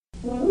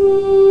You're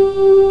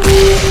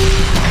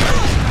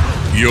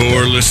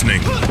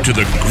listening to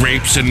the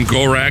Grapes and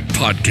Gorak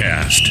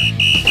podcast.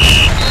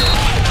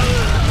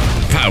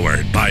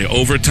 Powered by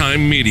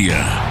Overtime Media.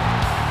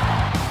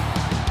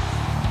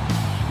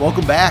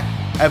 Welcome back.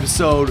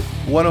 Episode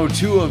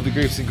 102 of the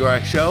Grapes and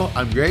Gorak Show.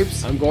 I'm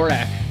Grapes. I'm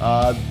Gorak.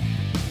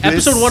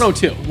 Episode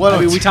 102. I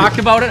mean, we talked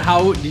about it.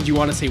 How did you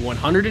want to say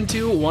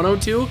 102?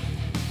 102?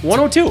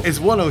 102. It's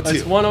 102.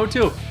 It's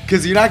 102.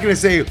 Because you're not going to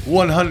say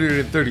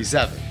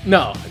 137.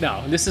 No.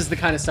 This is the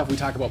kind of stuff we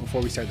talk about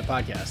before we start the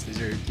podcast.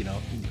 These are,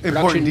 Important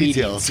production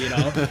details.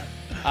 meetings,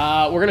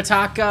 We're going to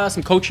talk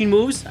some coaching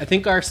moves. I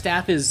think our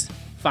staff is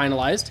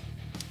finalized.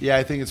 Yeah,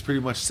 I think it's pretty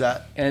much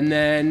set. And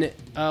then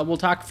we'll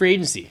talk free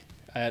agency.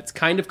 It's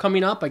kind of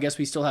coming up. I guess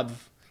we still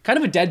have kind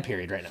of a dead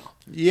period right now.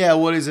 Yeah,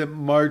 what is it,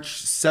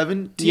 March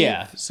 17th?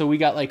 Yeah, so we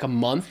got like a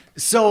month.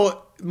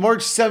 So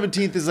March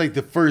 17th is like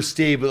the first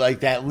day, but like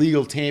that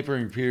legal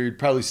tampering period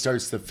probably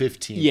starts the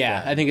 15th. Yeah,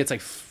 then. I think it's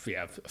like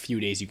a few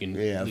days you can.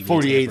 Yeah, legally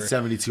 48, tamper.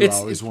 72 It's-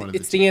 hours. One of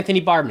It's the the Anthony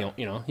Barr meal.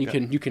 You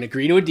can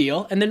agree to a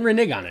deal and then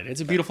renege on it.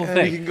 It's a beautiful And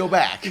thing. you can go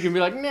back. You can be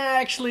like, nah,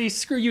 actually,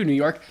 screw you, New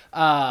York.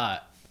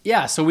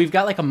 Yeah, so we've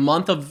got like a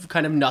month of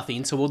kind of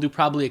nothing. So we'll do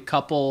probably a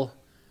couple,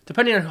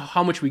 depending on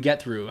how much we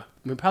get through.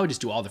 We'll probably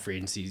just do all the free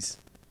agencies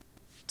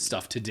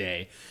stuff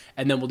today,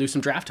 and then we'll do some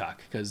draft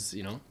talk because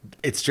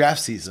It's draft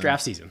season.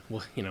 draft season.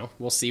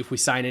 We'll see if we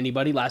sign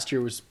anybody. Last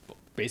year was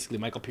basically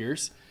Michael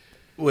Pierce.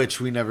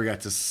 Which we never got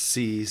to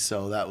see,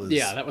 so that was...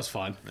 Yeah, that was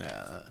fun.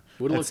 Yeah,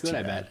 Would have that's looked good, too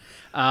I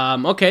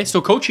bad. bet. Okay,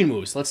 so coaching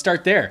moves. Let's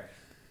start there.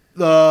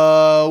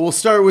 We'll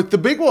start with the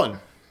big one.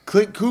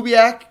 Clint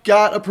Kubiak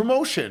got a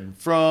promotion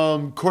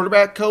from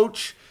quarterback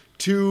coach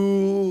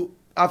to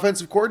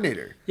offensive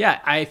coordinator. Yeah,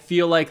 I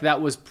feel like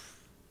that was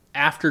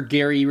after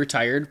Gary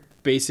retired,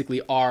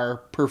 basically our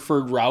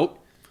preferred route.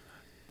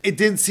 It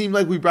didn't seem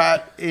like we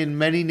brought in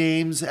many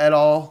names at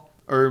all,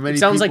 or many. It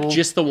sounds people. like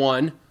just the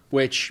one,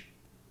 which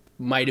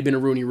might have been a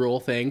Rooney Rule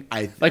thing.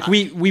 I-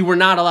 We were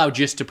not allowed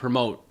just to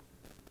promote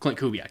Clint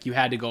Kubiak. You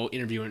had to go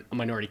interview a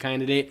minority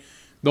candidate.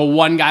 The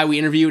one guy we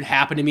interviewed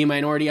happened to be a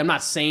minority. I'm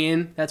not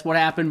saying that's what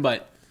happened,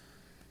 but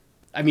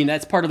I mean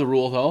that's part of the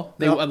rule, though.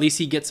 Yep. At least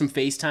he gets some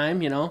face time.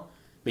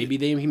 Maybe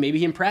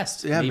he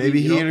impressed. Yeah,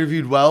 maybe he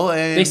interviewed well,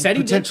 and They said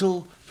he did.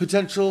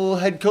 potential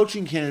head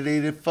coaching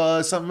candidate if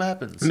something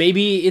happens.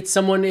 Maybe it's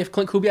someone, if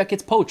Clint Kubiak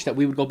gets poached, that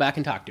we would go back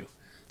and talk to.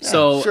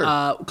 So sure.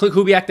 Clint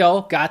Kubiak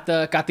though got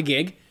the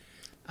gig.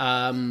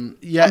 I'm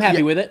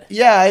happy with it.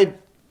 Yeah,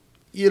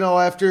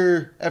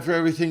 after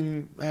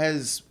everything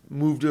has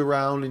moved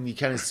around and you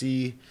kind of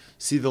see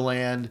the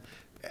land,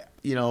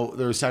 there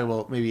was talking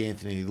about maybe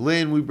Anthony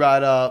Lynn we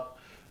brought up.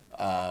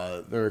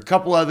 There are a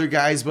couple other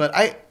guys, but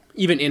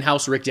Even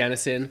in-house Rick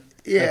Dennison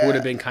Yeah. would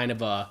have been kind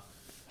of a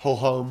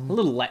ho-hum.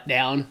 little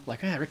letdown.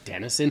 Like, Rick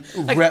Dennison.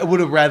 Would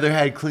have rather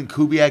had Clint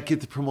Kubiak get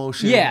the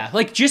promotion. Yeah,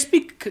 just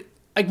because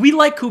we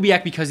like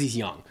Kubiak because he's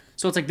young.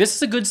 So it's like, this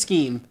is a good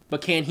scheme,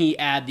 but can he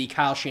add the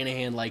Kyle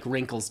Shanahan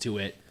wrinkles to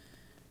it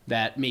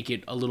that make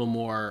it a little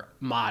more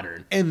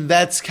modern? And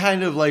that's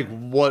kind of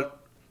what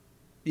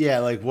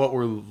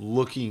we're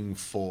looking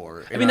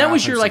for. I mean, that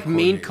was your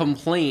main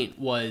complaint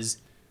was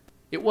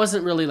it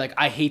wasn't really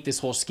I hate this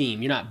whole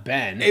scheme. You're not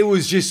Ben. It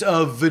was just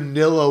a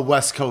vanilla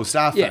West Coast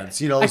offense.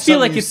 Yeah. I feel something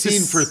like you've it's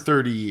seen this- for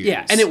 30 years.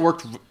 Yeah, and it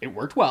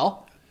worked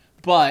well,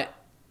 but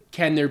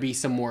can there be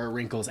some more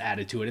wrinkles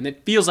added to it? And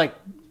it feels like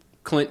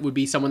Clint would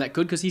be someone that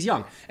could because he's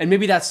young. And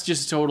maybe that's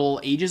just total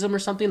ageism or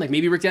something.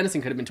 Maybe Rick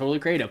Dennison could have been totally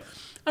creative.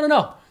 I don't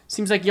know.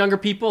 Seems like younger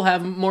people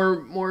have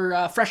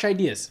more fresh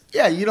ideas.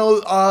 Yeah,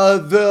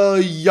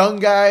 the young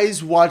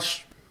guys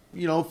watch,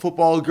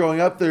 football growing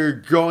up. They're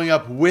growing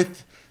up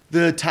with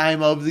the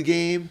time of the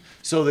game,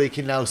 so they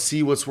can now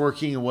see what's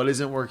working and what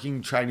isn't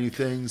working, try new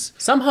things.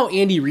 Somehow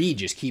Andy Reid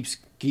just keeps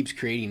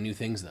creating new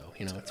things, though.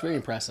 It's very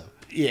impressive.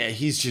 Yeah,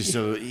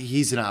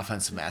 he's an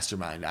offensive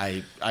mastermind.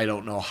 I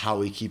don't know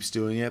how he keeps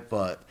doing it,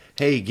 but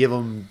hey, give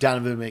him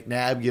Donovan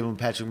McNabb, give him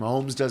Patrick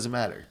Mahomes, doesn't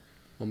matter.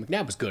 Well,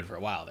 McNabb was good for a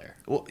while there.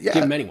 Well, yeah,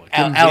 Give him anyone.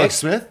 Give him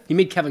Alex Vic. Smith. He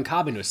made Kevin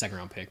Cobb into a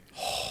second-round pick.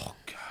 Oh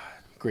God,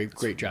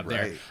 Great job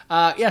right.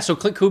 there. So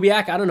Clint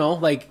Kubiak, I don't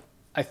know.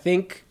 I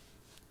think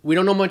we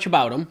don't know much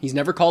about him. He's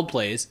never called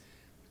plays.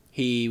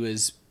 He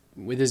was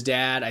with his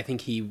dad. I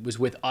think he was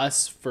with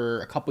us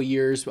for a couple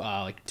years,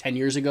 10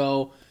 years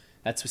ago.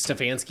 That's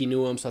Stefanski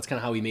knew him, so that's kind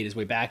of how he made his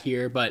way back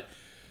here. But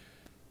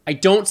I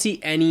don't see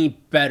any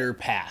better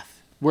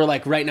path where,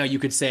 right now you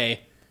could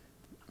say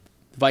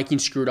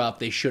Vikings screwed up.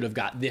 They should have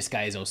got this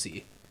guy as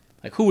OC.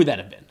 Who would that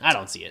have been? I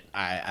don't see it.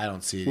 I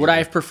don't see it. Would I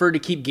either. have preferred to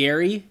keep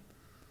Gary?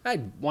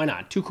 Why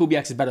not? 2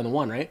 Kubiaks is better than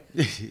 1, right?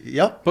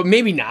 Yep. But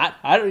maybe not.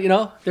 I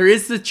don't. There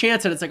is the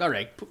chance that it's all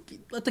right.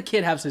 Let the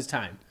kid have his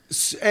time.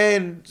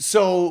 And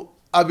so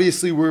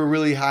obviously we're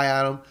really high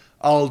on him.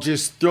 I'll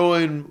just throw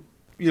in,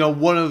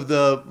 one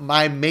of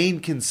my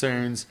main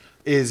concerns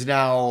is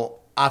now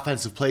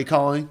offensive play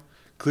calling.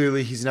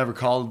 Clearly, he's never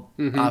called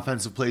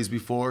offensive plays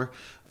before.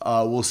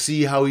 We'll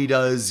see how he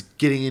does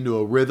getting into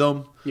a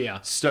rhythm. Yeah.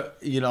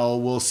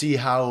 We'll see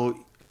how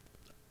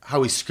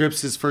how he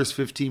scripts his first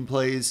 15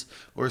 plays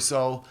or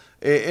so.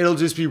 It'll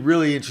just be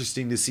really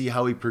interesting to see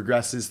how he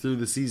progresses through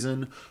the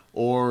season,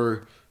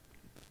 or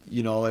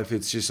if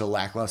it's just a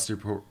lackluster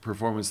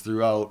performance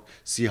throughout,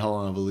 see how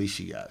long of a leash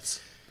he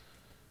gets.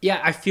 Yeah,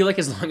 I feel like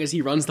as long as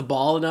he runs the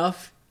ball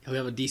enough, he'll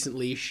have a decent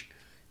leash.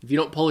 If you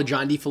don't pull a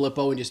John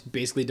DeFilippo and just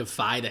basically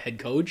defy the head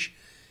coach,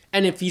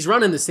 and if he's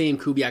running the same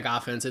Kubiak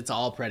offense, it's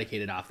all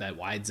predicated off that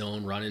wide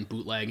zone, running,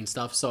 bootleg, and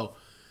stuff. So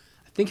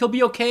I think he'll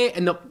be okay.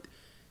 And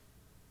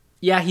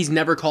he's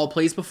never called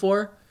plays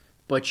before,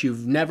 but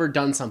you've never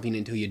done something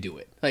until you do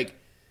it. Like,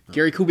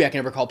 Gary Kubiak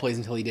never called plays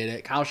until he did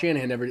it. Kyle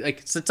Shanahan never. Like,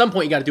 at some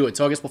point you got to do it.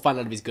 So I guess we'll find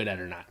out if he's good at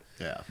it or not.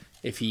 Yeah.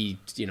 If he,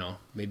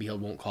 maybe he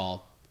won't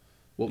call.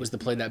 What was the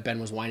play that Ben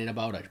was whining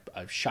about?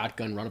 A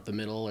shotgun run up the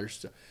middle or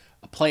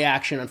a play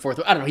action on fourth.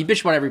 I don't know. He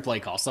bitched about every play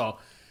call. So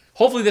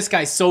hopefully this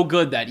guy's so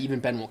good that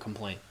even Ben won't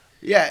complain.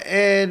 Yeah,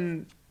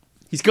 and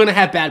he's going to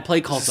have bad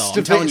play calls, though.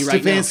 I'm telling you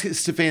right now.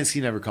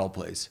 Stefanski never called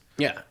plays.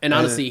 Yeah, and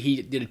honestly,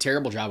 he did a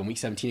terrible job in Week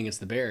 17 against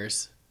the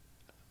Bears.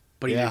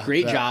 But he did a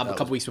great job a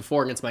couple weeks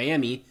before against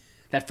Miami.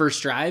 That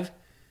first drive.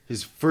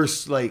 His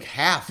first,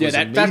 half was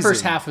amazing. That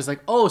first half was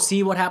like, oh,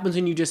 see what happens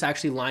when you just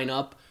actually line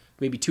up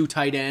maybe 2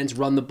 tight ends,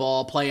 run the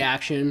ball, play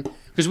action.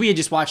 Because we had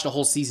just watched a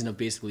whole season of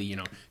basically,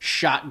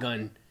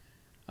 shotgun,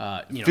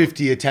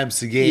 50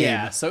 attempts a game.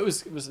 Yeah, so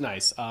it was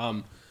nice.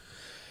 So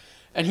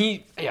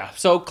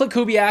Clint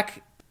Kubiak,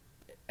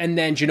 and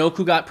then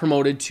Janoku got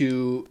promoted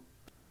to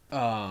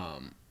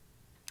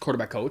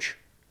quarterback coach.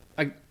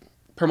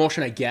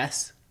 Promotion, I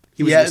guess.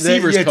 He was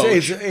receivers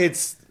coach.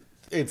 It's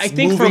I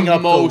think moving for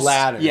up most, the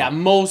ladder. Yeah,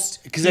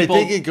 most because I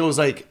think it goes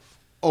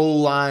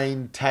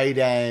O-line, tight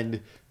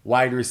end,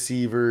 wide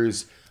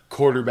receivers,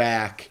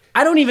 quarterback.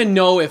 I don't even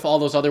know if all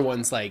those other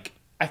ones, I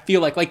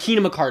feel like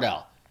Keenan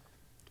McCardell,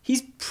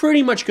 he's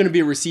pretty much going to be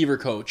a receiver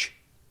coach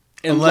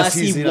unless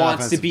he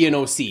wants to be an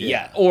OC.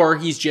 Yeah. Or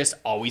he's just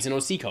always an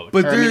OC coach.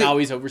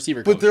 Always a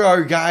receiver coach. But there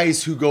are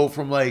guys who go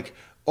from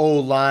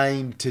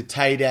O-line to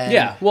tight end.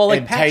 Yeah, well,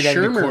 Pat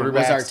Shermer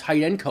was our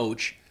tight end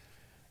coach.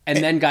 And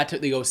then got to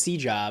the OC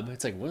job.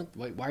 It's like, what?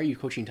 Why are you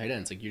coaching tight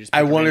ends? You're just.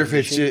 I wonder if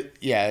it's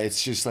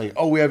just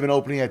we have an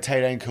opening at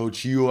tight end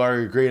coach. You are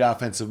a great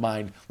offensive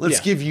mind. Let's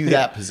give you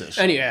that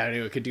position. Anyway, I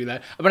knew it could do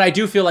that. But I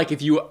do feel like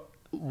if you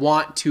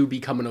want to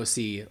become an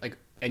OC,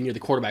 and you're the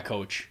quarterback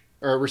coach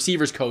or a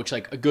receivers coach,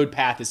 a good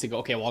path is to go,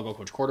 okay, well, I'll go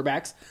coach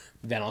quarterbacks,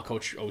 then I'll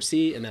coach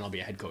OC, and then I'll be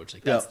a head coach.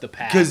 That's the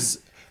path. Because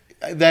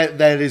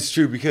that is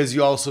true. Because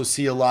you also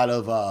see a lot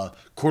of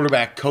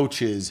quarterback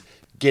coaches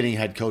getting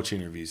head coach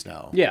interviews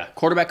now. Yeah,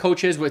 quarterback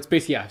coaches. It's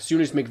basically as soon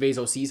as McVay's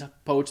OC's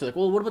poached, they're like,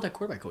 well, what about that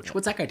quarterback coach?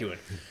 What's that guy doing?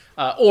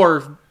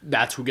 Or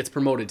that's who gets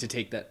promoted to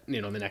take that the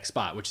next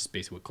spot, which is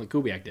basically what Clint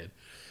Kubiak did.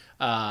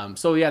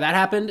 That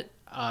happened.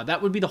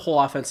 That would be the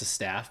whole offensive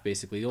staff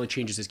basically. The only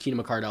changes is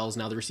Keenan McCardell is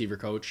now the receiver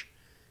coach.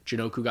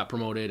 Janoku got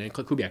promoted and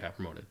Clint Kubiak got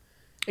promoted,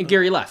 and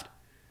Gary left.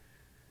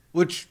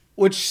 Which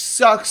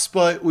sucks,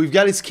 but we've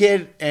got his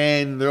kid,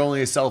 and they're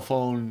only a cell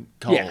phone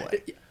call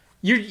away.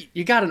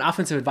 You got an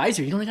offensive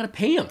advisor. You don't got to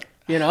pay him.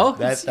 You don't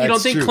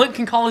think true. Clint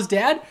can call his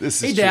dad?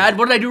 Hey, Dad,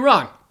 what did I do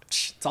wrong?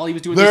 That's all he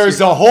was doing.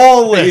 There's a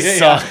whole list,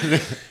 son.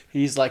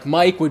 He's like,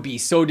 Mike would be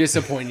so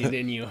disappointed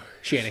in you,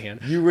 Shanahan.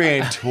 You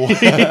ran twice.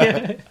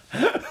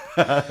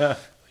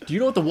 Do you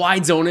know what the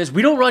wide zone is?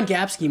 We don't run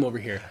gap scheme over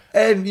here.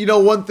 And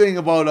one thing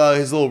about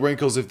his little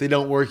wrinkles, if they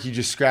don't work, you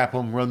just scrap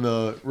them, run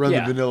the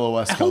vanilla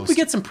West Coast. I hope we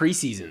get some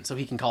preseason so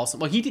he can call some.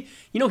 Well, he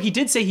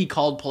did say he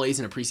called plays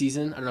in a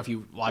preseason. I don't know if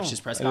you watched his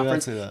press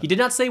conference. He did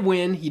not say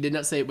when. He did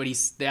not say, but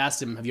they asked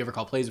him, "Have you ever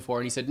called plays before?"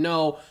 And he said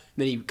no. And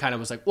then he kind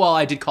of was like, "Well,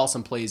 I did call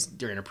some plays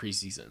during a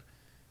preseason."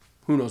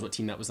 Who knows what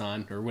team that was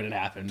on or when it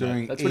happened?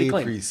 During that's what he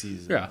claimed.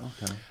 Preseason. Yeah.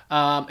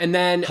 Okay. And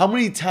then how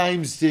many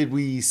times did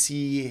we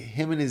see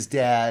him and his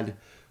dad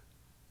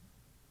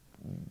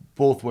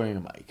both wearing a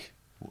mic?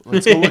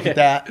 Let's go look at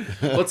that.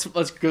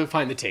 Let's go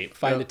find the tape.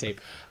 The tape.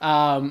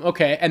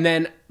 Okay, and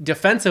then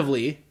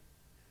defensively,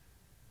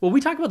 well, we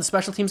talked about the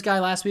special teams guy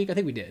last week. I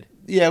think we did.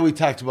 Yeah, we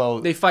talked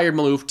about. They fired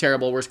Maloof,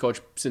 terrible, worst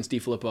coach since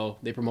DeFilippo.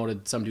 They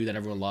promoted some dude that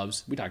everyone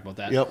loves. We talked about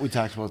that. Yep, we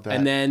talked about that.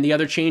 And then the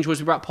other change was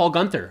we brought Paul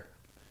Gunther,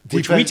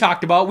 which we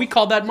talked about. We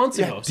called that months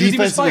ago.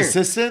 Defensive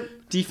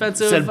assistant.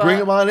 Defensive. Said bring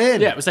him on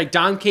in. Yeah, it was like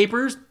Don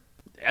Capers.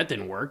 That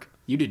didn't work.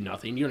 You did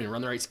nothing. You don't even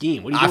run the right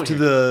scheme. What are you doing after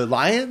here? The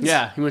Lions?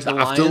 Yeah, he went to the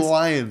Lions. After the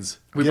Lions.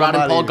 We brought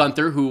in Paul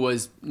Gunther, who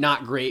was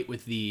not great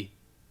with the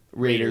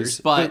Raiders,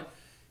 but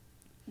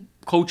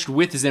coached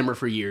with Zimmer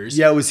for years.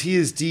 Yeah, was he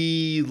his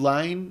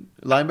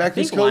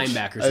linebackers coach?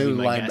 Linebackers would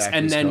be my guess.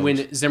 And then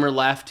when Zimmer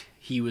left,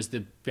 he was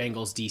the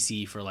Bengals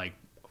DC for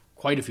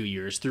quite a few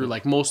years through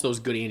most of those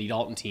good Andy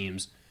Dalton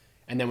teams.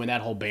 And then when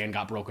that whole band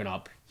got broken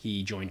up,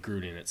 he joined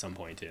Gruden at some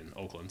point in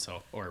Oakland,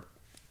 or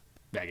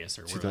Vegas,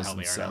 or wherever the hell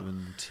they are now.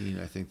 2017,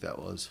 I think that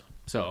was.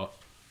 So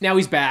now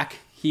he's back.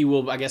 He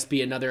will, I guess,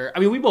 be another. I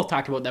mean, we both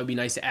talked about that would be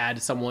nice to add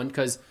someone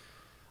because,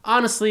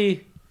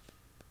 honestly,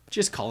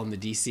 just call him the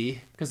DC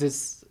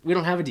because we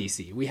don't have a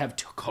DC. We have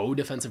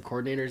co-defensive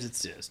coordinators.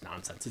 It's just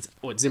nonsense. It's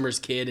Zimmer's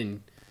kid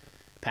and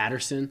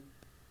Patterson.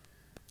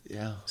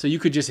 Yeah. So you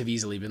could just have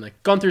easily been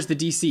like, Gunther's the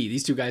DC.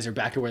 These two guys are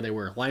back to where they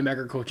were,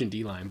 linebacker coach and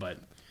D-line. But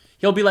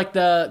he'll be like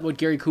what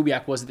Gary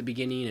Kubiak was at the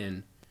beginning,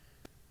 and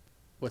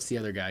what's the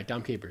other guy?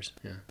 Dom Capers.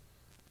 Yeah.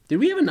 Did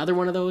we have another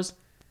one of those?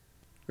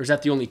 Or is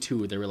that the only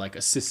two? They were like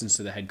assistants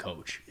to the head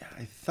coach. Yeah,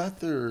 I thought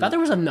there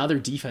was another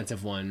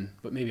defensive one,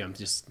 but maybe I'm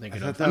just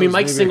thinking of. that I mean, was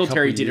Mike maybe a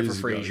Singletary couple did it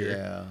for years ago, Frazier.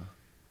 Yeah.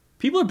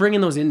 People are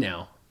bringing those in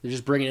now. They're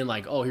just bringing in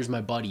like, oh, here's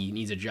my buddy. He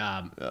needs a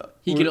job. Yeah.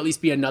 He could at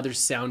least be another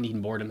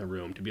sounding board in the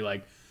room to be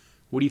like,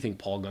 what do you think,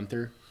 Paul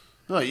Gunther?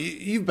 No,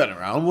 you've been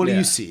around. What do Yeah.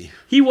 you see?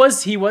 He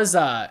was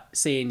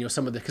saying,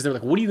 some of the, because they're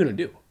like, what are you gonna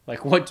do?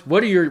 Like,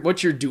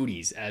 what's your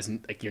duties as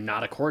like you're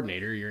not a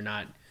coordinator, you're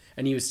not,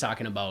 and he was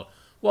talking about,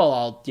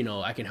 well,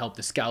 I can help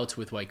the scouts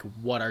with like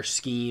what our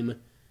scheme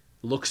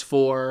looks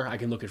for. I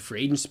can look at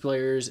free agents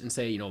players and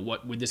say,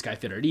 what would this guy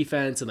fit our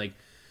defense, and like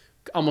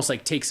almost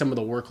like take some of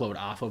the workload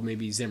off of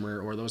maybe Zimmer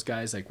or those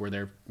guys, like where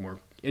they're more.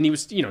 And he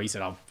was, he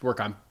said, I'll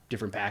work on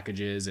different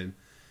packages and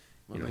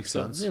Makes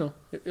sense.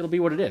 it'll be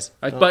what it is.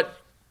 But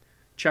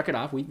check it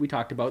off. We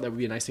talked about that would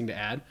be a nice thing to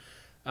add.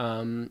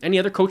 Any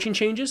other coaching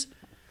changes?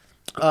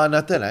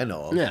 Not that I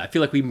know of. Yeah, I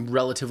feel like we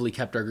relatively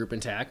kept our group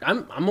intact.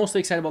 I'm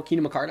mostly excited about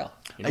Keenan McCardell.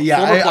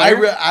 Yeah, former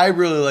player. I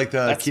really like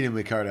the Keenan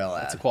McCardell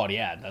ad. That's a quality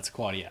ad. That's a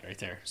quality ad right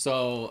there.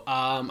 So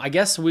I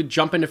guess we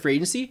jump into free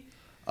agency.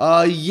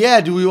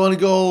 Yeah. Do we want to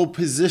go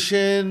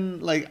position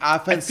like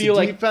offense to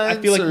defense? I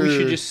feel like we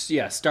should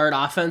just start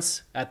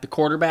offense at the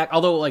quarterback.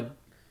 Although like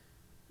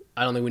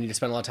I don't think we need to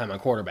spend a lot of time on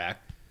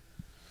quarterback.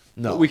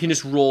 No, But we can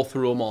just roll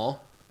through them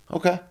all.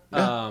 Okay.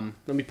 Yeah.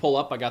 Let me pull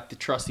up. I got the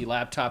trusty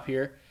laptop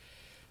here.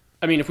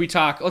 I mean,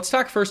 let's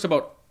talk first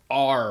about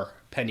our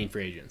pending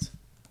free agents.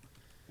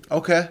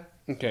 Okay.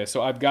 Okay,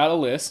 so I've got a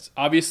list.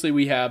 Obviously,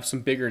 we have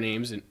some bigger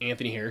names, and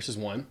Anthony Harris is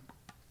one.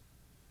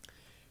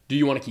 Do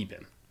you want to keep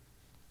him?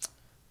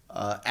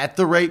 At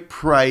the right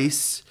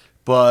price,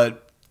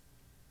 but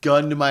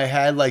gun to my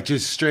head, like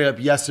just straight up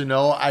yes or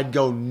no, I'd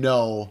go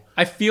no.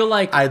 I feel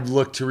like I'd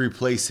look to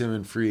replace him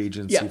in free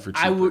agency for cheaper.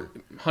 I would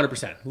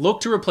 100%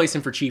 look to replace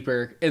him for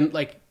cheaper, and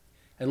like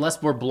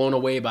unless we're blown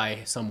away by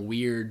some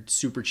weird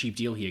super cheap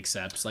deal he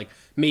accepts, like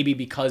maybe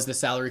because the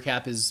salary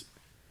cap is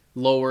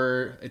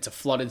lower, it's a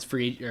flooded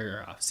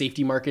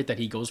safety market that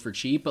he goes for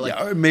cheap. But like,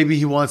 or maybe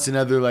he wants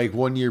another like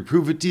 1 year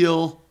prove it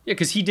deal. Yeah,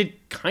 because he did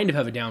kind of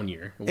have a down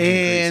year. It wasn't a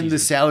great And the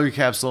season. salary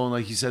cap's low, and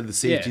like you said, the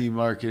safety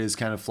market is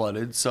kind of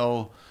flooded.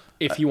 So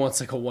If he wants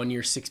like a 1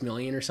 year $6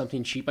 million or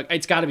something cheap, like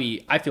it's got to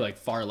be. I feel like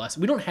far less.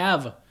 We don't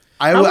have.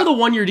 How the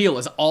 1 year deal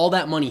is all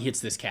that money hits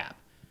this cap.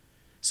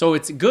 So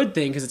it's a good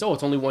thing because it's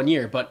only 1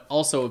 year, but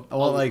also I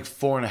want like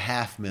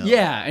 $4.5 million.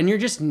 Yeah, and you're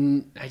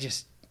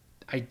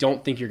I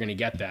don't think you're gonna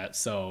get that.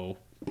 So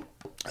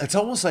It's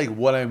almost like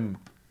what I'm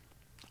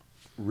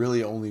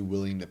really only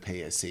willing to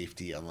pay a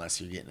safety unless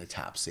you're getting a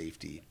top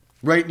safety.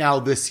 Right now,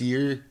 this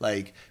year,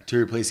 like to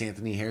replace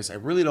Anthony Harris, I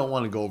really don't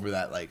want to go over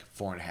that like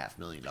 $4.5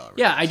 million.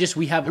 yeah, I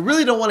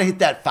really don't want to hit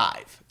that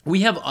 5.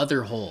 We have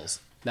other holes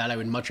that I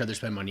would much rather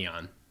spend money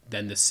on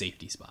than this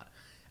safety spot.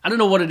 I don't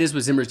know what it is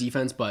with Zimmer's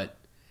defense, but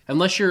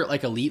unless you're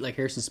like elite like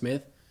Harrison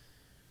Smith,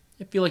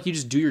 I feel like you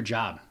just do your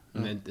job,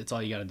 and then that's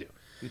all you got to do.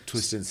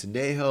 Twistin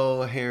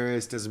Sendejo,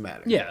 Harris, doesn't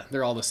matter. Yeah,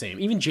 they're all the same.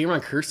 Even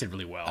Jaron Kearse did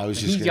really well.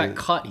 He gonna- got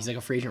cut. He's like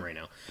a free agent right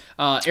now.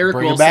 Eric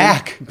Bring him Wilson.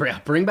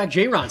 back. Bring back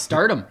Jaron.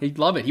 Start him. He'd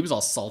love it. He was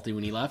all salty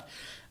when he left.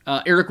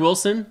 Eric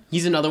Wilson.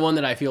 He's another one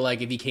that I feel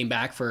like if he came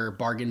back for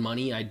bargain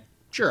money, I'd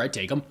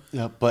take him.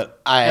 Yeah,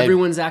 but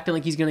Everyone's acting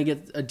like he's going to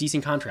get a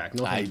decent contract.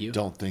 No, thank you. I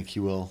don't think he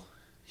will.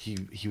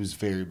 He was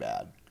very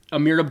bad.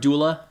 Amir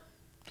Abdullah.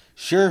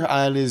 Sure,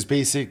 on his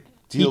basic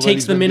deal. He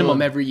takes the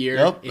minimum every year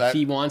Yep, if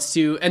he wants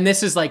to. And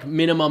this is like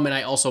minimum, and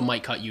I also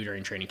might cut you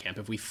during training camp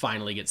if we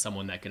finally get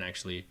someone that can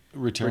actually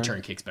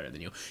return kicks better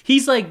than you.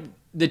 He's like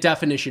the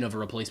definition of a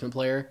replacement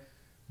player,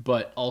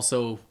 but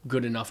also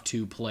good enough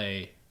to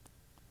play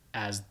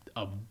as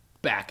a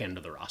back end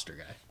of the roster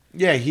guy.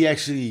 Yeah, he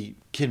actually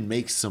can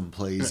make some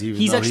plays.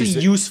 He's actually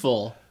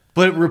useful.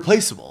 But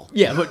replaceable.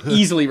 Yeah, but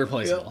easily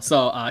replaceable. Yep.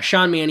 So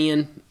Sean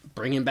Mannion,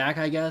 bring him back,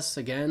 I guess,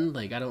 again.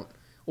 Like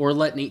or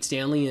let Nate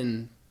Stanley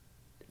and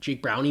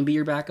Jake Browning be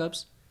your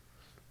backups.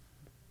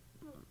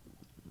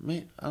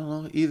 I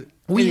don't know. Either.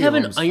 We have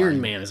an Iron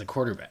Man as a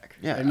quarterback.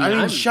 Yeah, I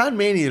mean Sean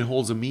Mannion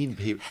holds a mean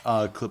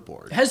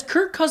clipboard. Has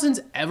Kirk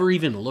Cousins ever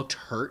even looked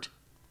hurt?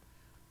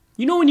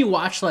 You know when you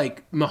watch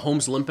like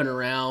Mahomes limping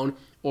around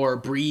or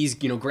Breeze,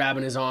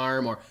 grabbing his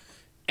arm or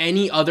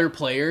any other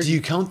player. Do you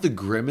count the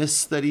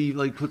grimace that he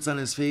like puts on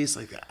his face?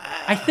 Like,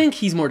 I think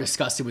he's more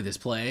disgusted with his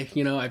play.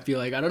 I feel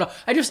like I don't know.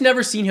 I just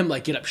never seen him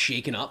like get up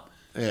shaken up.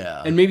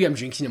 Yeah. And maybe I'm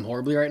jinxing him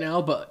horribly right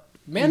now, but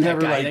man, that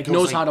guy like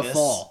knows how to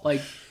fall.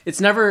 Like he's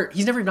never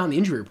even on the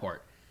injury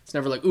report. It's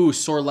never like, ooh,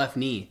 sore left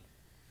knee.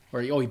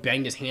 Or he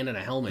banged his hand in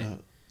a helmet.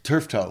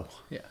 Turf toe.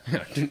 Yeah.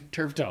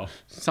 Turf toe.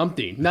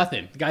 Something.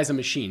 Nothing. The guy's a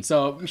machine.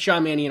 So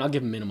Sean Mannion, I'll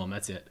give him minimum.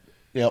 That's it.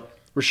 Yep.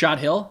 Rashad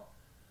Hill?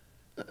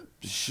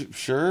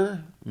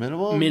 Sure.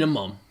 Minimum?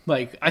 Minimum.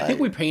 Like, I think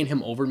we're paying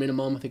him over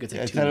minimum. I think it's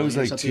like $2 million. I thought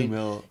it was like $2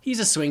 million. He's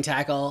a swing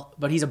tackle,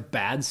 but he's a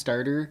bad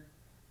starter.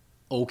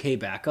 Okay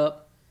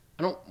backup.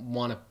 I don't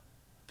want to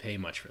pay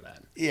much for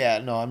that. Yeah,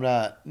 no, I'm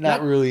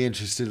not really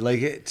interested.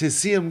 Like to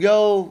see him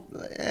go,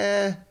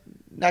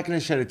 not going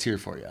to shed a tear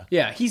for you.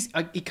 Yeah, he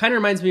kind of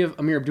reminds me of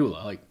Amir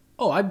Abdullah. Like,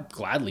 oh, I'd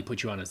gladly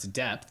put you on as a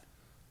depth,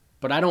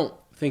 but I don't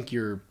think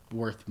you're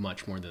worth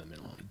much more than the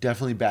minimum.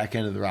 Definitely back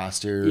end of the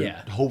roster.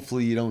 Yeah.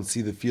 Hopefully you don't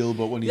see the field,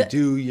 but when you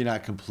do, you're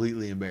not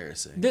completely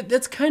embarrassing.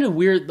 That's kind of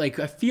weird. Like,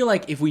 I feel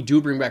like if we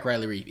do bring back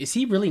Riley Reef, is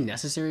he really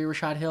necessary,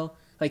 Rashad Hill?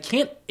 Like,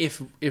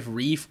 if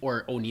Reef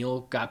or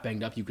O'Neal got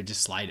banged up, you could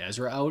just slide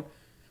Ezra out.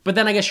 But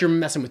then I guess you're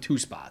messing with two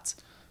spots.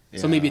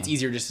 So maybe it's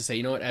easier just to say,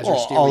 you know what, Ezra,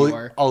 stay where you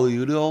are.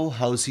 Aliudo,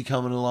 how's he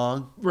coming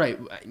along? Right.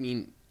 I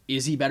mean,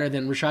 is he better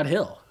than Rashad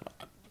Hill?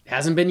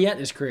 Hasn't been yet in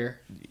his career.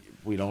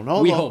 We don't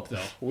know. We hope,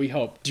 though. We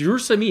hope. Drew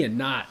Samia,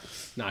 not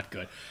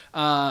good.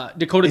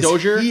 Dakota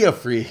Dozier. Is he a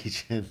free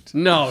agent?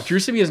 No, Drew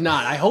Samia is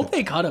not. I hope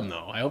they cut him,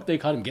 though. I hope they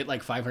cut him. Get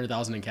like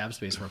 $500,000 in cap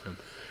space from him.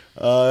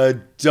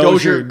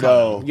 Dozier,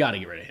 no. You got to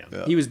get rid of him.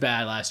 Yeah. He was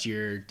bad last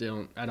year.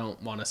 I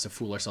don't want us to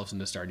fool ourselves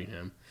into starting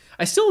him.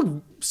 I still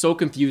am so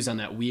confused on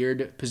that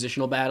weird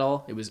positional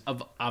battle. It was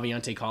of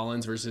Aviante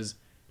Collins versus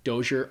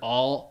Dozier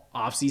all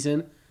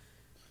offseason.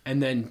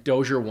 And then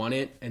Dozier won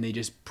it, and they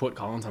just put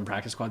Collins on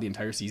practice squad the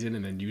entire season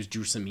and then used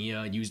Drew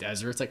Samia, used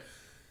Ezra. It's like,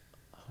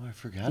 oh, I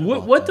forgot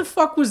what the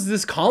fuck was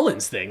this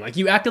Collins thing? Like,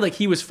 you acted like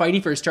he was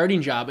fighting for a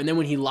starting job, and then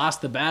when he lost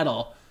the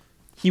battle,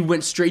 he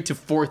went straight to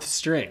fourth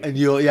string. And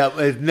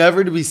it's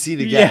never to be seen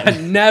again.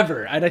 Yeah,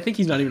 never. And I think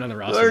he's not even on the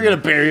roster. We're going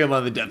to bury him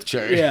on the depth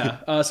chart.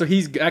 Yeah, so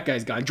that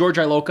guy's gone. George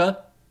Iloka,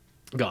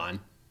 gone.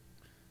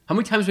 How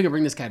many times are we going to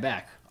bring this guy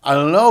back? I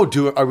don't know.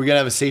 Are we going to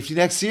have a safety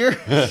next year?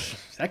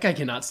 That guy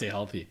cannot stay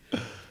healthy.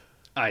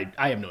 I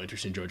have no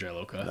interest in George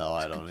Iloka. No,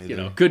 I don't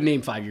either. Good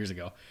name 5 years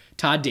ago.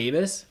 Todd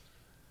Davis.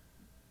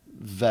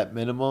 Vet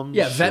minimum?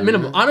 Yeah, vet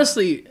minimum.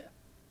 Honestly,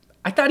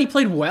 I thought he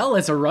played well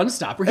as a run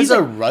stopper. He's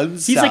a run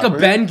He's like a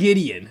Ben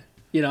Gideon,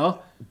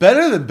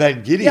 Better than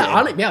Ben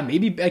Gideon. Yeah,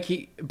 maybe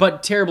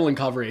but terrible in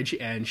coverage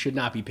and should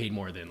not be paid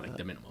more than like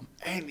the minimum.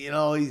 And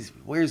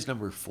where's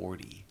number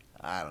 40?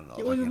 I don't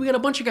know. Yeah, we got a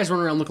bunch of guys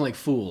running around looking like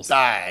fools.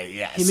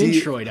 Yeah. Him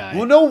and Troy died.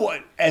 Well, no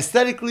what?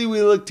 Aesthetically,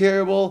 we look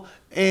terrible,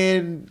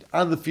 and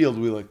on the field,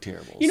 we look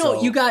terrible.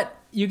 You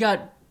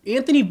got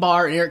Anthony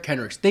Barr and Eric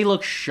Kendricks. They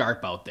look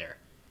sharp out there.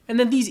 And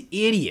then these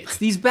idiots,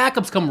 these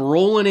backups come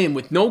rolling in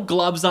with no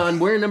gloves on,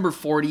 wearing number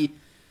 40.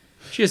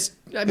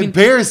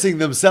 Embarrassing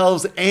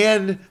themselves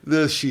and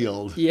the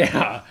shield.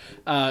 Yeah.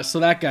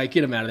 So that guy,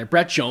 get him out of there.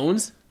 Brett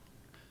Jones.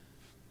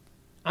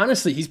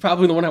 Honestly, he's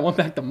probably the one I want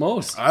back the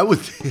most. I would.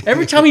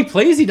 Every time he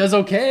plays, he does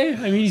okay.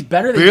 I mean, he's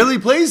better than... Barely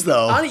plays,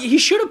 though. He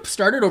should have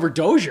started over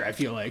Dozier, I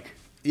feel like.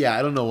 Yeah,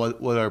 I don't know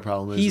what our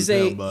problem is He's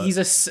with him, but...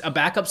 He's a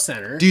backup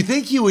center. Do you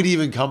think he would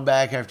even come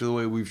back after the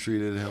way we've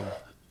treated him?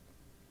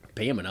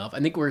 Pay him enough.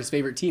 I think we're his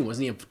favorite team.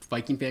 Wasn't he a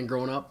Viking fan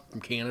growing up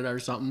from Canada or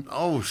something?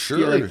 Oh,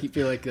 sure. I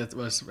feel like that's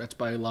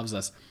why he loves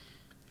us.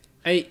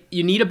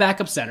 You need a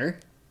backup center.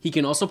 He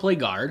can also play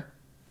guard.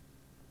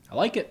 I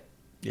like it.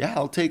 Yeah,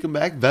 I'll take him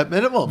back. Vet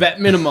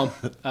minimum.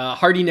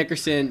 Hardy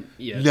Nickerson.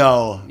 Yeah.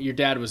 No. Your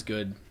dad was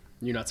good.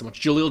 You're not so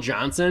much. Jaleel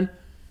Johnson.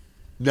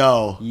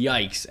 No.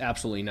 Yikes.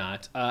 Absolutely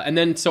not. And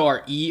then so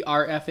our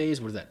ERFAs.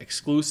 What is that?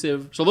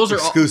 Exclusive. So those are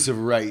exclusive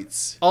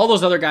rights. All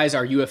those other guys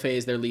are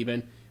UFAs. They're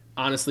leaving.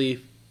 Honestly,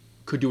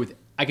 I could do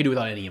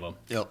without any of them.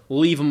 Yep.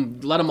 Leave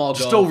them. Let them all go.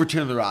 Just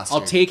overturn the roster.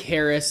 I'll take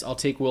Harris. I'll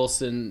take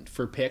Wilson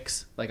for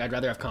picks. Like, I'd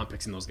rather have comp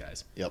picks than those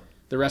guys. Yep.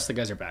 The rest of the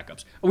guys are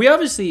backups. We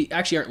obviously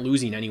actually aren't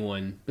losing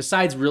anyone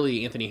besides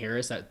really Anthony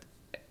Harris that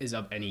is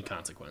of any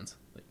consequence.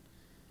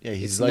 Yeah,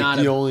 he's like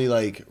the only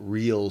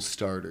real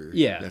starter.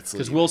 Yeah,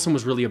 because Wilson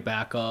was really a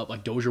backup.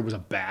 Like Dozier was a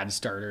bad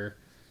starter.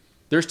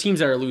 There's teams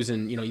that are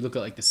losing. You look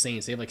at the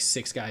Saints. They have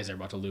 6 guys they're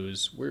about to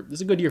lose. This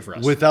is a good year for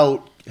us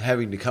without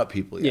having to cut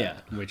people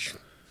yet. Yeah, which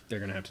they're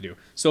gonna have to do.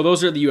 So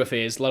those are the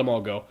UFAs. Let them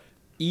all go.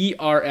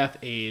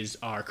 ERFAs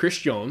are Chris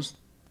Jones,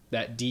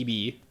 that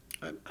DB.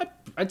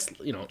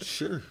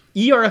 Sure.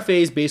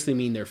 ERFAs basically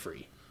mean they're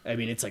free. I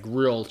mean, it's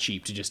real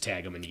cheap to just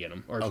tag them and you get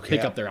them or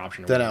pick up their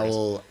option. Then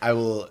I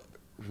will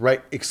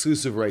write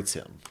exclusive rights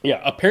him.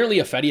 Yeah, apparently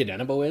Afedi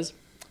Adenabo is.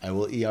 I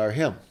will ER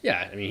him.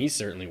 Yeah, I mean, he's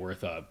certainly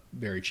worth a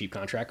very cheap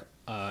contract.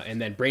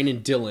 And then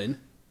Brandon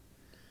Dillon.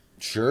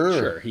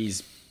 Sure.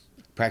 He's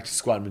practice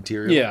squad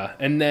material. Yeah,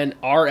 and then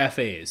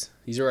RFAs.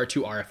 These are our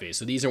 2 RFAs.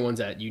 So these are ones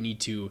that you need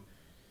to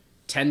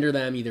tender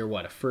them either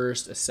a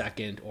first, a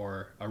second,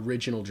 or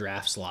original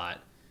draft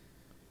slot,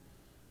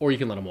 or you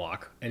can let them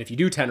walk. And if you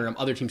do tender them,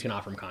 other teams can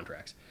offer them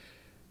contracts.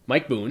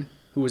 Mike Boone,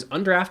 who was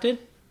undrafted.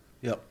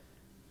 Yep.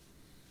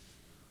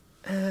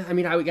 I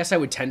mean, I guess I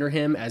would tender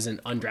him as an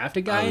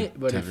undrafted guy,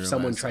 but if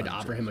someone tried to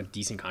offer him a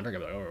decent contract, I'd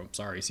be like, oh,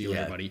 sorry, see you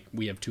later, buddy.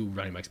 We have 2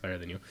 running backs better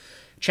than you.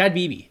 Chad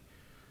Beebe.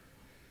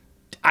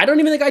 I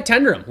don't even think I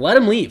tender him. Let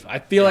him leave. I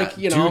feel like,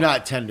 do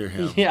not tender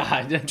him.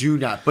 Yeah. Do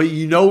not. But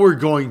we're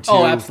going to.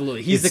 Oh,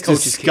 absolutely. He's the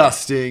coach's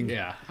disgusting. Kid.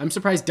 Yeah. I'm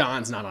surprised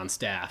Don's not on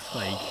staff.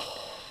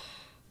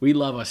 We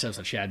love ourselves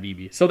a Chad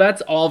Beebe. So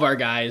that's all of our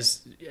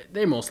guys.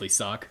 They mostly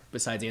suck,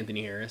 besides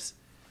Anthony Harris.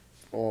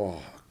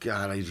 Oh,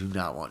 God, I do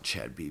not want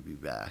Chad Beebe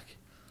back.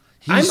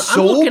 He's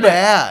so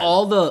bad. At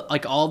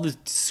all the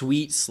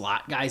sweet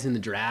slot guys in the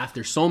draft.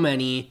 There's so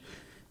many.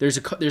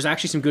 There's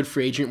actually some good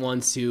free agent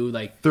ones too.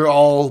 Like They're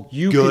all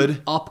you good.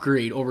 can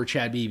upgrade over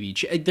Chad Beebe.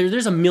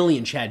 There's a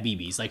million Chad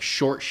Beebes, like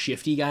short,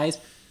 shifty guys.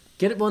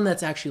 Get one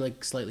that's actually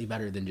like slightly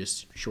better than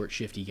just short,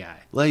 shifty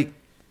guy. Like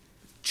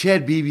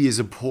Chad Beebe is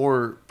a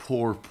poor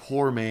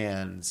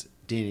man's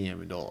Danny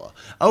Amendola.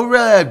 I would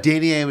rather have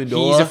Danny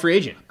Amendola. He's a free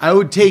agent. I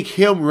would take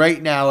him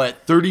right now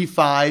at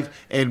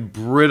 35 and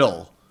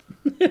brittle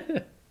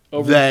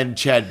than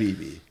Chad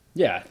Beebe.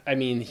 Yeah, I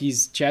mean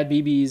Chad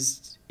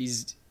Beebe's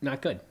he's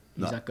not good.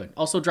 He's not good.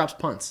 Also drops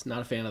punts.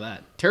 Not a fan of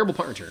that. Terrible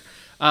punt return.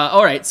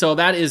 All right, so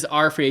that is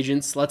our free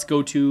agents. Let's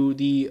go to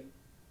the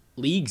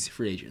league's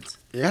free agents.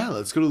 Yeah,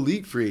 let's go to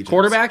league free agents.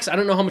 Quarterbacks, I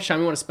don't know how much time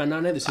we want to spend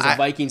on it. This is a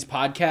Vikings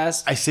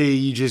podcast. I say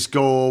you just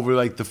go over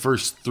like the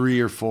first 3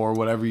 or 4,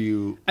 whatever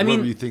you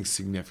think's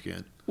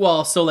significant.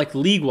 Well, so like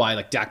league-wide,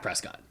 like Dak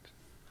Prescott.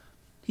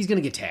 He's going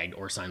to get tagged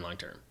or signed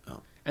long-term.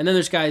 Oh. And then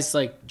there's guys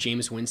like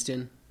Jameis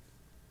Winston,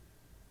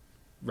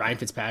 Ryan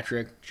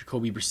Fitzpatrick,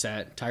 Jacoby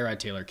Brissett, Tyrod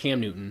Taylor, Cam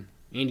Newton,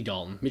 Andy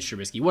Dalton, Mitch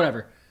Trubisky,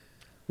 whatever.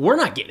 We're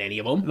not getting any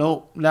of them.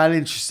 No, not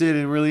interested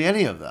in really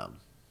any of them.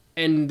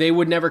 And they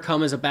would never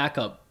come as a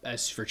backup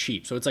as for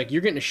cheap. So it's like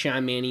you're getting a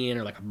Sean Mannion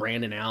or like a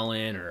Brandon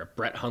Allen or a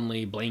Brett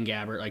Hundley, Blaine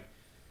Gabbert. Like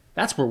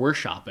that's where we're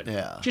shopping.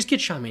 Yeah. Just get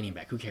Sean Mannion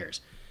back. Who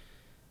cares?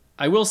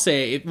 I will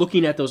say,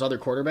 looking at those other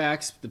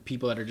quarterbacks, the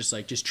people that are just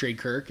like, just trade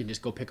Kirk and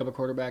just go pick up a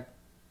quarterback,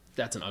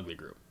 that's an ugly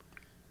group.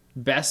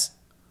 Best,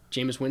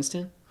 Jameis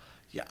Winston.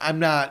 Yeah, I'm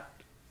not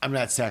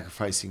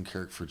sacrificing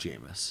Kirk for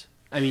Jameis.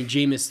 I mean,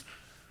 Jameis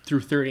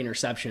threw 30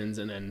 interceptions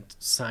and then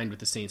signed with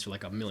the Saints for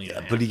like $1.5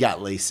 million. But he got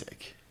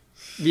LASIK.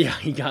 Yeah,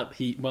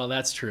 well,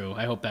 that's true.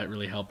 I hope that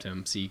really helped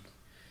him. See,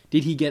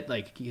 did he get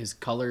like his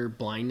color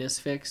blindness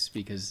fixed?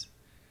 Because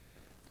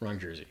wrong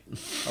jersey.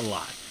 A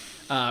lot.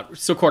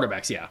 So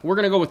quarterbacks, yeah. We're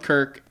going to go with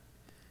Kirk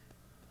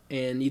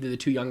and either the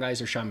 2 young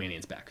guys or Sean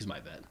Mannion's back is my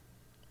bet.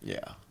 Yeah.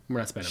 We're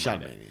not spending Sean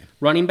money. Mannion.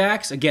 Running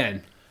backs,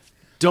 again.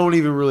 Don't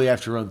even really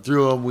have to run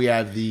through them. We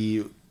have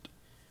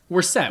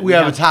We're set. We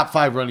have a top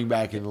 5 running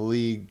back in the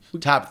league.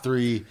 Top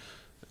 3,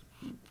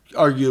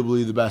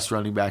 arguably the best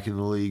running back in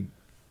the league.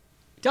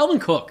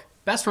 Dalvin Cook,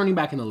 best running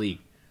back in the league.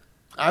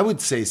 I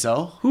would say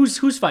so.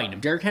 Who's fighting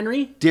him? Derrick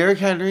Henry? Derrick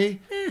Henry,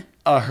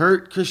 a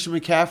hurt Christian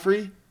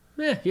McCaffrey.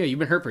 Yeah, you've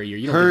been hurt for a year.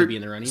 You don't Hurt need to be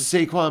in the running.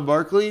 Saquon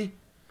Barkley.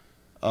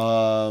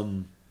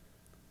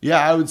 Yeah,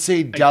 I would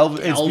say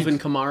Dalvin. Alvin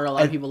Kamara, a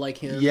lot of people like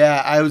him.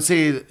 Yeah, I would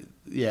say,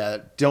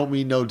 don't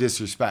mean no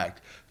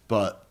disrespect,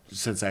 but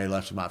since I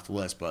left him off the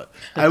list, but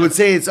I would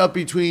say it's up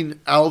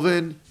between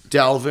Alvin,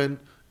 Dalvin,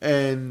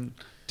 and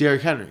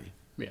Derrick Henry.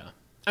 Yeah.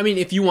 I mean,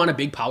 if you want a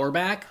big power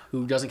back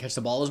who doesn't catch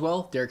the ball as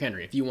well, Derrick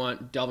Henry. If you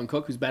want Dalvin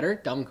Cook, who's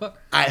better, Dalvin Cook.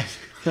 I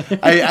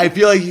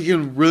feel like you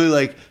can really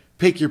like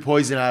pick your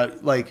poison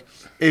out. Like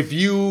if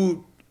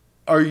you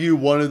argue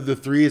one of the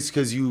 3, it's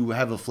because you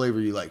have a flavor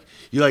you like.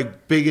 You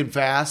like big and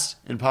fast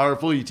and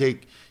powerful. You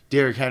take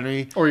Derrick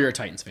Henry, or you're a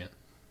Titans fan.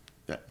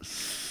 Yeah.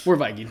 We're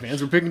Viking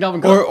fans. We're picking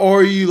Dalvin Cook.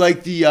 Or you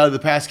like the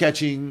pass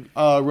catching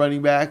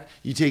running back.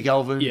 You take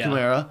Alvin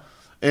Kamara.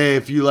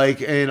 If you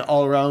like an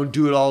all-around,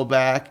 do-it-all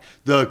back,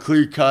 the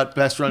clear-cut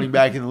best running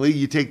back in the league,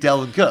 you take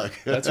Dalvin Cook.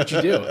 That's what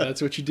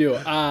you do.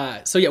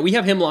 So, yeah, we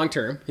have him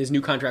long-term. His new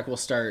contract will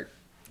start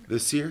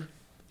this year?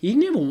 He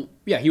would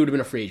have been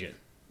a free agent.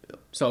 Yep.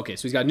 So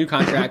he's got a new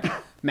contract.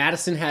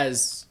 Madison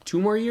has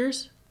 2 more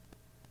years?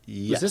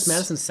 Yes. Was this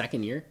Madison's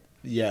second year?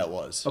 Yeah, it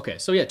was. Okay,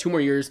 so 2 more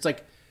years. It's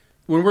like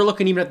when we're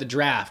looking even at the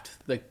draft,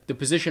 like the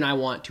position I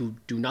want to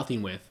do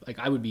nothing with, like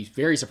I would be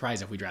very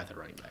surprised if we drafted a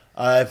running back.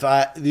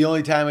 The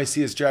only time I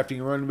see us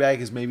drafting a running back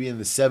is maybe in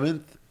the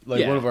 7th,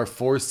 one of our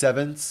 4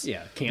 7ths.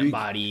 Yeah, camp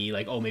body,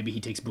 like maybe he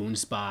takes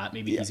Boone's spot,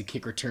 maybe he's a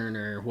kick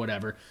returner,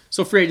 whatever.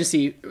 So free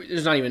agency,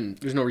 there's no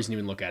reason to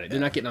even look at it. They're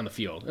not getting on the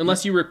field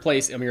unless you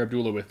replace Amir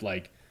Abdullah with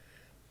like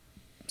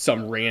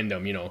some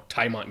random,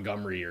 Ty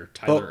Montgomery or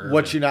Tyler Ervin.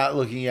 What you're not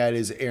looking at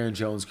is Aaron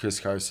Jones, Chris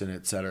Carson,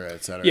 et cetera,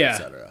 et cetera, et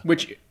cetera.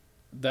 Which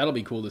that'll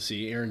be cool to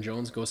see. Aaron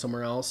Jones go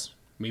somewhere else.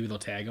 Maybe they'll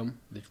tag him.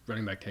 The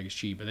running back tag is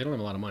cheap, but they don't have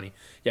a lot of money.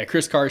 Yeah,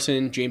 Chris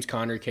Carson, James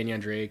Conner,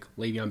 Kenyon Drake,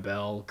 Le'Veon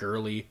Bell,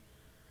 Gurley.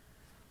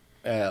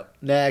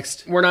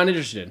 Next. We're not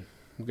interested.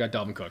 We've got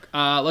Dalvin Cook.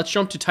 Let's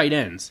jump to tight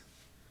ends.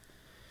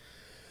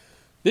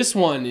 This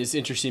one is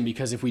interesting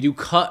because if we do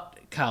cut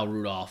Kyle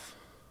Rudolph,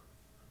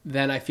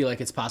 then I feel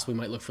like it's possible we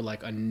might look for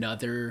like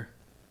another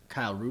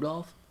Kyle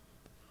Rudolph.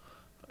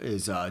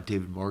 Is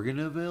David Morgan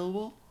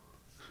available?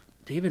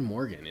 David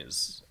Morgan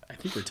is, I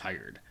think,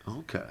 retired.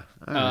 Okay.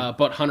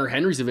 But Hunter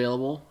Henry's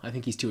available. I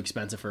think he's too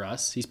expensive for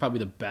us. He's probably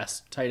the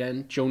best tight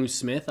end. Jonnu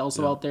Smith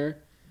also out there.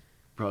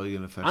 Probably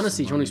going to fetch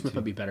honestly, some money Jonnu Smith too.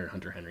 might be better than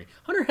Hunter Henry.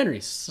 Hunter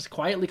Henry's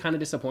quietly kind of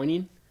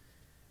disappointing.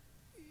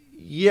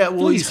 Yeah,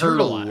 well, he's hurt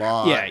a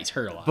lot. Yeah, he's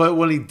hurt a lot. But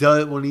when he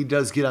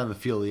does get on the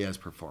field, he has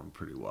performed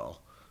pretty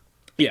well.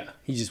 Yeah,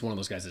 he's just one of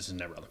those guys that's just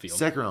never on the field.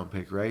 Second round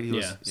pick, right?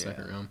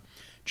 Second round.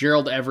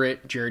 Gerald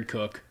Everett, Jared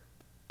Cook,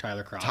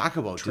 Tyler Kroft. Talk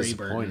about Trey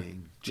disappointing.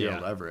 Burton.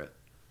 Gerald Everett.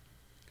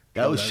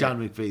 That was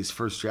Sean McVay's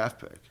first draft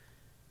pick.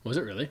 Was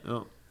it really?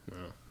 Oh.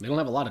 Well, they don't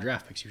have a lot of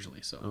draft picks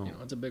usually, so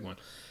it's a big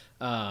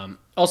one.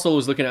 Also,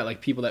 was looking at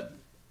like people that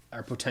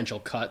are potential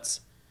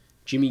cuts: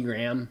 Jimmy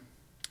Graham,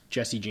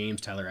 Jesse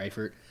James, Tyler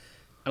Eifert.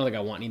 I don't think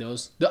I want any of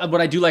those. What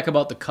I do like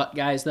about the cut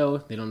guys, though,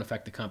 they don't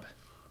affect the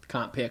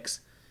comp picks.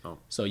 Oh.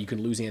 So you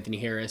can lose Anthony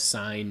Harris,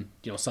 sign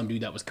some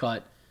dude that was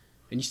cut,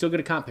 and you still get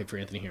a comp pick for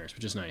Anthony Harris,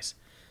 which is nice.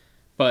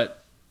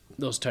 But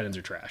those tight ends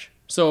are trash.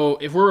 So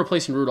if we're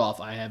replacing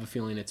Rudolph, I have a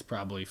feeling it's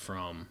probably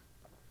from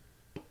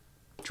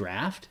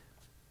draft,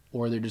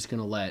 or they're just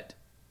going to let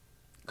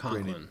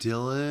Conklin. Brandon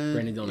Dillon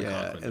and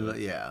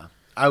Conklin. Yeah.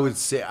 I would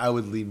say I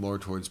would lean more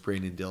towards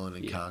Brandon Dillon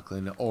and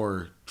Conklin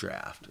or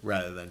draft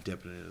rather than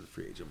dipping into the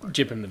free agent market.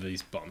 Dip into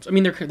these bums. I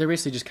mean, they're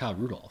basically just Kyle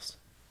Rudolphs.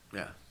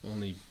 Yeah.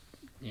 Only,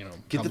 Get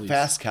probably the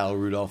fast Kyle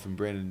Rudolph and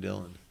Brandon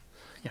Dillon.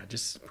 Yeah,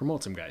 just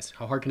promote some guys.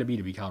 How hard can it be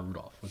to be Kyle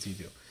Rudolph? What's he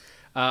do?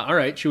 All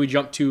right, should we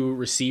jump to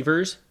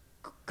receivers?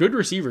 Good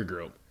receiver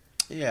group.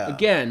 Yeah.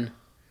 Again,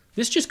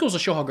 this just goes to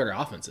show how good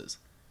our offense is.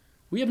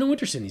 We have no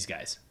interest in these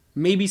guys.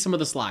 Maybe some of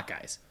the slot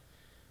guys.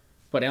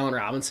 But Allen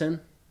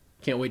Robinson,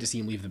 can't wait to see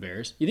him leave the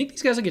Bears. You think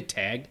these guys will get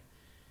tagged?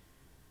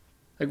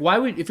 Like,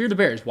 if you're the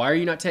Bears, why are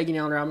you not tagging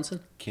Allen Robinson?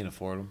 Can't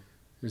afford him.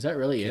 Is that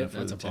really Can't it?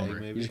 afford That's a the tag, bummer.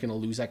 maybe. You're just going to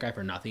lose that guy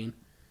for nothing?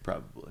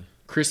 Probably.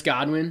 Chris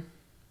Godwin,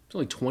 he's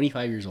only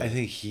 25 years old. I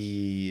think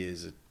he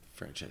is a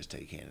franchise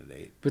tag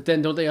candidate. But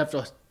then don't they have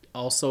to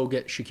also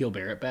get Shaquille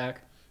Barrett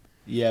back?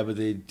 Yeah, but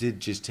they did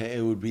just tag.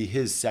 It would be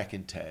his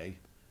second tag.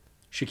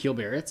 Shaquille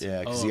Barrett's? Yeah,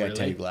 because he got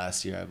tagged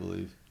last year, I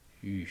believe.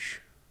 Yeesh.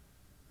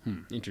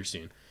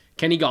 Interesting.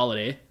 Kenny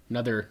Galladay,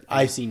 another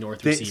NFC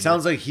North receiver. It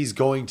sounds like he's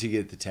going to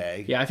get the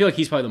tag. Yeah, I feel like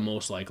he's probably the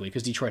most likely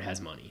because Detroit has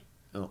money.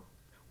 Oh,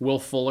 Will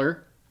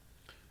Fuller.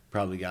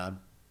 probably gone.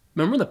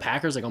 Remember the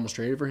Packers almost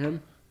traded for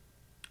him?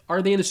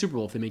 Are they in the Super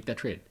Bowl if they make that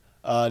trade?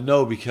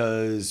 No,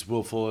 because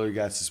Will Fuller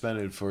got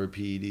suspended for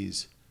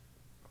PEDs.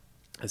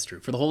 That's true.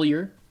 For the whole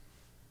year?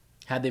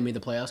 Had they made the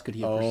playoffs, could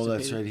he have participated?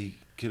 That's right. He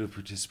could have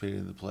participated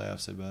in the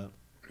playoffs, I bet.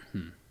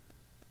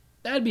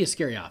 That'd be a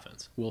scary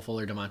offense. Will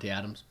Fuller, Devontae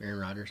Adams, Aaron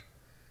Rodgers.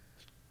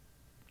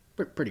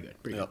 Pretty good.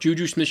 Yep.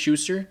 Juju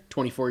Smith-Schuster,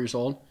 24 years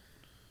old.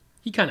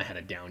 He kind of had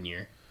a down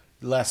year.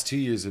 The last 2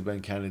 years have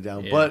been kind of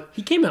down. Yeah. But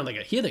he came out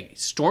he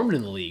stormed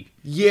in the league.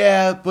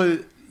 yeah,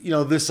 but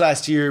this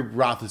last year,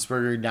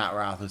 Roethlisberger, not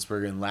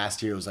Roethlisberger, and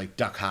last year it was like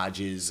Duck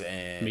Hodges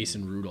and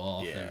Mason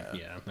Rudolph. Yeah.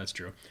 Yeah, that's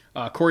true.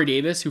 Corey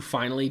Davis, who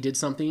finally did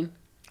something.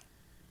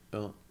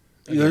 Oh.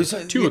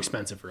 Too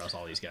expensive for us,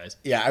 all these guys.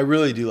 Yeah, I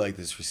really do like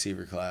this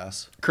receiver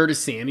class. Curtis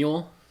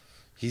Samuel,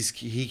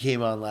 He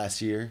came on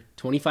last year,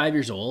 25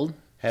 years old.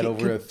 had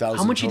over 1,000.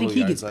 How much do you think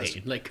he gets last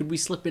paid? Like, could we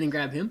slip in and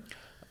grab him?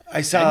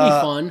 I saw. That'd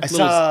be fun. I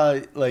saw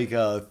like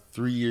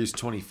 3 years,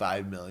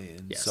 $25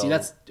 million. Yeah,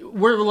 so see,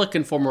 we're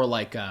looking for more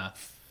like $3.5,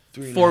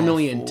 $4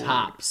 million $4.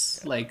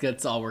 tops. Like,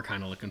 that's all we're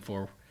kind of looking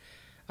for.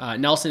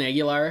 Nelson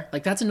Aguilar,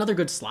 like, that's another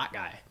good slot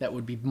guy that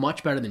would be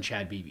much better than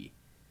Chad Beebe.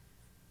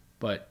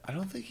 But I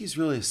don't think he's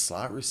really a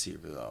slot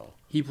receiver though.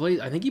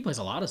 I think he plays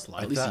a lot of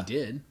slot. At least he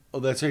did. Oh,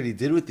 that's right. He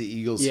did with the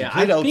Eagles. Yeah, he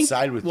played I think,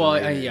 outside with the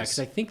Raiders. yeah, because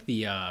I think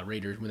the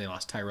Raiders, when they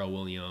lost Tyrell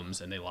Williams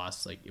and they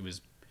lost, like, it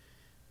was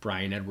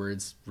Brian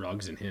Edwards,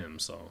 Ruggs, and him.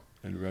 So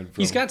And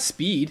he's got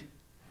speed.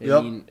 Yep.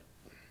 I mean,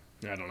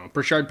 I don't know.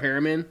 Brashard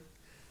Perriman,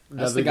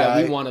 that's Another the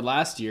guy we guy. wanted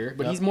last year,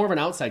 but Yep. he's more of an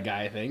outside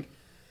guy, I think.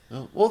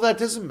 Oh, well, that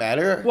doesn't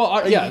matter. Well,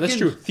 Like, yeah, you that's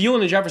can- true.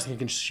 Thielen and Jefferson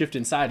can shift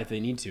inside if they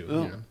need to.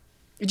 Oh. You know?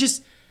 It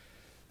just,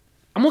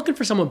 I'm looking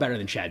for someone better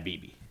than Chad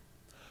Beebe.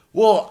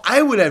 Well,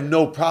 I would have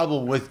no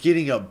problem with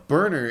getting a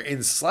burner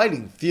and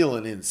sliding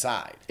Thielen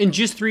inside. In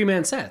just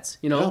 3-man sets,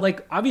 Yeah.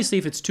 like, obviously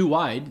if it's 2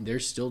 wide,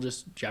 there's still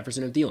just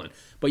Jefferson and Thielen.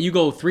 But you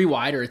go 3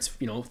 wide, or it's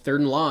 3rd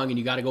and long, and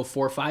you got to go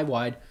 4 or 5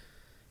 wide.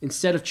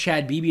 Instead of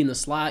Chad Beebe in the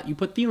slot, you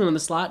put Thielen in the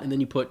slot, and then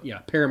you put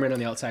Perriman on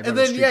the outside. And running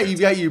then, street you've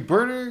fence. got your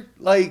burner,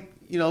 like,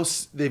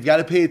 they've got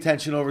to pay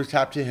attention over the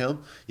top to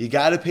him. You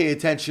got to pay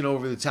attention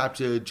over the top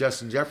to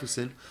Justin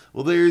Jefferson.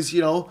 Well, there's,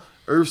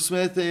 Irv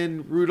Smith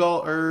and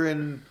Rudolph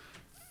and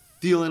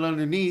Thielen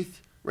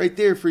underneath right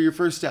there for your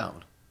first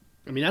down.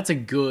 I mean, that's a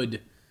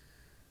good,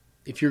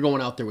 if you're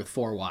going out there with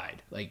 4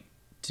 wide, like,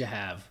 to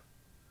have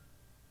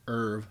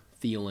Irv,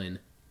 Thielen,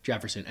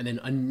 Jefferson, and then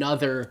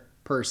another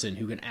person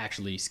who can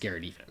actually scare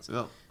a defense.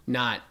 Well,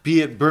 Not,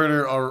 be it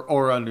burner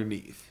or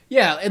underneath.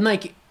 yeah, and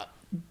like,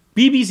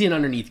 BB's an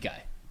underneath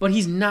guy, but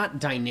he's not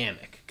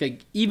dynamic.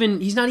 Like,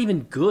 he's not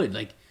even good.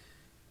 Like,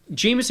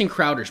 Jamison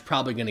Crowder's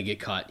probably going to get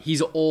cut.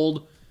 He's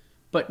old,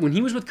 but when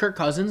he was with Kirk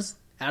Cousins,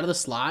 out of the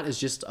slot as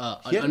just an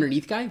Yeah.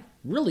 underneath guy,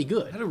 really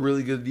good. Had a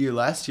really good year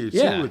last year, too,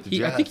 Yeah, with the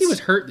Jets. I think he was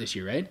hurt this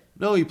year, right?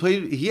 No, he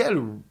played. He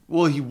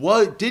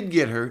did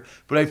get hurt,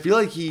 but I feel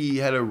like he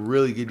had a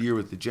really good year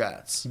with the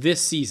Jets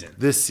This season.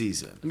 this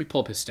season. Let me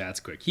pull up his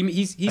stats quick.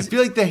 He's I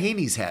feel like the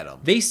Haney's had him.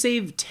 they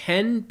saved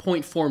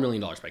 $10.4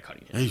 million by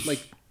cutting him. Eesh.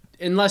 Like,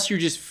 unless you're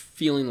just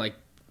feeling like,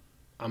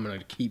 I'm going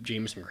to keep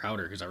Jamison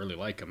Crowder because I really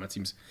like him. That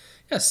seems,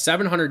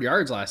 700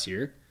 yards last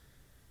year.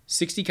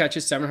 60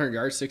 catches, 700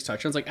 yards, 6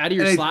 touchdowns. Like, out of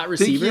your And slot I think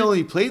receiver, he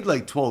only played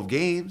like 12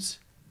 games.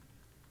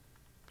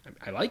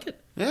 I like it.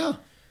 Yeah.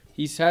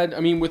 He's had,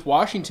 with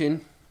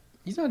Washington,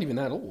 He's not even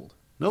that old.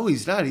 No,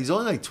 he's not. He's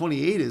only like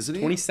 28, isn't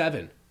he?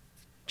 27.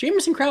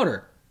 Jamison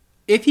Crowder.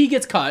 If he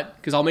gets cut,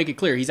 because I'll make it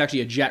clear, he's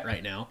actually a Jet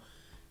right now.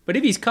 But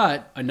if he's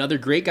cut, another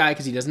great guy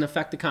because he doesn't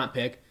affect the comp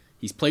pick.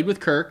 He's played with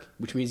Kirk,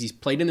 which means he's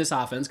played in this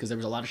offense because there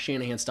was a lot of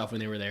Shanahan stuff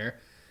when they were there.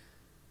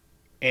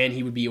 And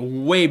he would be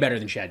way better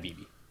than Chad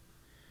Beebe.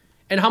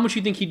 And how much do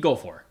you think he'd go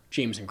for,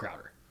 Jamison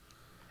Crowder?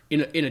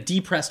 In a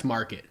depressed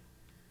market.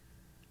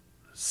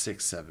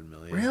 6-7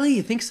 million. Really?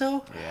 You think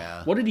so?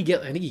 Yeah. What did he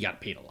get? I think he got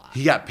paid a lot.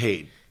 He got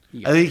paid.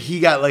 I think he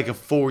got like a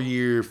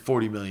 4-year,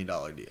 $40 million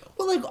deal.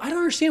 Well, like, I don't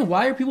understand.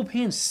 Why are people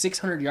paying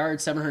 600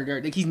 yards, 700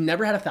 yards? Like, he's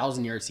never had a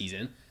 1,000-yard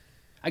season.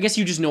 I guess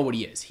you just know what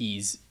he is.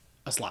 He's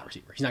a slot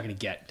receiver. He's not going to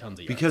get tons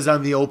of yards. Because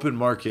on the open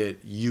market,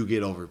 you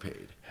get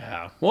overpaid.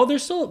 Yeah. Well,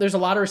 there's a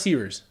lot of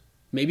receivers.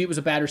 Maybe it was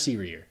a bad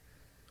receiver year.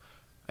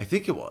 I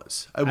think it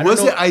was. don't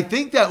know. I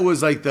think that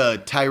was like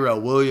the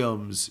Tyrell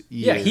Williams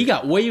year. Yeah, he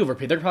got way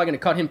overpaid. They're probably going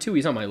to cut him too.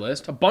 He's on my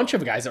list. A bunch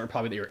of guys that were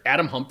probably that year.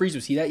 Adam Humphries,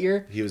 was he that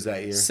year? He was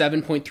that year.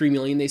 $7.3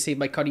 million they saved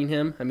by cutting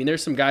him. I mean,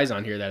 there's some guys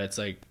on here that it's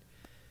like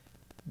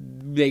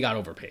they got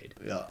overpaid.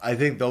 Yeah, I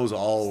think those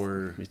all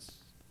were.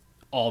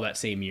 All that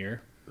same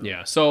year.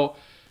 Yeah, so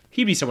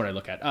he'd be someone I'd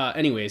look at.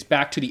 Anyways,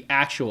 back to the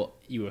actual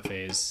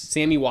UFAs.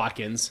 Sammy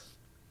Watkins.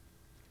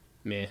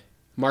 Meh.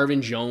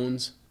 Marvin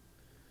Jones.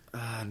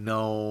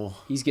 No.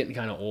 He's getting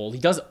kind of old. He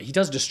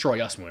does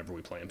destroy us whenever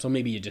we play him. So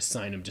maybe you just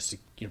sign him just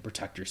to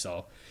protect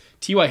yourself.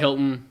 T.Y.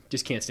 Hilton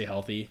just can't stay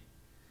healthy.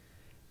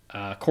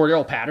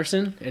 Cordell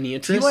Patterson, any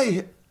interest?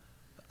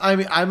 I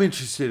mean, I'm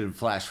interested in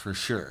Flash for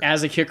sure.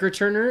 As a kick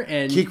returner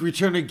and Kick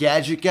returner,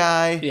 gadget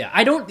guy.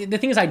 yeah, the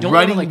thing is I don't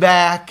running wanna,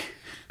 back.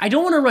 I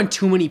don't want to run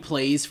too many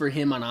plays for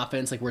him on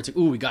offense, like where it's like,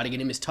 ooh, we got to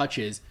get him his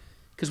touches,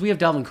 because we have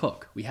Dalvin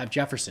Cook, we have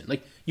Jefferson.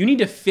 Like, you need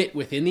to fit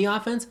within the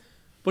offense,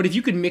 but if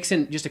you could mix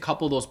in just a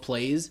couple of those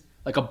plays,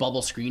 like a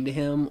bubble screen to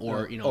him,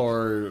 or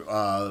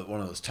one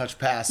of those touch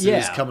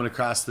passes coming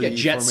across the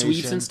jet formation.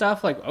 sweeps and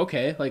stuff. Like,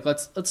 okay, like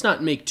let's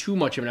not make too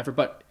much of an effort,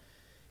 but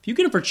if you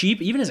get him for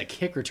cheap, even as a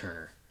kick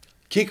returner,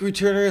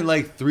 and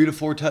like 3 to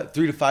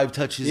 5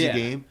 touches a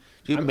game.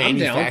 I'm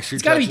down.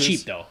 He's got to be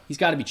cheap though. He's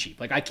got to be cheap.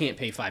 Like, I can't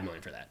pay $5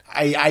 million for that.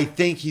 I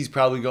think he's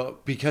probably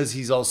because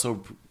he's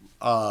also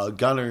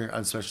gunner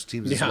on special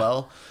teams as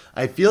well.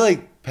 I feel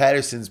like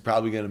Patterson's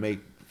probably going to make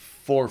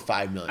 $4 or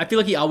 $5 million. I feel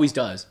like he always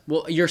does.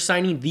 Well, you're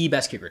signing the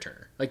best kick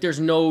returner. Like, there's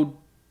no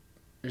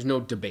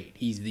debate.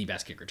 He's the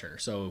best kick returner.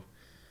 So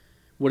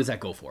what does that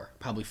go for?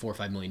 Probably $4 or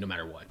 $5 million no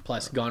matter what.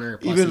 Plus gunner.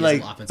 Plus even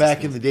like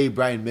back in the day,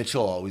 Brian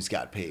Mitchell always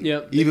got paid.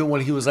 Yep. Even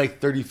when he was like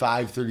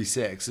 35,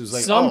 36. It was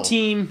like some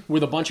team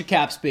with a bunch of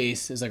cap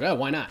space is like, oh,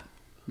 why not?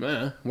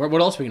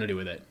 What else are we going to do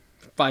with it?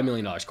 $5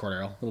 million,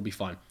 Cordero. It'll be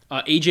fun.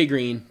 AJ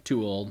Green,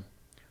 too old.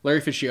 Larry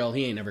Fitzgerald,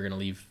 he ain't never going to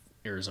leave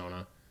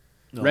Arizona.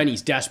 No.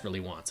 Rennie's desperately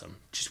wants him.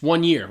 Just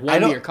 1 year.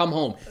 1 year. Come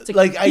home. It's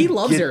like he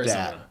loves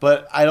Arizona. That,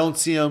 but I don't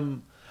see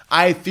him.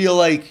 I feel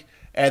like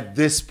at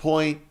this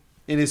point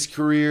in his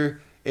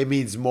career, it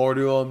means more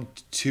to him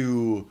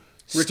to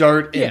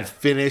start and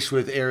finish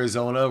with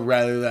Arizona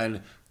rather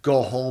than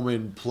go home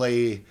and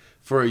play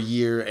for a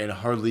year and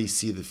hardly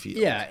see the field.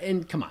 Yeah,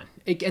 and come on.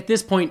 At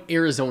this point,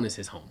 Arizona's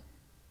his home.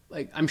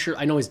 Like,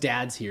 I know his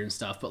dad's here and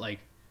stuff, but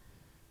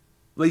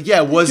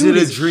was it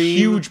a dream?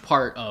 Huge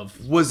part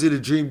of. Was it a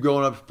dream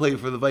growing up to play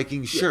for the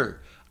Vikings? Yeah. Sure.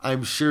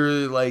 I'm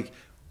sure,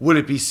 would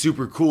it be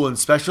super cool and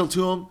special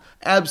to him?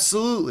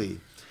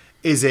 Absolutely.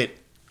 Is it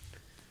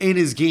in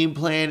his game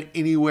plan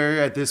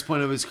anywhere at this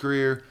point of his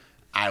career?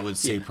 I would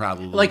say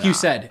probably like not. You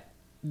said,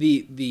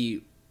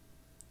 the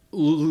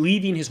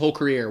leaving his whole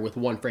career with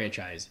one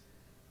franchise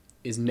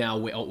is now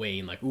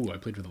outweighing, I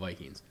played for the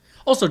Vikings.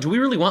 Also, do we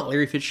really want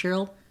Larry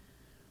Fitzgerald?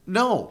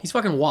 No. He's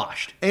fucking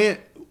washed. And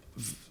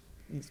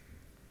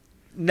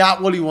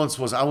not what he once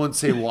was. I wouldn't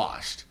say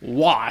washed.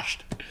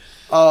 Washed.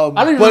 I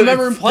don't even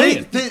remember him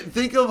playing.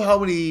 Think of how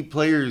many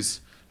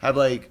players have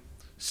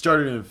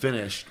started and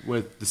finished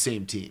with the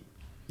same team.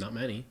 Not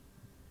many.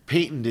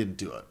 Peyton didn't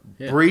do it.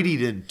 Yeah. Brady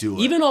didn't do it.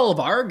 Even all of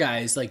our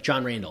guys, like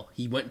John Randall,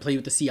 he went and played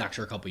with the Seahawks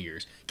for a couple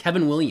years.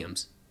 Kevin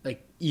Williams,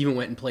 even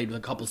went and played with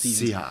a couple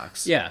seasons.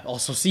 Seahawks. Yeah,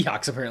 also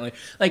Seahawks apparently.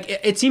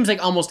 It seems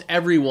like almost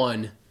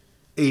everyone.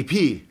 AP.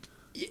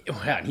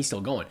 Yeah, and he's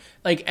still going.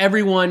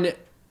 Everyone,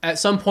 at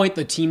some point,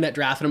 the team that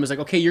drafted him was like,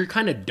 okay, you're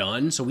kind of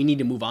done, so we need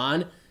to move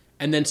on.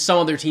 And then some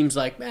other teams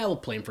we'll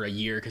play him for a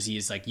year because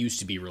he's used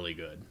to be really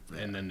good.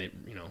 And then they,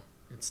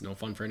 it's no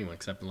fun for anyone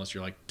except unless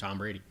you're like Tom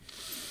Brady.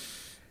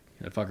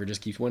 That fucker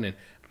just keeps winning.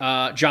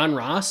 John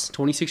Ross,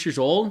 26 years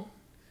old.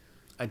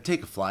 I'd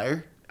take a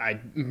flyer. I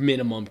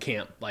minimum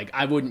can't.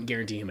 I wouldn't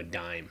guarantee him a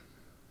dime.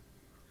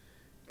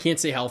 Can't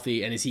stay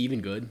healthy, and is he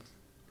even good?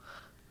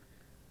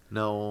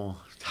 No.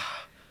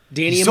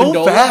 Danny He's Amendola.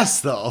 So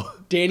fast though.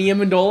 Danny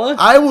Amendola.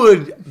 I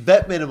would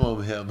bet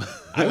minimum him.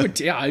 I would.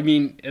 Yeah. I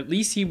mean, at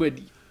least he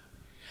would.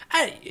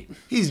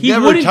 He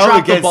never wouldn't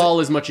drop the ball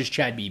as much as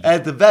Chad Beebe.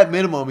 At the vet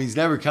minimum, he's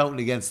never counting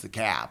against the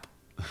cap.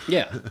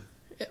 Yeah.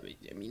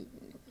 I mean,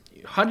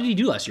 how did he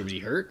do last year? Was he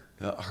hurt?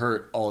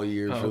 hurt all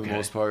year for the okay.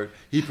 most part.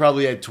 He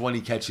probably had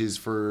 20 catches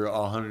for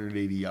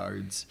 180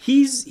 yards.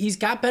 He's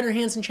got better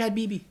hands than Chad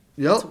Beebe.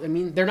 Yep. I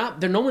mean,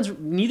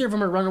 neither of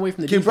them are running away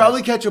from the Can defense.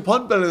 probably catch a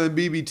punt better than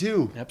BB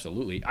too.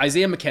 Absolutely.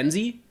 Isaiah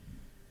McKenzie.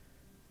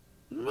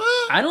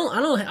 I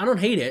don't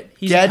hate it.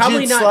 He's Gadget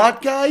probably not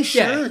slot guy,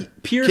 sure. Yeah,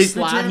 pure Kick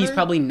slot. returner? He's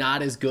probably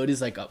not as good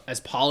as as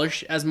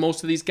polished as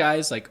most of these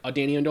guys, like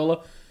Danny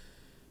Amendola.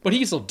 But he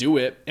can still do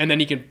it, and then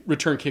he can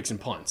return kicks and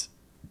punts.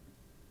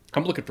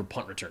 I'm looking for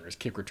punt returners,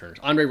 kick returners.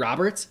 Andre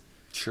Roberts,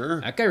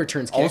 Sure. that guy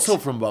returns kicks. Also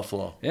from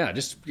Buffalo. Yeah,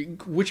 just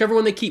whichever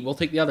one they keep, we'll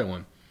take the other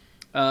one.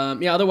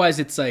 Otherwise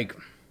it's like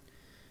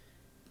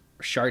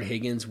Rashard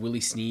Higgins,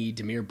 Willie Snead,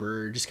 Demir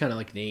Bird, just kind of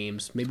like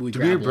names. Maybe we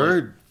grab Demir one.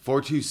 Bird,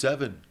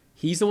 4.27.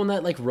 He's the one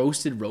that like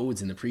roasted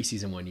Rhodes in the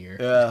preseason one year.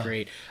 Yeah. It's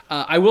great.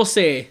 I will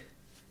say,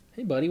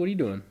 hey buddy, what are you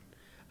doing?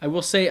 I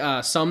will say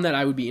some that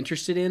I would be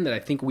interested in that I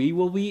think we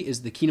will be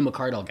is the Keenan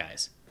McCardell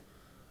guys,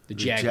 the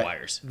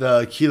Jaguars.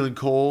 The Keelan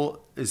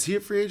Cole, is he a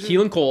free agent?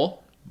 Keelan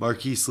Cole,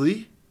 Marquise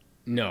Lee?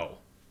 no,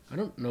 I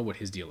don't know what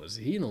his deal is. Is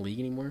he in the league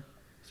anymore?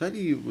 I thought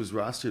he was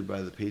rostered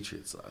by the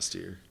Patriots last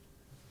year.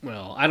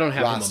 Well, I don't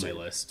have Rostered. him on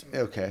my list.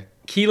 Okay.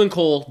 Keelan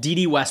Cole,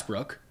 D.D.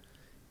 Westbrook,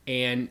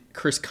 and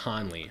Chris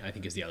Conley, I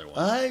think is the other one.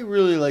 I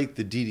really like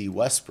the D.D.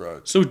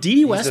 Westbrook. So D.D.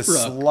 He's a Westbrook,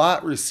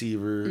 slot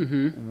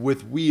receiver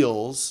with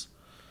wheels.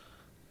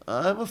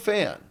 I'm a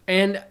fan.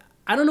 and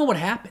I don't know what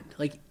happened.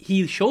 Like,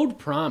 he showed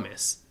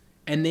promise,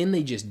 and then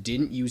they just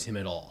didn't use him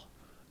at all.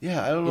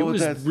 Yeah, I don't It know what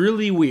was that's...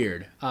 really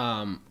weird,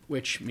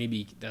 which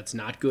maybe that's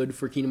not good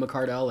for Keenan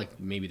McCardell. Like,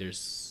 maybe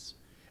there's...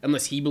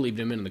 Unless he believed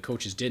him in and the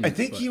coaches didn't. I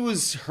think but- he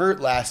was hurt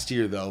last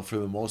year, though, for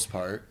the most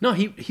part. No,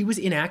 he was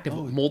inactive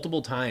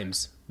multiple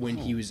times when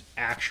he was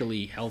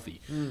actually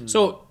healthy.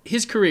 So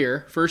his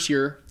career, first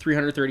year,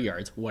 330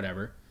 yards,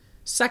 whatever.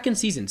 Second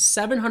season,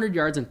 700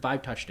 yards and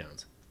 5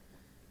 touchdowns.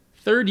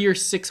 Third year,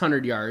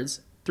 600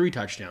 yards, 3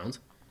 touchdowns.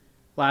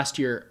 Last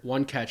year,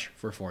 1 catch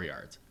for 4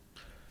 yards.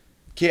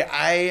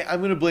 Okay, I'm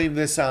going to blame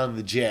this on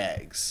the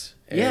Jags.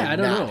 Yeah, I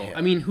and don't not know. him.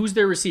 I mean, who's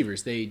their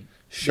receivers? They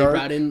Shark.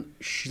 brought in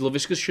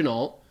Laviska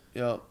Shenault.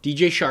 Yep.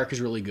 DJ Shark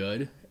is really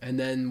good. And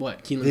then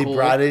what? Keelan They Cole.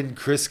 brought in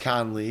Chris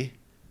Conley,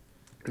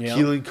 Yeah.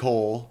 Keelan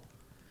Cole,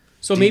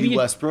 So D.D. maybe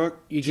Westbrook.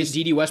 you get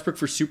D.D. Westbrook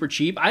for super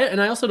cheap.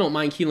 I also don't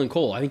mind Keelan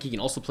Cole. I think he can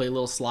also play a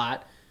little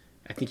slot.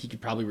 I think he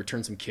could probably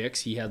return some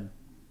kicks. He had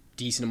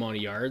decent amount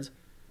of yards.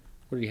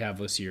 What did he have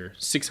this year?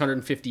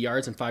 650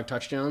 yards and 5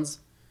 touchdowns.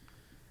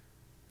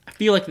 I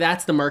feel like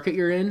that's the market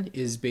you're in,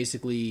 is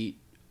basically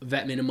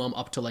vet minimum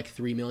up to like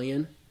 $3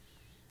 million.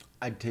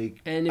 I'd take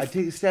And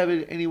a stab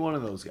at any one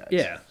of those guys.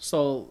 Yeah,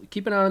 so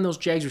keep an eye on those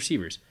Jags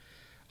receivers.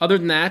 Other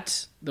than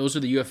that, those are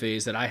the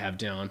UFAs that I have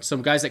down.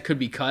 Some guys that could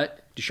be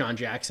cut: Deshaun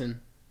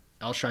Jackson,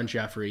 Alshon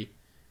Jeffrey,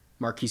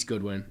 Marquise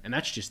Goodwin, and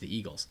that's just the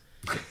Eagles.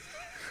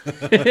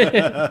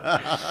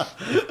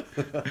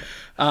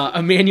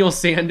 Emmanuel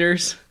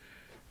Sanders.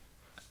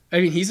 I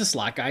mean, he's a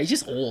slot guy. He's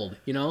just old,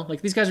 you know? Like,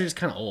 these guys are just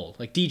kind of old.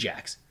 Like,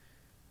 D-Jax.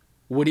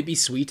 Would it be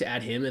sweet to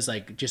add him as,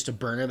 like, just a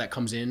burner that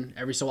comes in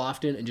every so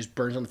often and just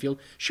burns on the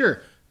field?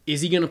 Sure. Is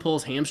he going to pull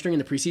his hamstring in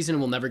the preseason and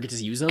we'll never get to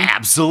use him?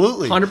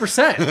 Absolutely.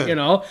 100%, you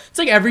know? It's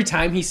like every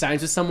time he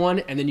signs with someone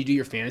and then you do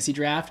your fantasy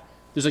draft,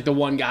 there's, like, the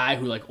one guy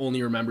who, like,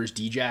 only remembers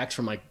D-Jax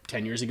from, like,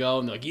 10 years ago.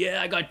 And they're like,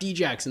 yeah, I got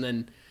D-Jax. And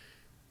then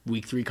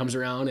week 3 comes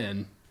around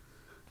and...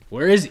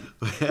 Where is he?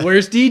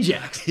 Where's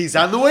D-Jax? He's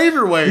on the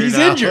waiver wire He's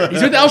now. injured.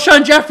 He's with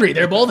Alshon Jeffrey.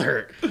 They're both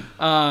hurt.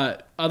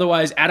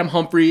 Otherwise, Adam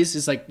Humphries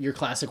is like your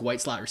classic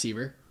white slot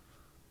receiver.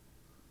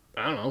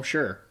 I don't know.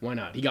 Sure. Why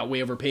not? He got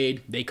way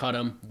overpaid. They cut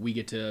him. We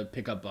get to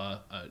pick up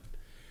a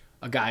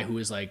guy who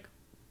is like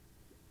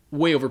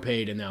way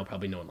overpaid and now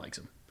probably no one likes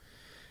him.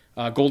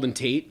 Golden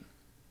Tate.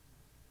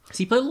 Does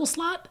he play a little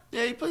slot?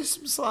 Yeah, he plays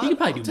some slot. He could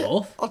probably do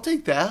both. I'll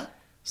take that.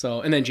 So,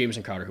 and then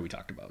Jameson Crowder, who we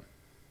talked about.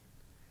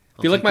 I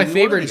I'll feel like take my any one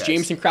of favorite the is guys.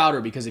 Jameson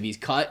Crowder because if he's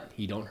cut,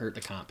 he don't hurt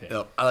the comp pick.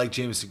 Yep, I like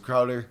Jameson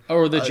Crowder.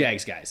 Or the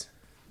Jags guys.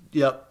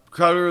 Yep,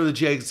 Crowder or the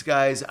Jags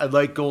guys. I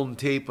like Golden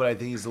Tate, but I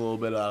think he's a little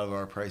bit out of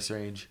our price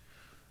range.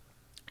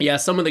 Yeah,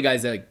 some of the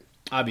guys that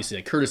obviously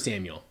like Curtis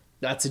Samuel,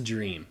 that's a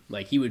dream.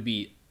 Like he would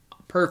be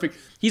perfect.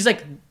 He's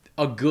like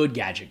a good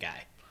gadget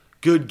guy.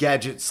 Good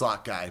gadget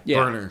slot guy. Yeah,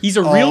 Burner. he's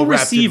a All real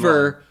wrapped in one.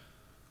 receiver,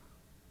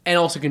 and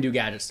also can do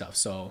gadget stuff.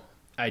 So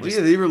I Well, just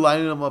yeah, they were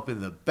lining him up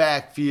in the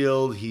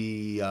backfield.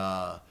 He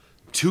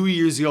 2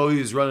 years ago he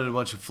was running a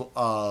bunch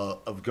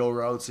of go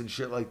routes and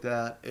shit like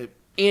that.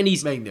 and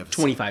he's magnificent.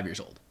 25 years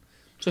old,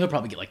 so he'll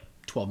probably get like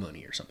 12 million a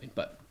year or something.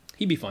 But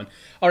he'd be fun.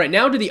 All right,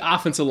 now to the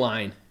offensive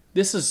line.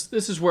 This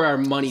is where our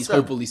money's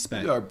hopefully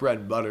spent. Our bread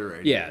and butter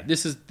right Yeah, here.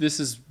 this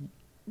is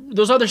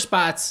those other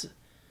spots.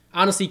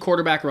 Honestly,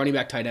 quarterback, running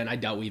back, tight end. I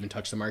doubt we even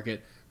touch the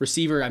market.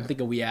 Receiver, I'm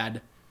thinking we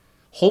add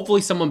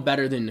hopefully someone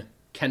better than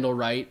Kendall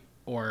Wright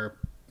or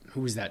who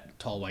was that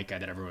tall white guy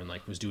that everyone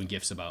like was doing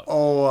gifs about?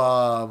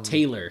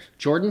 Taylor,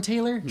 Jordan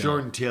Taylor, No.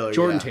 Jordan Taylor.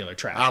 Jordan yeah. Taylor,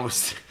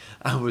 trash.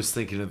 I was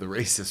thinking of the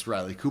racist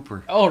Riley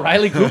Cooper. Oh,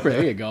 Riley Cooper.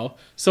 There you go.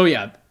 So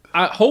yeah,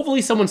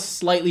 hopefully someone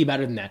slightly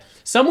better than that.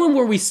 Someone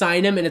where we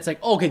sign him and it's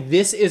like, okay,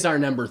 this is our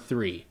number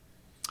 3.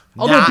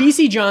 Although Not-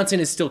 BC Johnson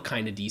is still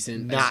kind of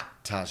decent.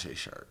 Not Tajay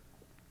Sharp.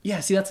 Yeah,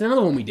 see, that's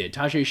another one we did.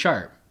 Tajay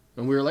Sharp.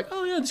 And we were like,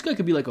 oh, yeah, this guy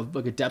could be like a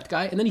depth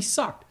guy. And then he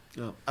sucked.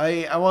 No.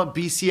 I want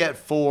BC at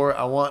 4.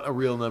 I want a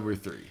real number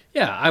 3.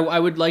 Yeah, I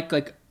would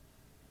like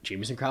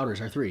Jamison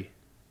Crowder's our 3.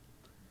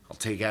 I'll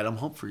take Adam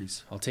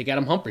Humphries. I'll take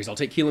Adam Humphries. I'll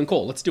take Keelan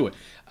Cole. Let's do it.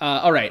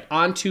 All right,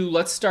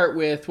 let's start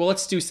with,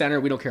 let's do center.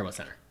 We don't care about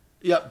center.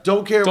 Yep,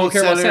 don't care Don't about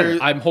care about center.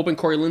 center. I'm hoping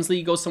Corey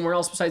Linsley goes somewhere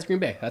else besides Green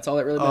Bay. That's all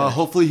that really matters.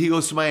 Hopefully he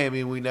goes to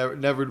Miami and we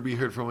never to be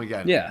heard from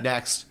again. Yeah.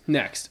 Next.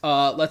 Next,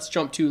 let's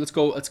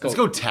go. Let's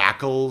go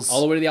tackles.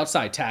 All the way to the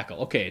outside, tackle.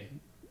 Okay,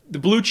 the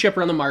blue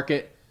chipper on the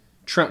market,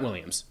 Trent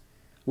Williams.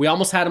 We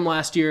almost had him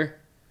last year.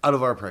 Out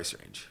of our price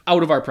range.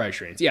 Out of our price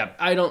range. Yeah,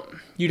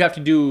 you'd have to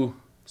do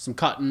some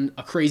cutting,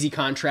 a crazy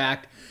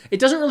contract.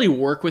 It doesn't really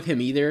work with him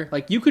either.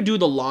 Like, you could do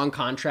the long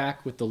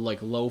contract with the,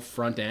 low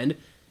front end.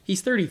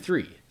 He's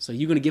 33, so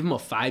you're going to give him a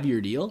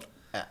 5-year deal?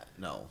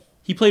 No.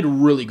 He played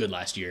really good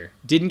last year.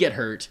 Didn't get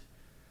hurt.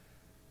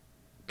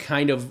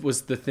 Kind of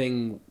was the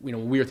thing,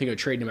 when we were thinking of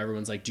trading him,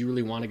 everyone's like, do you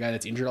really want a guy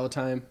that's injured all the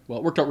time? Well,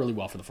 it worked out really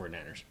well for the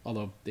 49ers,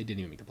 although they didn't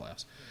even make the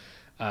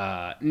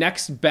playoffs.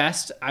 Next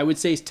best, I would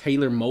say, is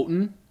Taylor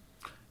Moton.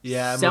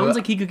 Yeah. Sounds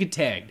like he could get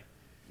tagged.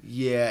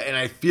 Yeah, and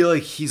I feel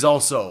like he's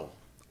also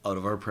out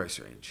of our price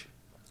range.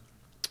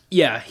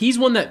 Yeah, he's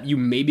one that you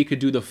maybe could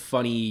do the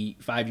funny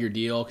 5-year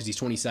deal because he's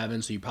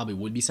 27, so you probably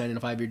would be signing a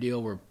 5-year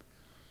deal.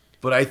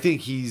 But I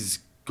think he's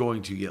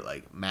going to get,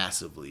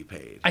 massively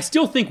paid. I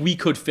still think we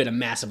could fit a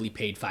massively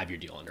paid 5-year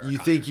deal under our You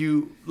contract.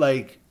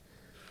 think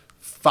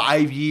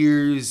 5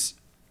 years,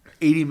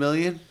 $80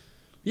 million?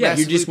 Yeah,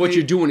 Massively what paid?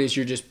 you're doing is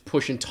you're just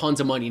pushing tons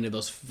of money into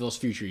those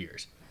future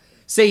years.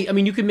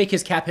 You could make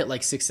his cap hit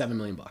 $6-7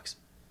 million bucks.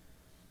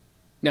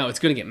 Now it's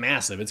going to get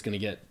massive.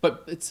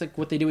 But it's like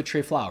what they did with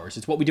Trey Flowers.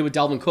 It's what we did with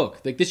Dalvin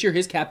Cook. Like this year,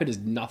 his cap hit is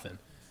nothing.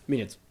 I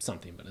mean, it's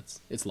something, but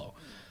it's low.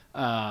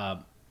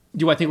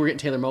 Do I think we're getting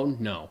Taylor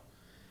Moton? No.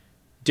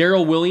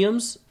 Darrell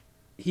Williams,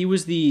 he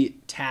was the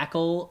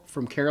tackle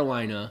from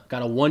Carolina,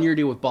 got a 1-year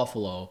deal with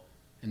Buffalo,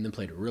 and then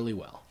played really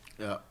well.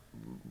 Yeah.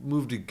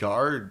 Moved to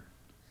guard.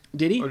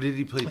 Did he? Or did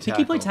he play I tackle? think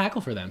he played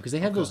tackle for them because they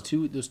have those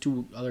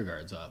two other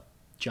guards.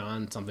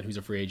 John something who's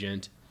a free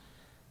agent,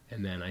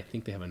 and then I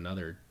think they have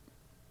another.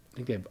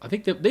 I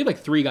think they have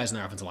 3 guys in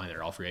their offensive line that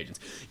are all free agents.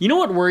 You know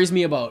what worries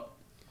me about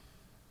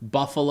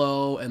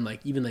Buffalo and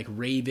even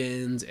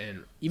Ravens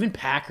and even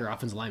Packer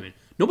offensive linemen?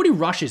 Nobody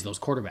rushes those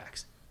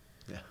quarterbacks.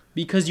 Yeah.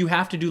 Because you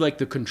have to do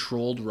the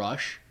controlled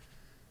rush.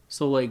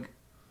 So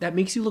that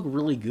makes you look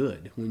really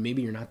good when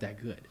maybe you're not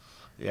that good.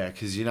 Yeah,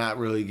 because you're not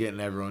really getting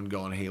everyone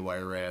going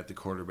haywire right at the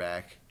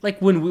quarterback.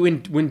 Like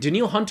when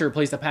Danielle Hunter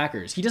plays the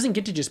Packers, he doesn't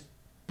get to just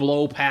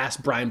blow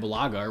past Brian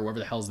Bulaga or whoever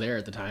the hell's there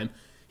at the time.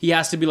 He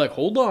has to be like,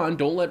 hold on,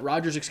 don't let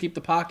Rodgers escape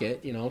the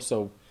pocket,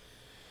 so.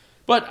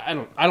 But I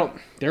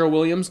don't. Darrell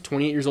Williams,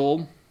 28 years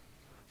old.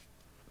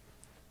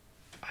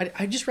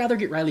 I'd just rather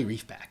get Riley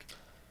Reif back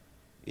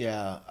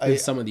Yeah. than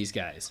some of these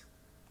guys.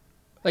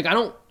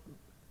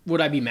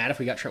 Would I be mad if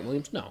we got Trent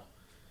Williams? No.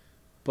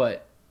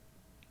 But,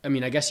 I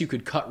mean, I guess you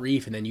could cut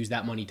Reif and then use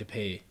that money to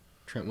pay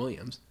Trent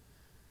Williams.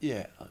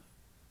 Yeah.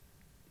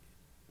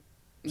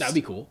 That'd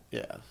be cool.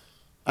 Yeah.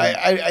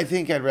 I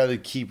think I'd rather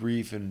keep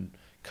Reef and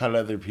cut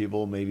other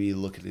people, maybe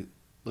look at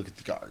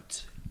the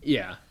guards.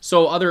 Yeah.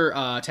 So other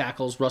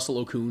tackles, Russell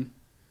Okun,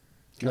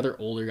 another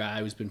older guy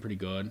who's been pretty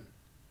good.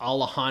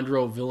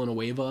 Alejandro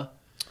Villanueva.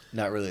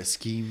 Not really a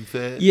scheme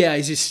fit. Yeah,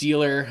 he's a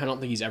Steeler. I don't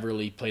think he's ever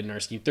really played in our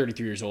scheme.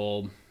 33 years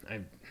old.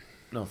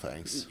 No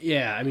thanks.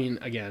 Yeah, I mean,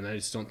 again, I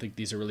just don't think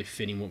these are really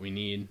fitting what we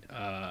need.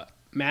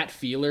 Matt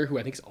Feeler, who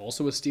I think is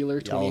also a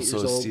Steeler, 28 Also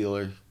years a old.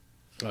 Steeler.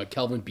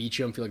 Kelvin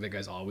Beachum, I feel like that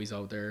guy's always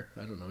out there.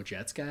 I don't know,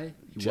 Jets guy?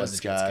 He Jets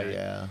guy,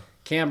 yeah.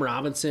 Cam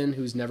Robinson,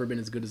 who's never been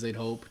as good as they'd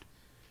hoped.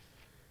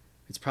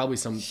 It's probably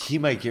some... He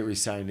might get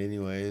re-signed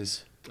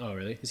anyways. Oh,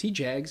 really? Is he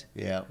Jags?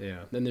 Yeah. Yeah.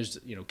 Then there's,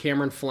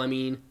 Cameron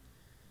Fleming,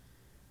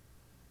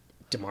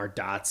 DeMar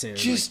Dotson,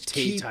 Just Ty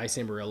keep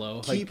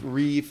Sambarillo. Keep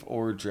Reef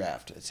or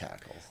draft a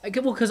tackle.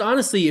 Because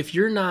honestly, if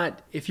you're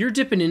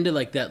dipping into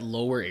that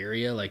lower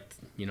area,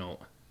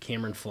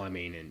 Cameron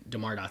Fleming and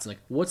DeMar Dotson,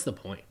 what's the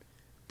point?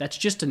 That's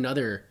just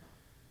another,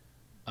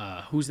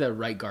 who's that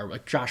right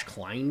guard? Josh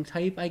Klein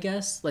type, I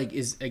guess. I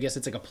guess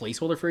it's a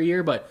placeholder for a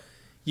year, but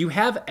you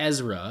have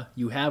Ezra,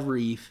 you have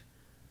Reef,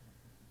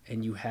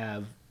 and you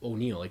have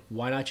O'Neal.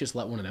 Why not just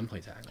let one of them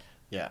play tackle?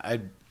 Yeah,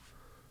 I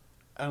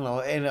don't know.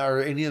 And are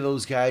any of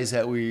those guys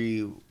that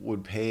we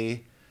would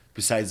pay,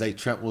 besides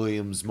Trent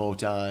Williams,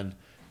 Moton,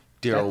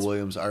 Darrell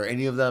Williams, are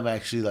any of them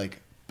actually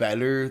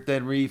better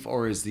than Reef,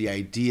 or is the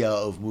idea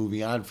of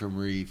moving on from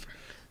Reef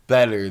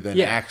better than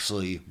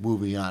actually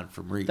moving on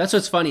from Reef? That's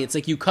what's funny. It's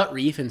you cut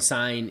Reef and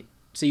say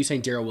you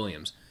sign Darrell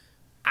Williams.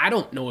 I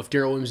don't know if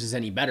Darrell Williams is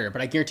any better, but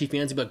I guarantee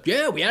fans will be like,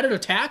 yeah, we added a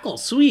tackle.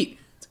 Sweet.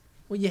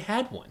 Well, you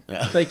had one.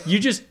 Yeah. You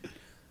just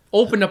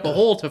opened up a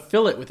hole to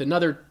fill it with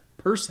another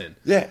person.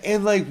 Yeah,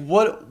 and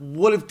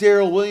what if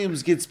Darrell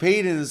Williams gets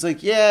paid and it's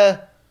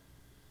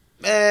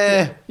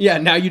Yeah,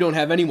 now you don't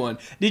have anyone.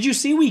 Did you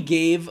see we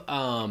gave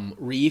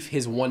Reef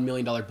his $1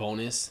 million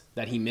bonus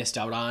that he missed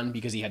out on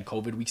because he had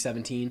COVID week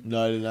 17?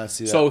 No, I did not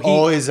see that.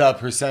 So his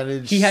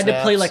percentage. He had snaps.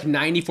 to play like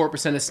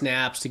 94% of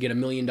snaps to get $1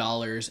 million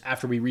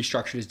after we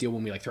restructured his deal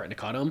when we like threatened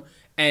to cut him.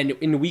 And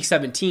in week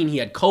 17, he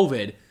had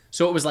COVID.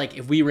 So it was like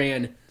if we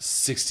ran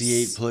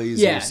 68 plays,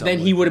 yeah, or something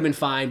then he would have been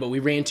fine. But we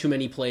ran too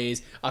many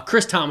plays.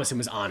 Chris Thomason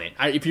was on it.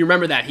 If you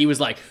remember that, he was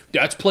like,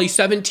 "That's play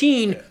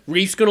 17.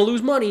 Reef's gonna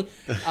lose money."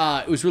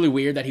 It was really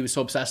weird that he was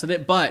so obsessed with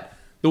it. But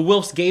the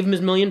Wilfs gave him his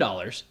 $1 million,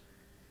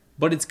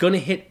 but it's gonna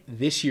hit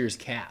this year's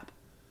cap.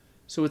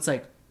 So it's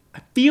like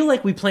I feel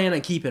like we plan on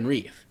keeping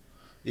Reef.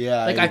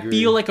 Yeah, Like I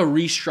feel like a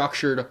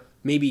restructured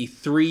maybe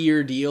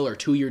 3-year deal or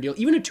 2-year deal,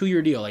 even a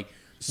 2-year deal. Like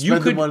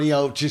Spread the money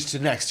out just to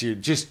next year.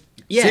 Just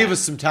save us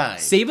some time.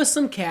 Save us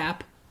some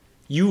cap.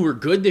 You were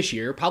good this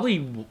year.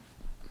 Probably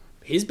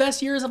his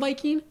best year as a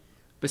Viking,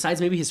 besides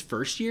maybe his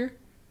first year.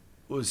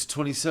 Was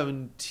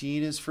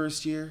 2017 his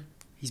first year?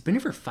 He's been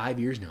here for 5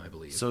 years now, I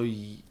believe. So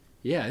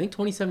yeah, I think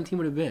 2017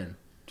 would have been.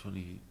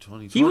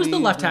 2020. He was the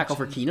left tackle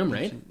for Keenum,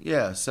 right?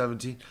 Yeah,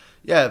 17.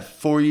 Yeah,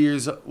 4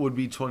 years would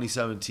be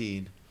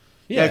 2017.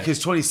 Yeah, because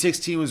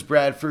 2016 was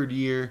Bradford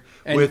year.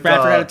 And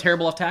Bradford had a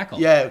terrible left tackle.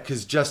 Yeah,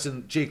 because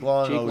Jake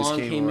Long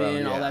came around,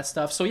 in, all that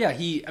stuff. So yeah,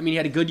 he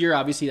had a good year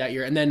obviously that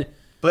year, and then.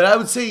 But I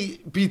would say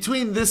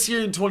between this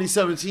year and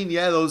 2017,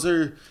 yeah, those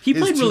are he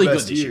played really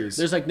good this year.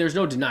 There's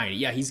no denying it.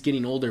 Yeah, he's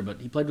getting older,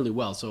 but he played really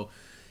well. So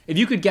if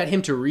you could get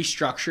him to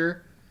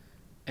restructure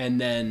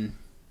and then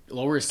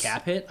lower his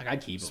cap hit, like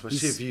I'd keep him.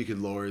 Especially if you could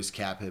lower his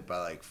cap hit by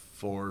like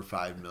 4 or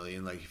 5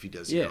 million, like if he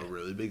does a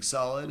really big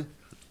solid.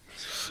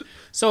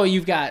 So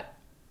you've got.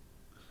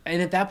 And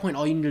at that point,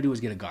 all you need to do is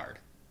get a guard.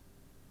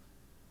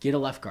 Get a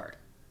left guard.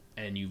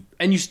 And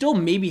you still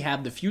maybe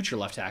have the future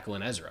left tackle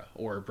in Ezra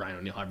or Brian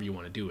O'Neill, however you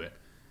want to do it.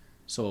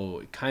 So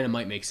it kind of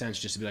might make sense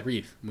just to be like,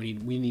 Reef, we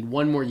need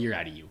 1 more year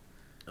out of you.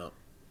 Oh,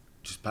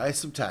 just buy us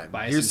some time.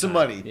 Here's some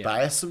money. Yeah.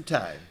 Buy us some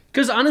time.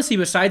 Because honestly,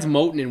 besides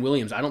Moten and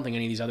Williams, I don't think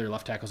any of these other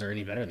left tackles are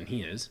any better than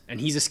he is.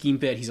 And he's a scheme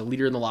fit. He's a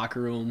leader in the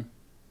locker room.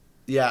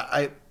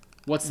 Yeah,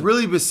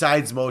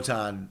 besides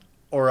Moton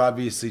or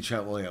obviously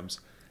Trent Williams,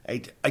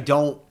 I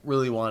don't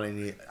really want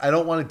any. I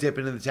don't want to dip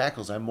into the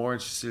tackles. I'm more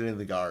interested in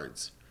the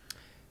guards.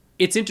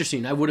 It's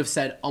interesting. I would have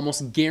said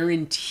almost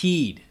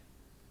guaranteed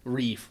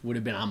Reef would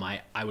have been on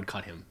I would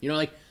cut him.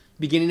 Like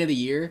beginning of the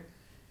year,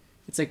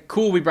 it's like,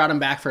 cool, we brought him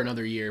back for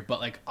another year,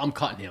 but like I'm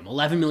cutting him.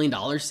 $11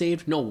 million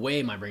saved? No way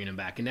am I bringing him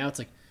back. And now it's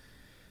like,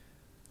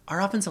 our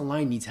offensive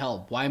line needs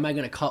help. Why am I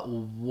going to cut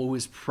what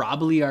was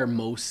probably our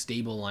most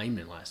stable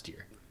lineman last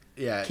year?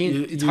 Yeah.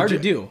 It's hard to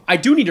do. I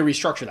do need to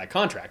restructure that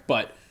contract,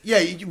 but...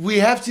 Yeah, we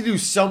have to do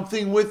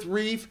something with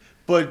Reef,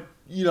 but,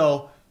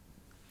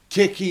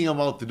 kicking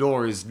him out the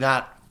door is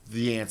not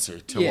the answer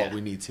to what we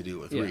need to do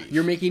with Reef.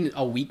 You're making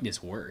a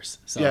weakness worse.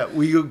 So. Yeah,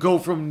 we go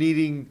from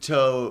needing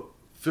to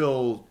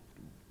fill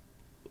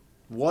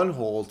one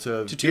hole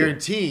to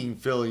guaranteeing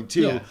filling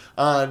 2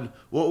 on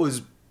what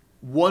was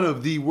one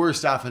of the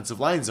worst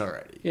offensive lines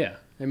already. Yeah,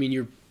 I mean,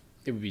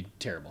 it would be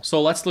terrible.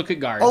 So let's look at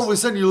guards. All of a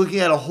sudden, you're looking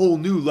at a whole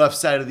new left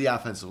side of the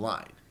offensive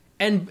line.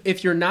 And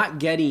if you're not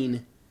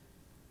getting...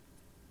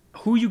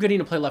 Who are you getting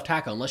to play left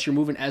tackle unless you're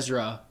moving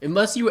Ezra?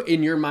 Unless you,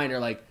 in your mind, are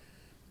like,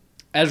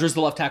 Ezra's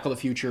the left tackle of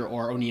the future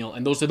or O'Neill,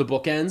 and those are the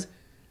bookends.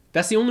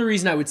 That's the only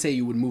reason I would say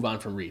you would move on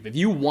from Reeve. If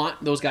you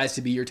want those guys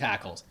to be your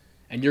tackles,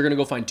 and you're going to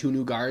go find 2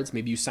 new guards,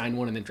 maybe you sign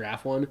one and then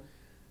draft one,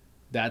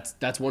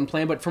 that's one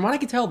plan. But from what I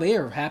can tell, they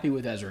are happy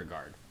with Ezra at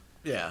guard.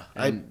 Yeah.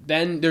 And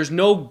then there's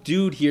no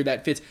dude here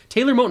that fits.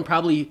 Taylor Moton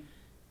probably,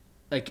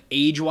 like,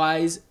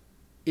 age-wise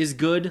is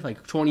good,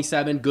 like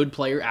 27, good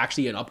player,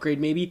 actually an upgrade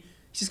maybe.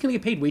 He's just going to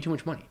get paid way too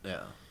much money.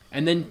 Yeah.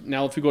 And then,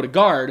 now if we go to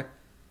guard,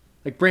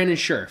 like Brandon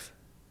Scherf,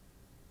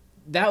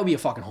 that would be a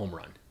fucking home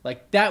run.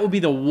 Like, that would be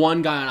the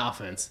one guy on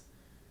offense.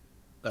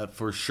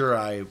 For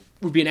sure,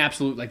 would be an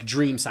absolute, like,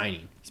 dream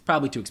signing. He's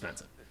probably too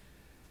expensive.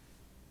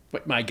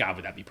 But my God,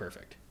 would that be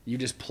perfect. You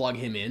just plug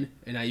him in,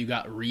 and now you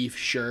got Reef,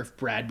 Scherf,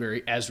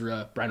 Bradbury,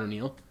 Ezra, Brian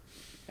O'Neill.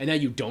 And now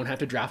you don't have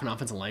to draft an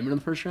offensive lineman in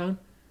the first round.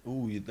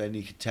 Ooh, then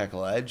you can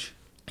tackle edge.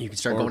 You can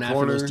start going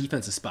after those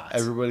defensive spots.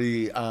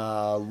 Everybody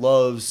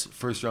loves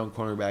first-round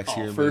cornerbacks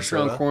here in Minnesota.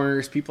 First-round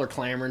corners. People are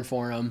clamoring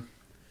for them.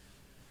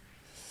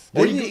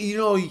 Then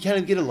you kind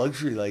of get a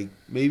luxury. Like,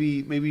 maybe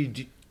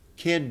you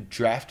can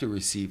draft a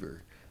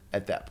receiver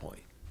at that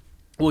point.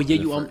 Well,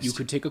 yeah, you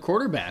could take a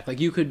quarterback. Like,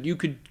 you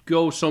could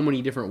go so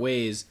many different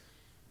ways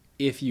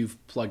if you've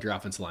plugged your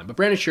offensive line. But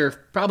Brandon Scherf,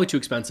 probably too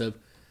expensive.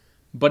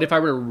 But if I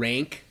were to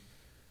rank,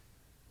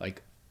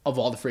 like, of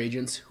all the free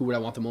agents, who would I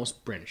want the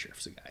most? Brandon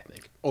Scherf's the guy, I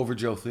think. Over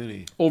Joe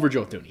Thuney. Over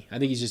Joe Thuney. I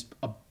think he's just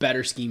a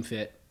better scheme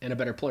fit and a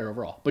better player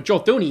overall. But Joe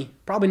Thuney,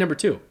 probably number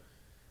 2.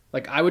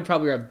 Like, I would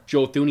probably have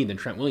Joe Thuney than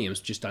Trent Williams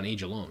just on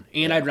age alone.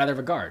 And I'd rather have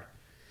a guard.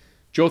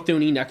 Joe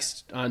Thuney,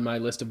 next on my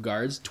list of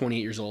guards,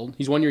 28 years old.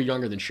 He's 1 year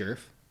younger than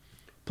Scherf.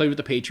 Played with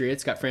the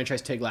Patriots, got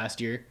franchise tag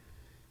last year.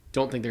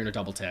 Don't think they're going to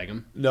double tag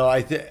him. No,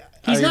 I think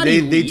not they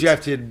elite.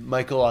 drafted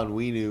Michael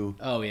Onwenu.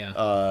 Oh, yeah.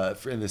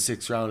 In the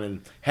 6th round,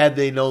 and had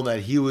they known that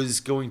he was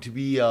going to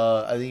be,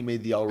 I think he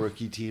made the All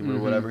Rookie team or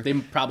whatever. They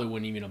probably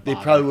wouldn't even have They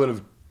bothered. probably would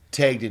have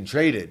tagged and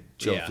traded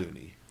Joe Yeah.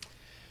 Thuney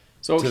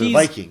So to the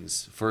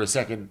Vikings for a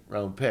 2nd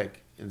round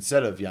pick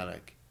instead of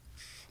Yannick.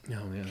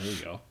 Oh, yeah, there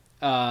you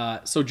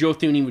go. So Joe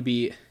Thuney would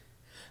be...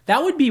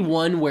 That would be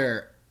one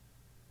where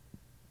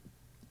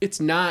it's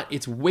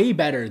way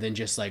better than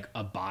just like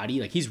a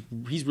body. Like he's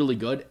really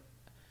good.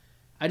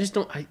 I just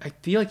don't... I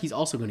feel like he's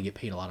also going to get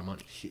paid a lot of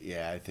money.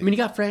 Yeah, I think. I mean, he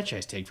got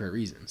franchise tag for a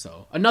reason.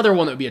 So another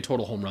one that would be a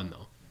total home run,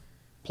 though.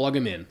 Plug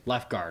him in.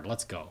 Left guard.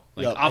 Let's go.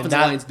 Like, Yep, and offensive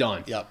line's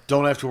done. Yep,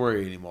 don't have to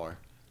worry anymore.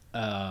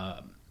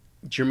 Jermaine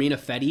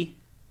Ifedi.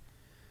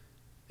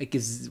 Like,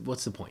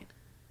 what's the point?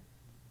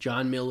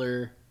 John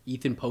Miller,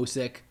 Ethan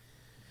Posick.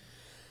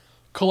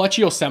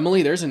 Kelechi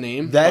Osemele, there's a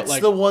name. That's but,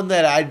 like, the one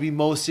that I'd be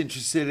most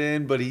interested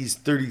in, but he's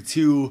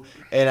 32,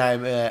 and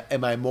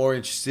am I more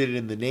interested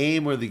in the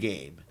name or the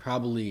game?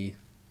 Probably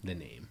the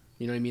name.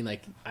 You know what I mean?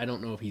 Like, I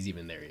don't know if he's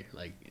even there,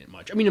 like,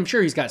 much. I mean, I'm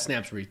sure he's got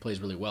snaps where he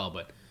plays really well,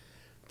 but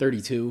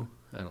 32,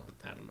 I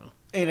don't know.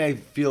 And I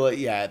feel like,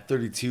 at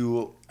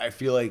 32, I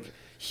feel like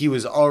he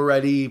was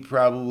already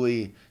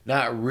probably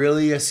not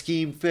really a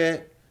scheme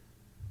fit,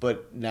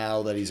 but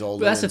now that he's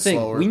older But that's the and thing.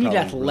 slower, We need probably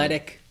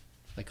athletic,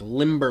 like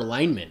limber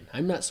linemen.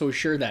 I'm not so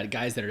sure that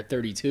guys that are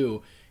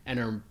 32 and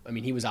are, I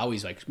mean, he was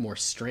always like more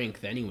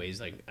strength anyways.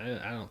 Like,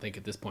 I don't think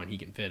at this point he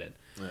can fit it.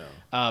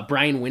 Yeah.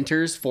 Brian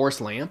Winters, Forrest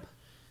Lamp.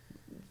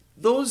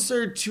 Those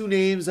are two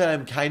names that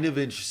I'm kind of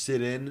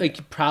interested in.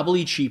 Like,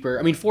 probably cheaper.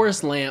 I mean,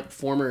 Forrest Lamp,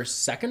 former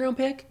 2nd round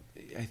pick.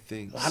 I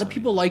think A lot of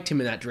people liked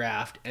him in that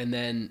draft, and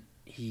then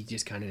he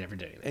just kind of never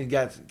did anything.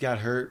 and got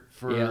hurt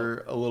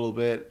for a little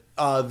bit.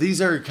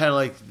 These are kind of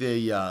like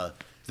the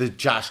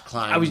Josh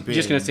Klein. I was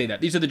just going to say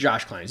that. These are the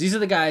Josh Kleins. These are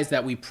the guys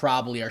that we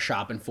probably are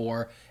shopping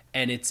for,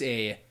 and it's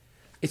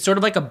sort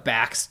of like a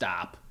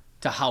backstop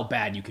to how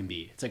bad you can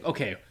be. It's like,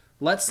 okay,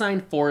 let's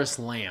sign Forrest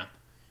Lamp,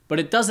 but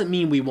it doesn't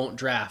mean we won't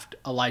draft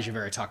Elijah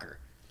Vera Tucker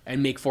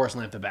and make Forrest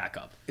Lamp the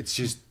backup. It's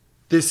just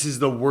this is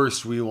the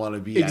worst we want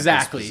to be.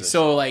 Exactly. At this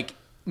So, like,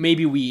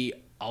 maybe we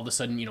all of a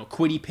sudden,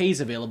 Kwity Paye's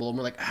available, and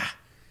we're like,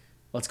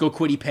 let's go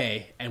Kwity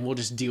Paye, and we'll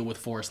just deal with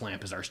Forrest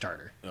Lamp as our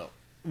starter. position.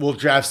 We'll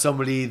draft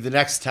somebody the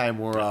next time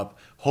we're up.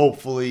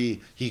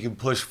 Hopefully, he can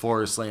push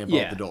Forrest Lamp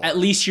out the door. At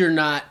least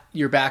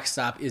your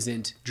backstop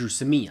isn't Drew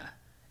Samia,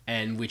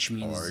 and which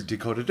means Or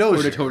Dakota Dozier.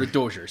 or Dakota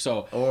Dozier.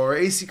 So Or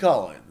AC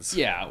Collins.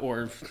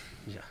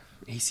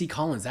 AC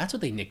Collins. That's what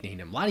they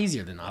nicknamed him. A lot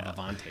easier than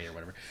Avavante or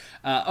whatever.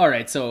 All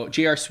right, so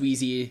J.R.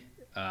 Sweezy,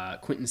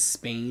 Quentin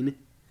Spain.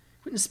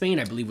 Quentin Spain,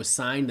 I believe, was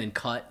signed, then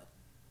cut,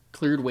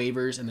 cleared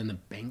waivers, and then the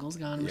Bengals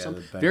got him or Yeah,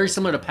 something. the Very Bengals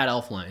similar to got Pat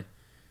Elflein,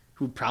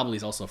 who probably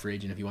is also a free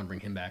agent if you want to bring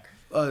him back.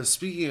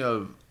 Speaking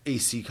of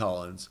AC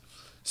Collins,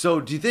 so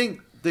do you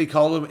think they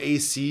call him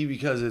AC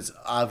because it's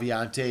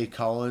Aviante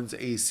Collins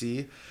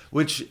AC?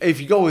 Which, if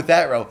you go with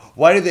that route,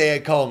 why do they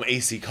call him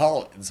AC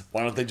Collins?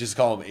 Why don't they just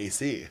call him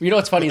AC? You know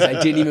what's funny is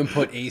I didn't even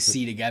put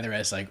AC together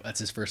as like that's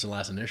his first and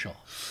last initial.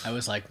 I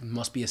was like,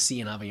 must be a C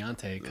in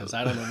Aviante because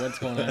I don't know what's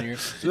going on here.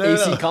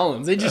 AC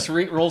Collins. It just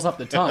rolls off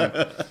the tongue.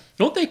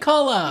 Don't they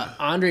call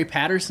Andre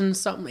Patterson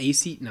something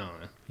AC? No,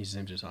 his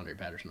name's just Andre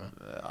Patterson.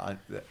 Huh?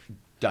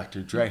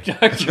 Dr. Dre.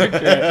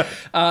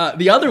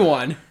 The other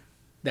one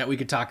that we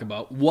could talk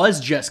about was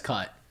just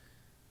cut.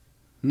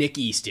 Nick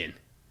Easton.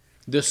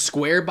 The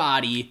square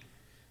body,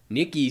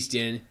 Nick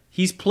Easton.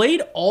 He's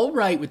played all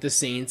right with the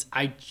Saints.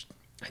 I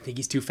think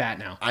he's too fat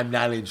now. I'm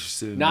not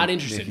interested. Not Nick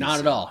interested. Easton. Not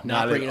at all.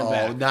 Not bringing him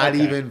back. Not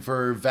Okay. even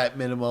for vet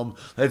minimum.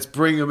 Let's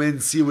bring him in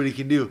and see what he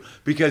can do.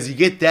 Because you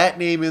get that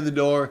name in the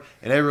door,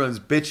 and everyone's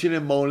bitching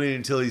and moaning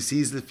until he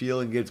sees the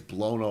field and gets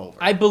blown over.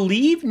 I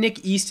believe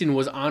Nick Easton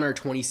was on our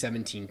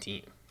 2017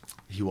 team.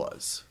 He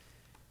was.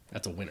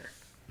 That's a winner.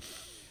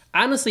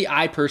 Honestly,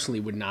 I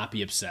personally would not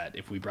be upset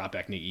if we brought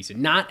back Nick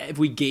Easton. Not if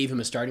we gave him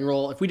a starting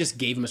role. If we just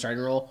gave him a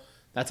starting role,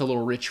 that's a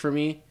little rich for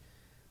me.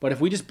 But if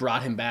we just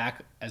brought him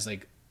back as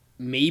like,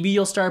 maybe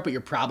you'll start, but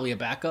you're probably a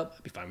backup,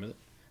 I'd be fine with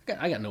it.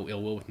 I got no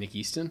ill will with Nick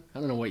Easton. I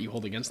don't know what you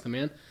hold against the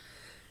man.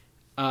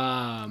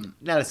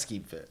 Not a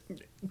scheme fit.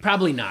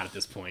 Probably not at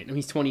this point. I mean,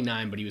 he's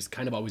 29, but he was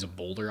kind of always a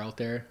boulder out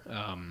there.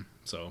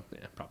 So,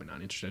 yeah, probably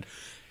not interested.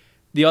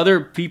 The other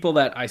people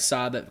that I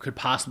saw that could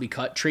possibly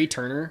cut, Trey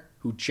Turner,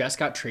 who just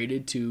got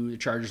traded to the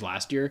Chargers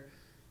last year.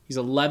 He's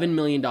 $11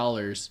 million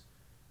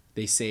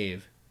they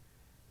save.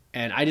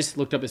 And I just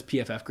looked up his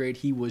PFF grade.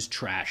 He was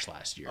trash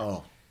last year.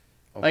 Oh.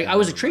 Like, I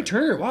was like, Trey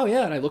Turner, wow,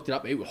 yeah. And I looked it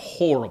up. It was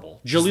horrible.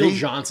 Jaleel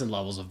Johnson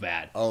levels of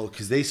bad. Oh,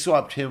 because they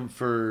swapped him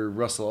for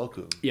Russell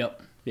Okung.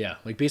 Yep. Yeah,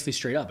 like basically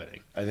straight up, I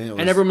think. I think it was,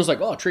 and everyone was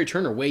like, "Oh, Trey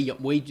Turner, way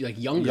like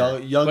younger,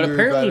 younger, but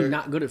apparently better.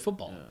 not good at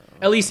football.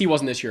 At least he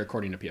wasn't this year,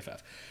 according to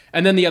PFF."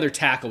 And then the other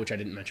tackle, which I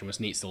didn't mention, was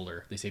Nate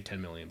Solder. They saved $10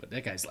 million, but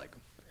that guy's like,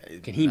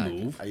 can he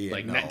move?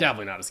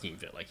 Definitely not a scheme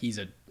fit. Like he's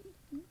a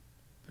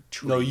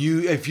tree. No,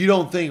 if you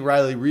don't think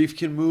Riley Reef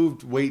can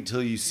move, wait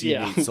till you see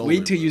Nate Solder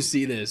wait till you move.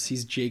 see this.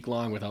 He's Jake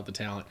Long without the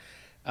talent.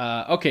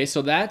 Okay,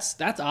 so that's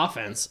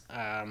offense.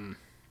 I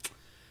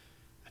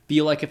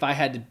feel like if I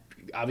had to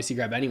obviously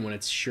grab anyone,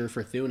 it's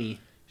Scherfer Thuney.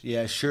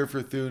 Yeah,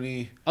 Scherfer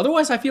Thuney.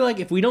 Otherwise, I feel like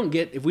if we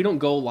don't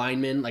go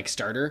lineman like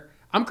starter,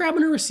 I'm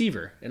grabbing a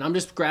receiver, and I'm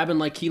just grabbing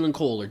like Keelan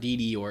Cole or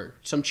Dede or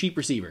some cheap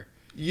receiver.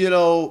 You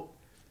know,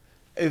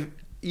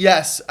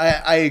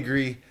 I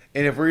agree.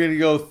 And if we're gonna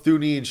go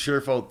Thuney and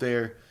Scherf out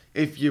there,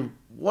 if you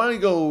want to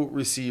go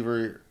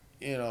receiver,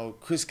 you know,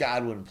 Chris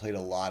Godwin played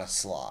a lot of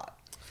slot.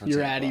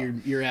 You're out of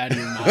your mind.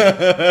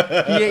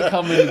 He ain't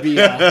coming to be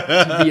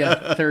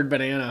a third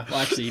banana. Well,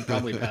 actually, he'd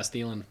probably pass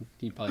Thielen.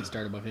 He'd probably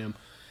start above him.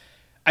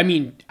 I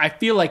mean, I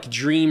feel like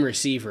dream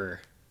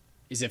receiver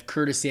is if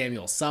Curtis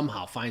Samuel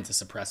somehow finds a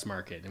suppressed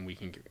market and we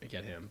can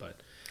get him.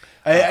 But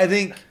I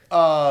think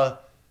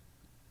Scherf,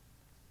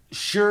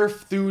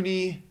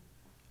 Thuney,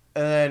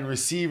 and then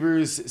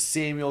receivers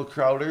Samuel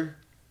Crowder.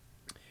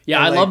 Yeah,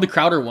 I love the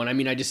Crowder one. I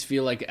mean, I just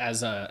feel like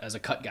as a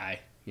cut guy,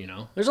 you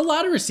know, there's a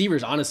lot of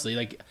receivers. Honestly,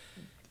 like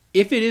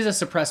if it is a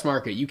suppressed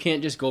market, you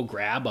can't just go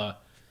grab a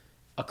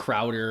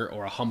Crowder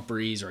or a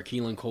Humphreys or a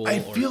Keelan Cole. I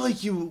feel like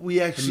we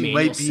actually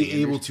might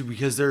be able to,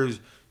 because there's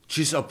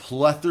just a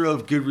plethora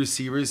of good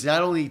receivers,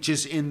 not only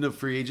just in the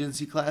free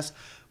agency class,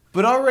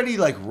 but already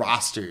like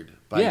rostered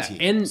by teams.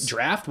 And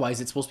draft wise,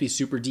 it's supposed to be a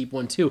super deep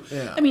one too.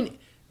 Yeah. I mean,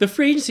 the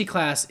free agency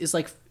class is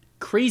like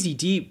crazy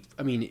deep.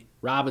 I mean,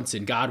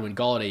 Robinson, Godwin,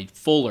 Golladay,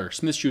 Fuller,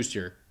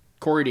 Smith-Schuster,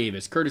 Corey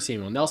Davis, Curtis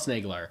Samuel, Nelson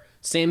Aguilar,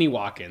 Sammy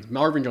Watkins,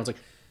 Marvin Jones. Like,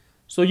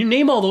 so you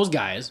name all those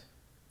guys.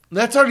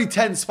 That's already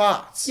 10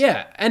 spots.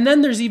 Yeah, and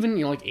then there's even,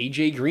 you know, like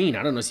AJ Green.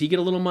 I don't know, does he get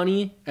a little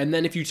money? And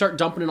then if you start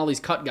dumping in all these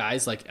cut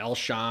guys like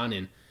Elshon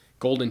and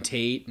Golden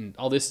Tate and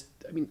all this,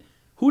 I mean,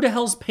 who the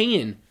hell's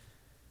paying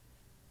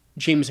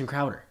Jamison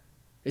Crowder?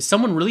 Is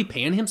someone really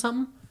paying him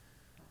something?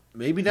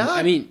 Maybe not.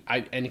 I mean,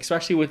 and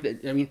especially with,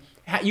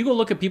 you go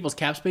look at people's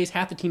cap space,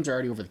 half the teams are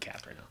already over the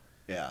cap right now.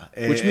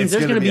 Yeah. Which means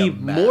there's going to be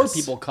more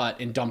people cut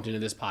and dumped into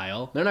this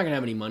pile. They're not going to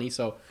have any money,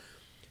 so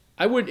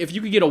I would, if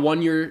you could get a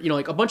 1 year, you know,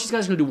 like a bunch of these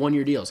guys are going to do 1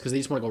 year deals because they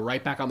just want to go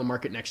right back on the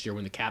market next year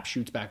when the cap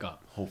shoots back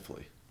up.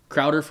 Hopefully.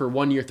 Crowder for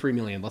 1 year, $3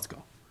 million. Let's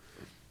go.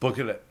 Book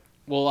it.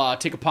 We'll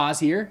take a pause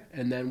here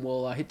and then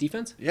we'll hit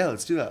defense. Yeah,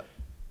 let's do that.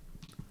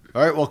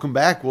 All right, welcome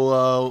back.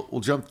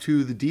 We'll jump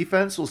to the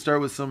defense. We'll start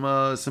with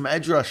some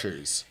edge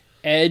rushers.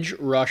 Edge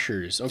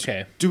rushers.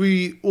 Okay.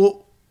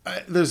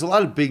 There's a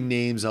lot of big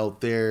names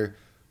out there,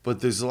 but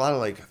there's a lot of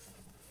like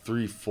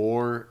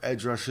 3-4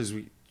 edge rushers.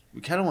 We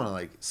kind of want to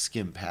like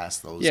skim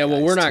past those. Yeah,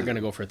 well, we're not too. going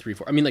to go for a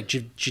 3-4. I mean, like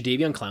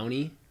Jadeveon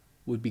Clowney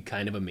would be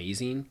kind of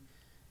amazing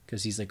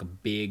because he's like a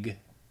big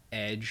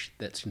edge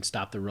that can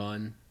stop the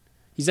run.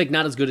 He's like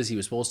not as good as he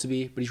was supposed to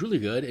be, but he's really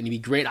good, and he'd be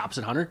great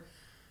opposite Hunter.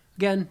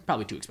 Again,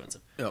 probably too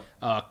expensive. Yep.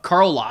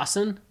 Carl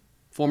Lawson,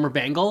 former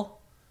Bengal.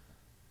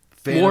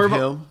 Fan of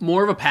him.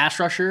 More of a pass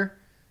rusher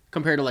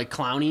compared to like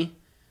Clowney,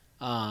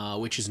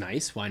 which is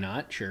nice. Why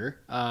not? Sure.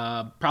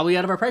 Probably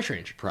out of our price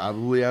range.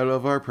 Probably out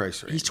of our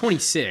price range. He's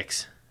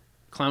 26.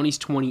 Clowney's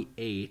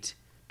 28.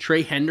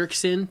 Trey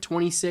Hendrickson,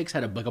 26,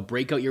 had a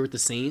breakout year with the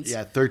Saints.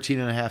 Yeah,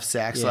 13.5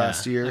 sacks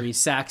last year. I mean,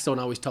 sacks don't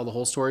always tell the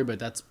whole story, but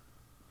that's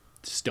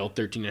still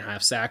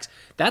 13.5 sacks.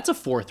 That's a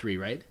 4.3,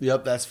 right?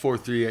 Yep, that's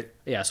 4.3.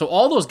 Yeah, so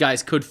all those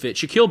guys could fit.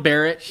 Shaquille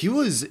Barrett. He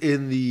was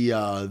in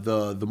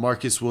the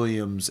Marcus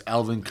Williams,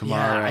 Alvin Kamara.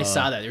 Yeah, I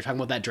saw that. They were talking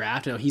about that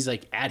draft. You know, he's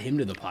like, add him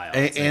to the pile.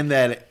 And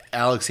that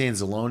Alex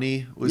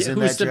Anzalone was in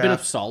that draft. Who's been a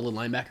solid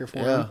linebacker for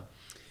him.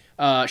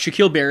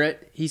 Shaquille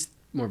Barrett, he's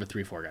more of a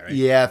 3-4 guy, right?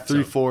 Yeah,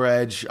 3-4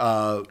 edge.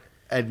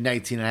 At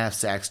 19.5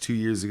 sacks 2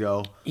 years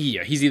ago.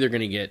 Yeah, he's either going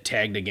to get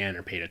tagged again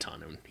or paid a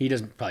ton. And he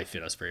doesn't probably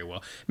fit us very well.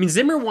 I mean,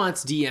 Zimmer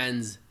wants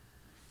DNs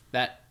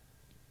that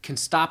can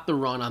stop the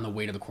run on the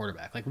way to the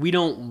quarterback. Like we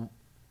don't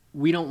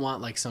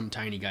want like some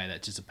tiny guy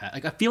that's just a pass.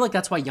 Like I feel like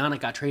that's why Yannick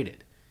got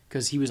traded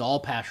because he was all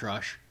pass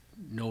rush,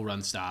 no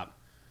run stop.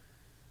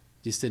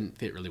 Just didn't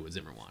fit really what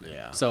Zimmer wanted.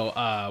 Yeah.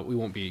 So we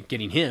won't be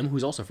getting him,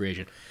 who's also a free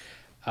agent.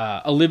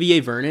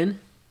 Olivier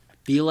Vernon, I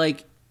feel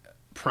like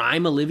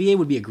prime Olivier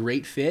would be a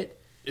great fit.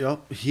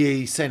 Yep,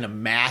 he signed a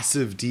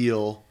massive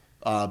deal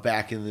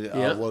back in the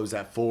what was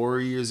that, 4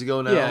 years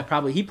ago now? Yeah,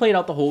 probably. He played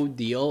out the whole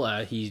deal.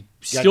 He's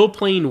still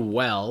playing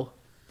well.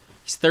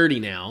 He's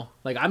 30 now.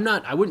 Like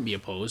I wouldn't be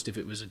opposed if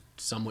it was a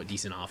somewhat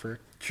decent offer.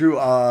 True.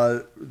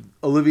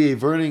 Olivier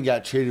Vernon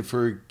got traded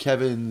for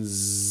Kevin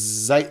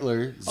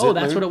Zeitler. Oh,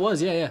 that's what it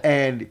was. Yeah.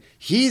 And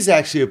he's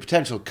actually a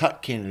potential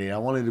cut candidate. I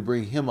wanted to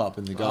bring him up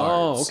in the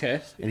guards. Oh,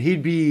 okay. And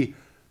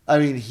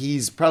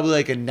he's probably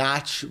like a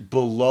notch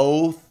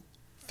below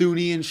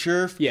Thuney and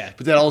Scherf. Yeah.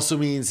 But that also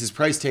means his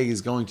price tag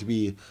is going to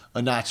be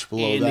a notch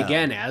below and that.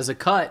 again, as a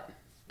cut,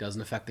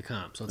 doesn't affect the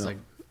comp. So it's like,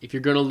 if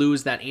you're going to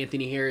lose that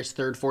Anthony Harris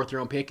 3rd, 4th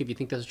round pick, if you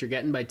think that's what you're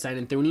getting by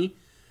signing Thuney,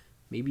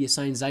 maybe you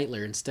sign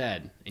Zeitler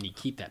instead, and you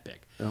keep that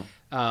pick. Yep.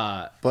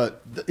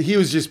 But he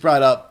was just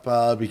brought up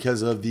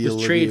because of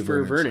the trade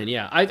for Vernon.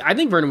 Yeah, I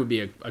think Vernon would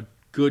be a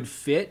good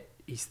fit.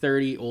 He's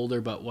 30,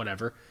 older, but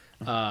whatever.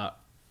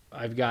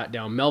 I've got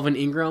down Melvin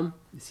Ingram.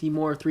 Is he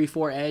more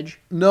 3-4 edge?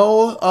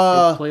 No,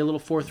 Play a little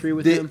 4-3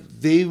 with they him.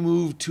 they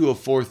moved to a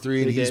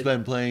 4-3, and They he's did?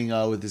 been playing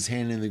with his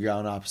hand in the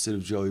ground opposite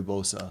of Joey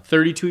Bosa.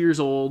 32 years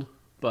old,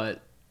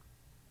 but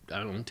I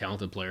don't know,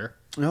 talented player.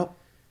 Nope.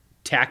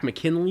 Tack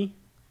McKinley.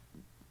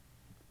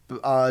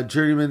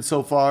 Journeyman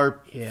so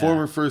far, Yeah.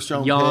 former first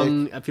round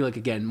Young. pick. I feel like,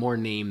 again, more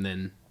name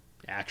than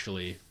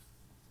actually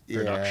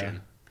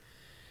production.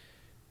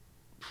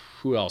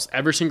 Who else?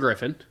 Everson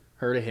Griffin.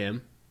 Heard of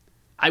him.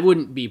 I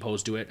wouldn't be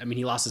opposed to it. I mean,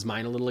 he lost his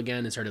mind a little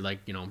again and started,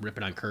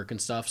 ripping on Kirk and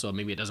stuff, so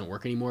maybe it doesn't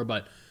work anymore,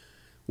 but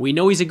we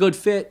know he's a good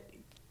fit.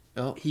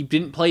 Oh. He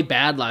didn't play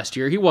bad last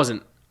year. He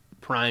wasn't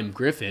prime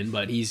Griffin,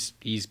 but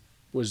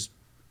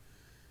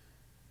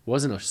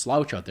wasn't a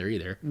slouch out there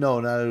either. No,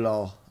 not at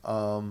all.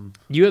 Do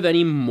you have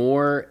any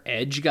more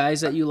edge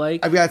guys that you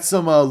like? I've got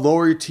some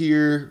lower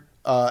tier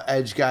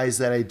edge guys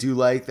that I do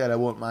like that I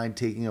wouldn't mind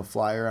taking a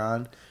flyer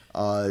on.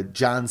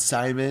 John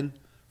Simon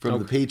from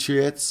the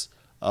Patriots.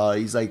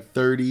 He's like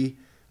 30.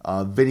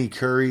 Vinny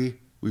Curry.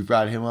 We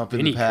brought him up in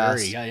Vinny the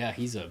past. Curry. Yeah,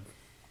 he's a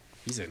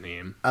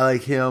name. I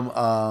like him.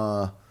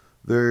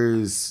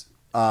 There's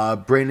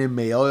Brandon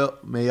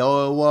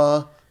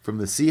Mayowa from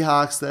the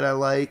Seahawks that I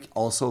like.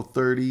 Also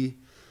 30.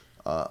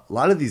 A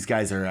lot of these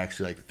guys are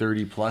actually like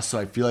 30 plus, so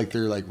I feel like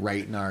they're like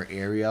right in our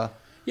area.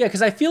 Yeah,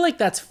 because I feel like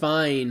that's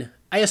fine.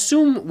 I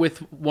assume with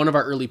one of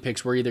our early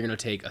picks, we're either going to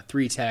take a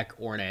 3-tech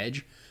or an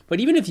edge. But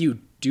even if you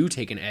do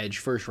take an edge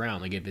first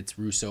round, like if it's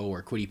Russo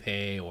or Kwity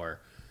Paye or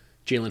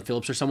Jalen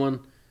Phillips or someone,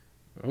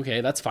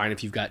 okay, that's fine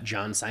if you've got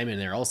John Simon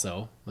there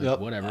also.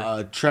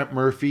 Whatever. Trent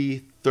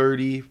Murphy,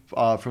 30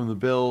 from the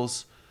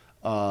Bills.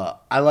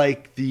 I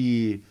like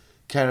the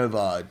kind of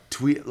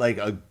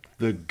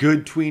the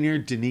good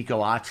tweener,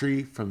 Danico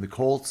Autry from the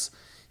Colts.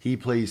 He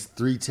plays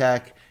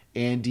 3-tech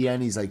and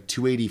DN. He's like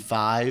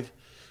 285.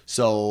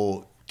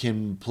 So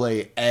can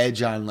play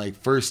edge on like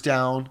first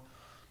down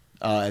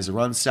as a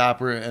run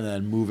stopper and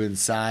then move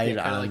inside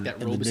Kind of like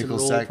that Robeson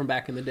role from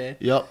back in the day.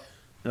 Yep.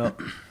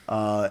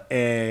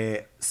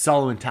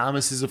 Solomon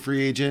Thomas is a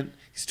free agent.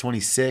 He's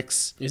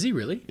 26. Is he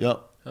really?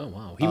 Yep. Oh,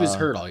 wow. He was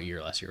hurt all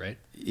year last year, right?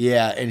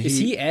 Yeah, and Is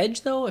he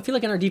edge, though? I feel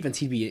like in our defense,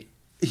 he'd be...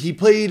 He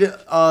played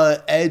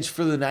edge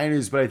for the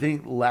Niners, but I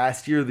think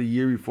last year or the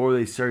year before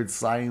they started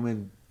sliding him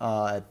in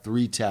at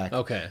 3-tech.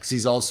 Okay. Because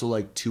he's also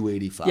like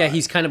 285. Yeah,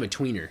 he's kind of a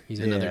tweener. He's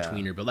another Yeah.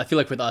 tweener. But I feel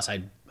like with us,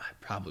 I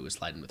probably would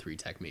slide him with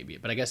 3-tech maybe.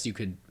 But I guess you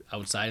could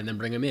outside and then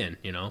bring him in,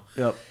 you know?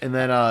 Yep. And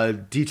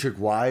then Dietrich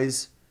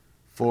Wise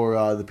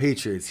for the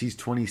Patriots. He's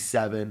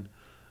 27.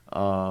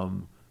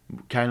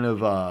 Kind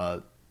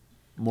of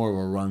more of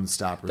a run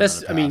stopper. That's,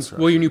 than a I mean, pass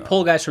well, when you rusher,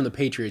 pull guys from the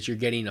Patriots, you're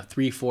getting a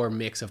 3-4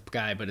 mix of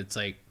guy, but it's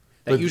like,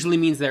 that usually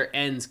means their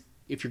ends,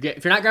 if you're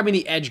not grabbing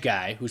the edge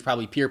guy, who's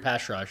probably pure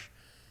pass rush,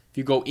 if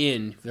you go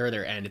in, they're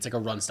their end. It's like a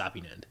run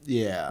stopping end.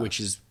 Yeah. Which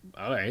is,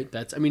 all right.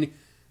 That's, I mean,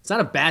 it's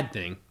not a bad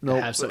thing No,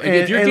 to have. So, and-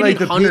 if you're and getting like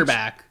the Hunter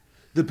back,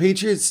 The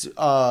Patriots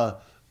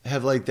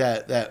have like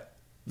that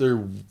their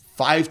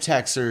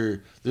 5-techs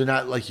are, they're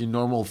not like your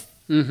normal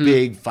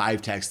big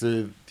 5-techs.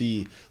 They're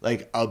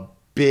like a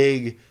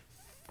big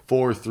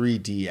 4-3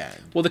 DN.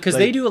 well, because like,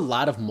 they do a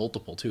lot of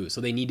multiple too,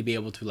 so they need to be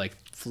able to like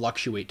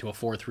fluctuate to a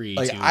 4-3.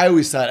 Like to, I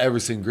always thought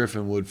Everson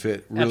Griffin would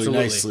fit really Absolutely.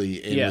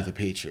 nicely in Yeah. with the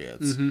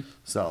Patriots.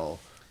 So,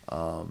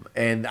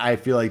 and I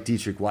feel like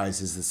Dietrich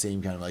Wise is the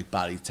same kind of like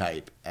body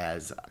type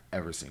as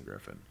Everson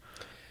Griffin.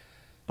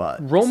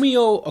 But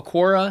Romeo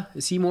Okwara,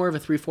 is he more of a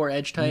 3-4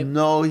 edge type?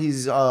 no,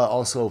 he's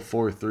also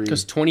 4-3.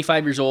 Just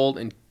 25 years old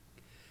and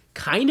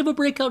kind of a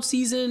breakout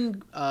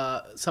season.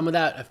 Some of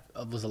that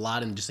was a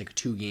lot in just like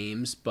 2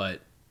 games,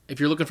 but if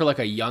you're looking for like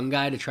a young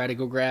guy to try to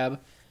go grab,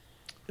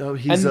 No,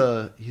 he's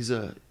a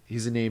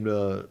name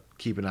to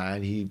keep an eye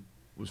on. He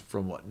was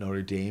from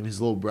Notre Dame. His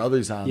little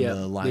brother's on the they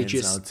Lions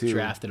just now too.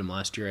 drafted him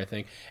last year, I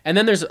think. And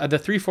then there's the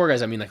 3-4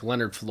 guys. I mean, like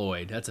Leonard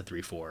Floyd, that's a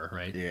 3-4,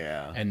 right?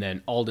 Yeah. And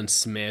then Alden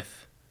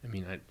Smith. I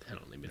mean, I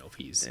don't even know if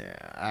he's.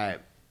 Yeah,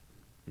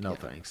 no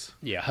thanks.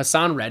 Yeah,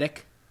 Hassan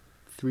Reddick,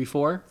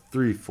 3-4.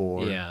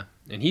 3-4. Yeah,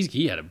 and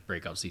he had a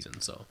breakout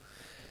season, so.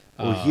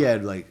 Well, he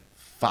had like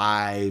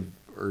 5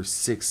 or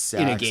 6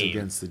 In a sacks game.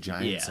 against the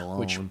Giants Yeah, alone.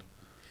 which-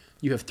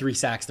 You have 3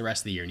 sacks the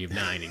rest of the year, and you have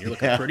 9, and you're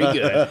looking pretty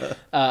good.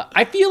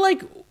 I feel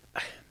like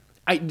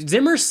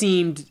Zimmer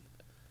seemed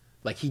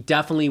like he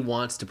definitely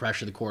wants to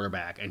pressure the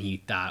quarterback, and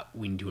he thought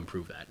we need to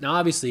improve that. Now,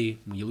 obviously,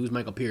 when you lose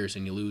Michael Pierce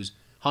and you lose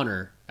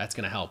Hunter, that's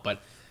going to help.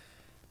 But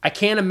I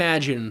can't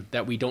imagine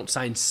that we don't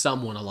sign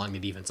someone along the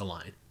defensive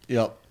line.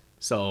 Yep.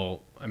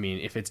 So, I mean,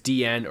 if it's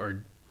DN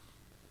or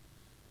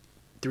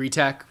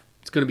 3-tech,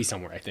 it's going to be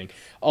somewhere, I think.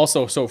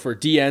 Also, so for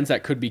DNs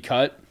that could be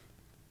cut,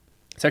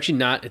 it's actually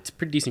not. It's a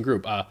pretty decent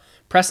group.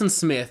 Preston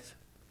Smith,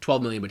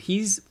 $12 million, but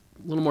he's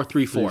a little more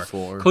 3-4.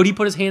 3-4. Could he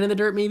put his hand in the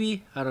dirt?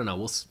 Maybe, I don't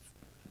know.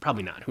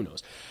 Probably not. Who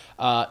knows?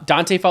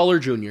 Dante Fowler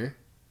Jr.,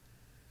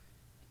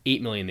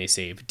 $8 million they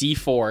save. D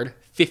Ford,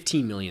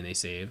 $15 million they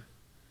save.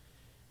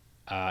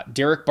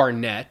 Derek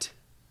Barnett,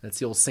 that's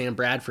the old Sam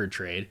Bradford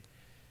trade.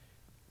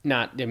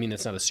 That's not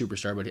a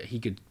superstar, but he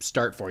could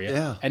start for you.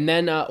 Yeah. And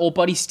then old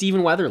buddy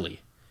Stephen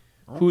Weatherly.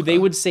 who they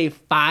would save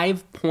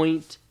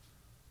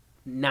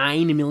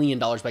 $5.9 million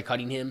by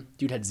cutting him.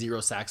 Dude had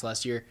 0 sacks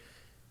last year.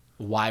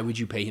 Why would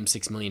you pay him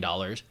 $6 million?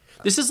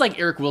 This is like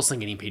Eric Wilson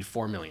getting paid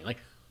 $4 million. Like,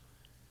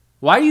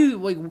 why do you,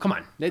 like, come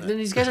on.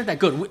 These guys aren't that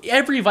good.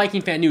 Every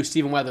Viking fan knew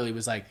Stephen Weatherly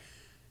was like,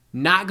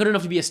 not good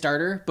enough to be a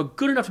starter, but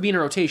good enough to be in a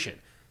rotation.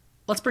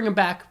 Let's bring him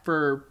back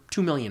for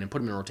 $2 million and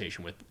put him in a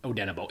rotation with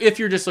Odenabo. If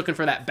you're just looking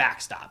for that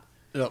backstop.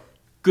 Yep.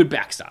 Good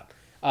backstop.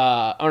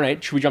 All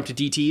right, should we jump to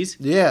DTs?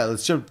 Yeah,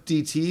 let's jump to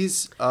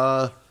DTs.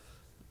 I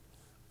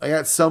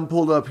got some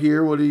pulled up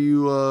here. What do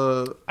you...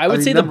 I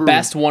would say the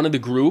best one of the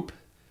group,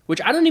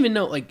 which I don't even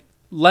know, like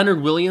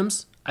Leonard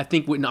Williams, I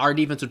think when our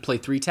defense would play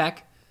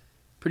 3-tech.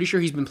 Pretty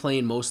sure he's been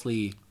playing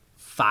mostly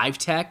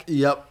 5-tech.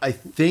 Yep. I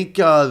think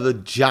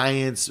the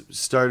Giants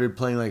started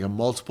playing like a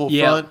multiple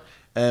front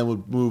and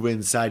would move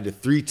inside to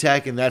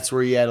 3-tech, and that's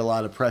where he had a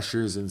lot of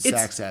pressures and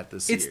sacks at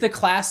this year. It's the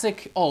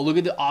classic, oh, look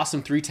at the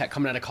awesome 3-tech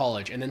coming out of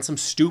college, and then some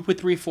stupid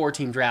 3-4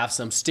 team drafts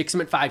him, sticks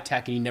him at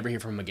 5-tech, and you never hear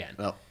from him again.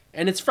 Oh.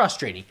 And it's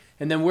frustrating.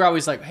 And then we're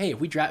always like, hey,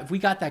 if we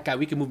got that guy,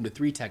 we can move him to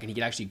 3-tech, and he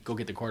could actually go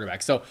get the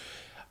quarterback. So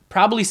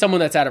probably someone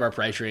that's out of our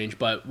price range,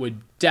 but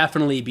would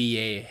definitely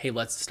be hey,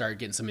 let's start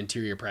getting some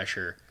interior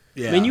pressure.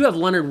 Yeah. I mean, you have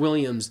Leonard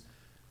Williams,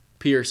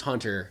 Pierce,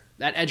 Hunter.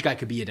 That edge guy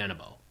could be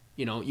Odenabo.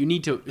 You know, you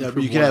need to. Yeah,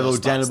 but you can have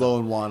Odenabo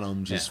and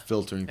Wanham just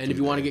filtering. And if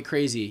you want to get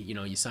crazy, you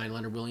know, you sign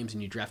Leonard Williams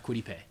and you draft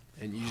Kwity Paye,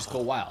 and you just go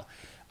wild.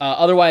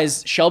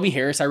 Otherwise, Shelby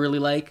Harris, I really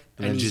like.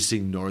 And then just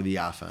ignore the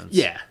offense.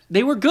 Yeah,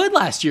 they were good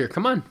last year.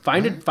 Come on,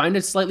 find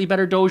a slightly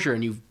better Dozier,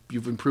 and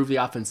you've improved the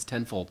offense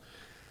tenfold.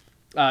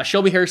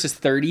 Shelby Harris is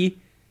 30,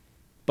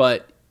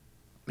 but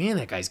man,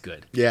 that guy's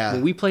good. Yeah,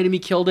 when we played him, he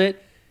killed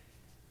it.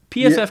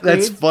 PFF grade.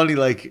 That's funny.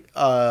 Like,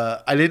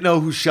 I didn't know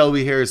who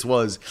Shelby Harris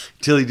was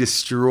until he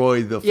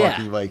destroyed the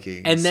fucking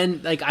Vikings. And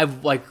then, like,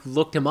 I've like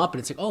looked him up, and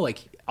it's like, oh,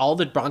 like all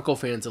the Bronco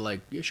fans are like,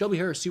 yeah, Shelby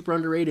Harris super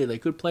underrated,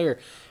 like good player.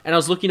 And I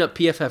was looking up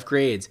PFF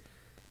grades.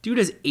 Dude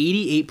has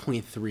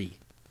 88.3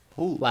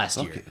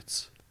 last year.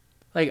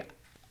 Like,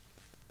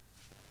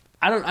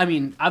 I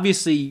mean,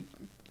 obviously,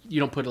 you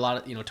don't put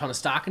a ton of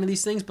stock into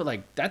these things, but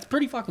like that's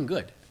pretty fucking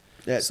good.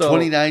 Yeah, so,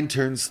 29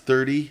 turns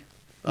 30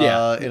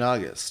 in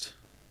August.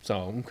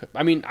 So,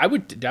 I mean, I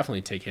would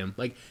definitely take him.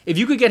 Like, if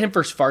you could get him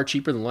for far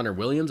cheaper than Leonard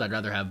Williams, I'd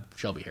rather have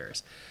Shelby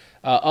Harris.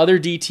 Other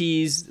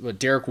DTs,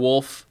 Derek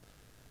Wolfe,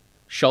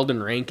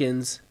 Sheldon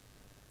Rankins,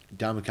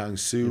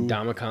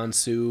 Ndamukong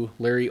Suh,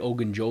 Larry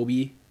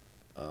Ogunjobi,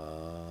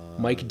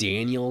 Mike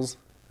Daniels.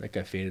 That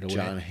guy faded away.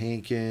 John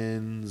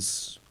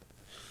Hankins.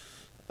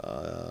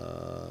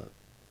 Let's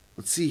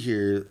see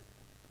here.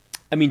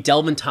 I mean,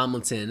 Delvin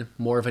Tomlinson,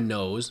 more of a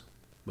nose.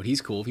 But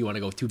he's cool if you want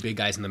to go 2 big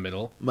guys in the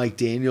middle. Mike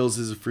Daniels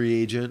is a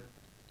free agent.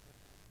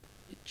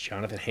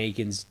 Jonathan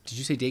Hankins. Did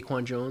you say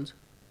Daquan Jones?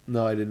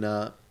 No, I did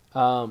not.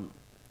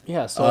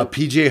 Yeah. So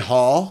PJ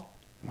Hall.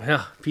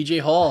 Yeah,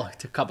 PJ Hall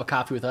took a cup of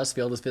coffee with us,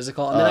 failed his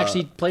physical, and then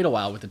actually played a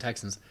while with the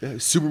Texans.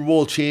 Super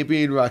Bowl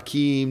champion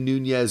Raheem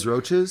Nunez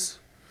Roches.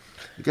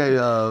 The guy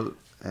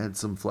had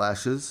some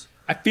flashes.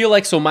 I feel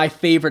like my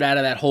favorite out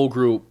of that whole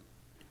group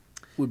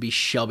would be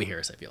Shelby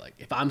Harris. I feel like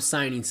if I'm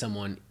signing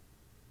someone.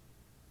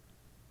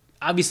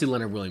 Obviously,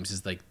 Leonard Williams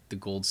is like the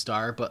gold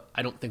star, but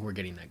I don't think we're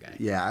getting that guy.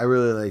 Yeah, I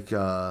really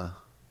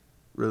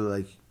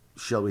like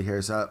Shelby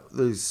Harris.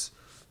 There's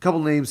a couple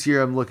names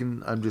here. I'm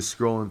just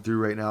scrolling through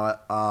right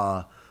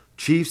now.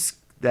 Chiefs,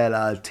 that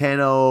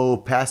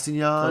Tano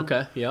Passignon.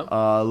 Okay, yeah.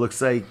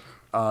 Looks like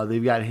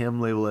they've got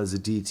him labeled as a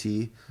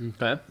DT.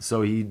 Okay.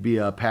 So he'd be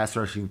a pass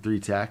rushing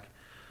 3-tech.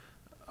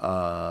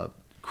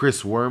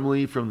 Chris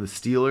Wormley from the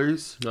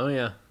Steelers. Oh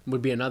yeah,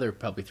 would be another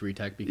probably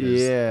 3-tech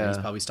because he's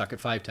probably stuck at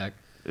 5-tech.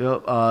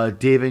 Yep.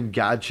 David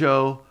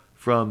Gacho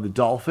from the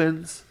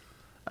Dolphins.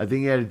 I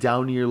think he had a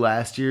down year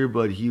last year,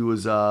 but he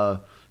was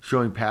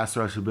showing pass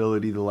rush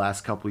ability the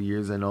last couple of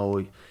years. I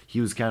know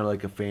he was kind of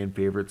like a fan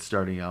favorite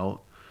starting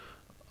out.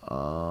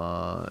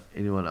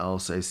 Anyone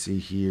else I see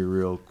here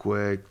real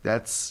quick?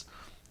 That's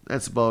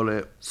about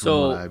it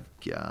from what I've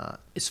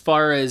got. As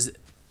far as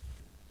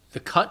the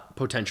cut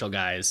potential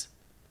guys,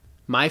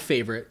 my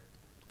favorite,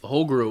 the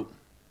whole group,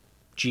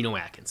 Geno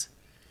Atkins.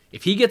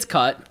 If he gets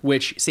cut,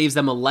 which saves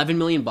them $11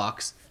 million,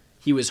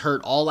 he was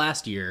hurt all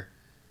last year.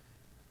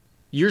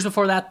 Years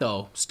before that,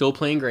 though, still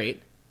playing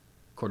great,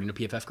 according to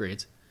PFF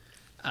grades,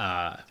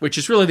 which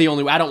is really the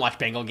only way. I don't watch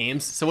Bengal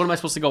games, so what am I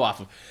supposed to go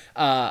off of?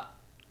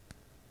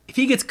 If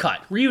he gets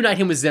cut, reunite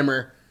him with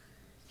Zimmer.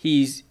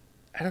 I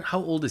don't know, how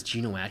old is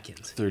Geno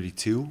Atkins?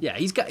 32. Yeah,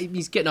 he's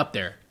getting up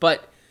there,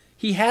 but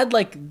he had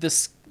like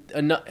this.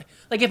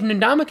 Like if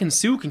Ndamukong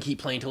Suh can keep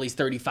playing till he's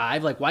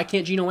 35, like why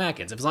can't Geno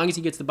Atkins? As long as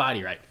he gets the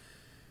body right.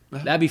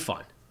 That'd be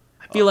fun.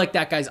 I feel like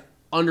that guy's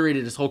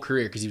underrated his whole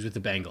career because he was with the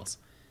Bengals.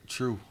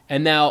 True.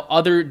 And now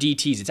other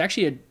DTs. It's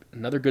actually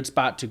another good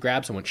spot to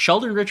grab someone.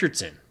 Sheldon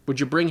Richardson. Would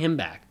you bring him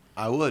back?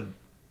 I would.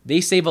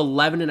 They save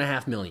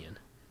 $11.5 million.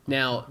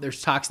 Now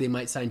there's talks they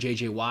might sign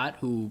J.J. Watt,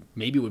 who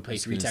maybe would play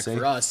 3-tech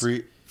for us.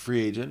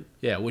 free agent.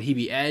 Yeah, would he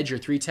be edge or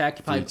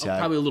 3-tech? Probably, 3-tech.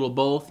 probably a little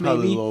both, maybe.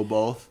 Probably a little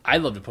both.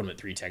 I'd love to put him at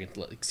 3-tech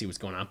and see what's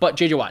going on. But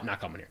J.J. Watt, not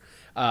coming here.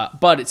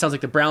 But it sounds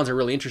like the Browns are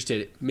really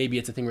interested. Maybe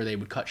it's a thing where they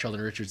would cut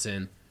Sheldon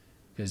Richardson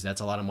because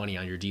that's a lot of money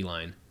on your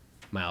D-line.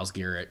 Myles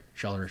Garrett,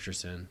 Sheldon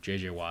Richardson,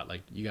 J.J. Watt.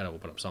 Like, you got to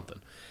open up something.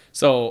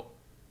 So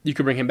you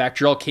could bring him back.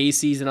 Jarrell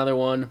Casey's another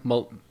one.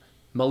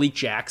 Malik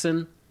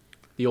Jackson,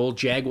 the old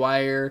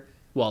Jaguar.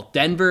 Well,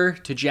 Denver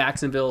to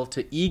Jacksonville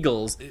to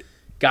Eagles.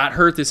 Got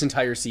hurt this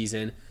entire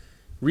season.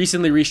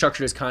 Recently restructured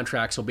his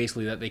contract, so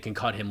basically that they can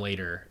cut him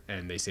later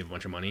and they save a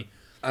bunch of money.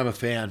 I'm a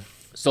fan.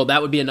 So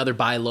that would be another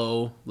buy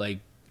low, like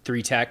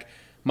 3-tech.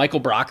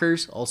 Michael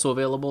Brockers also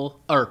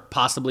available, or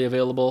possibly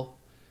available.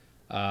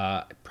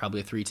 Probably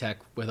a 3-tech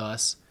with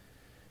us.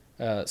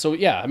 So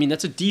yeah, I mean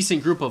that's a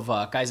decent group of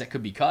guys that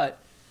could be cut.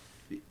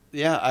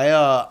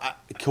 Yeah,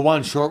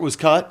 Kawan Short was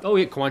cut. Oh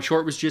yeah, Quan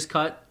Short was just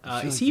cut.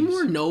 Is he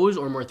more nose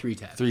or more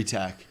 3-tech?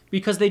 3-tech.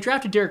 Because they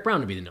drafted Derek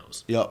Brown to be the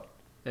nose. Yep.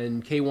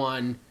 And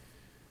K1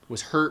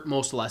 was hurt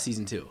most of last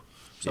season too.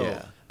 So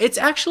Yeah. it's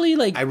actually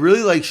like I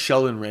really like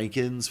Sheldon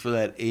Rankins for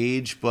that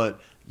age, but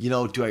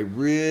do I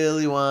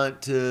really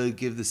want to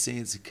give the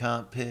Saints a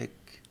comp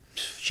pick?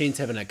 Shane's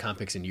haven't had comp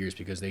picks in years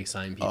because they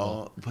sign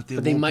people. But they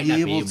But won't might be not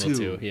able be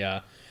able to. Yeah.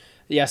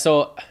 Yeah,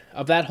 so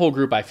of that whole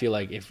group I feel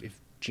like if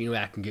Geno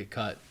Ack can get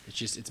cut,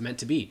 it's meant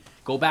to be.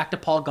 Go back to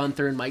Paul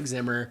Gunther and Mike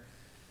Zimmer.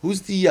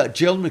 Who's the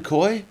Jalen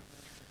McCoy?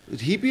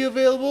 Would he be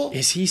available?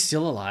 Is he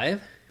still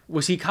alive?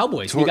 Was he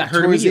Cowboys? He Tor- got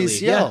hurt tore his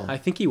immediately. ACL. Yeah, I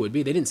think he would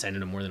be. They didn't sign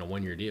him to more than a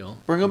 1-year deal.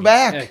 Bring him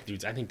back. Yeah,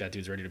 dudes, I think that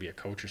dude's ready to be a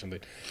coach or something.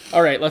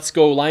 All right, let's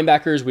go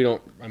linebackers.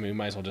 We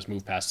might as well just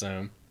move past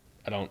them.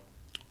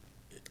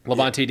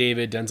 Levante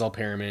David, Denzel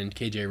Perriman,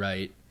 KJ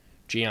Wright,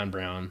 Jayon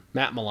Brown,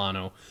 Matt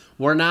Milano.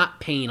 We're not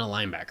paying a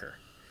linebacker.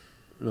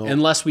 No.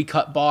 Unless we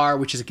cut Barr,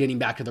 which is getting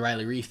back to the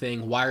Riley Reef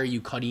thing. Why are you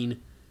cutting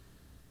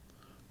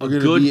a We're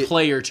gonna good be-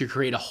 player to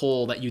create a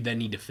hole that you then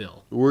need to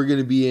fill? We're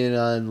gonna be in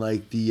on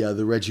like the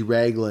Reggie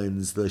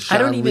Raglins, the I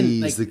don't Sean even,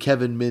 Lees, like- the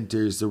Kevin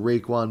Minters, the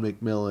Raekwon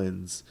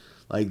McMillans,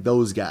 like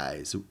those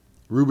guys.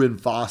 Reuben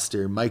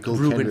Foster, Michael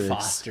Kendricks.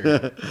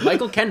 Foster.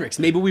 Michael Kendricks.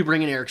 Maybe we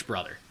bring in Eric's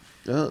brother.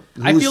 Who's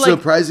I feel like-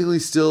 surprisingly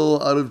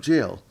still out of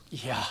jail.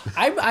 Yeah.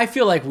 I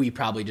feel like we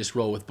probably just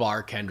roll with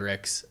Barr,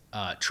 Kendricks,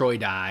 Troy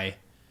Dye.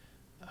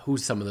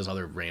 Who's some of those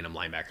other random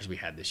linebackers we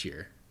had this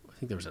year? I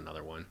think there was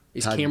another one.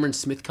 Is Todd- Cameron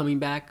Smith coming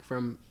back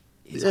from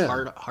his Yeah.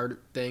 hard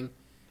thing?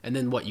 And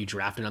then what, you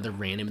draft another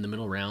random in the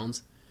middle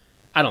rounds?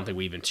 I don't think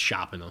we even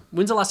shop in them.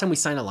 When's the last time we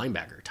signed a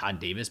linebacker? Todd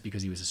Davis,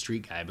 because he was a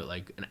street guy, but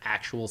like an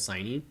actual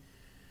signing?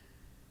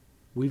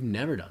 We've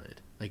never done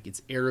it. Like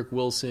it's Eric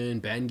Wilson,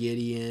 Ben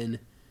Gideon.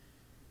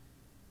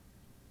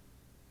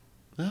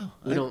 No,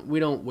 We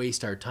don't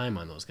waste our time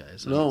on those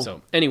guys. No.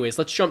 So anyways,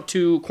 let's jump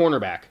to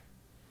cornerback.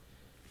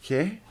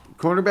 Okay,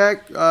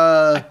 cornerback.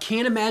 I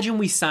can't imagine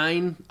we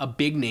sign a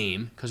big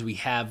name because we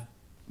have,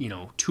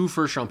 2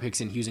 first-round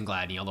picks in Hughes and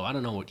Gladney, although I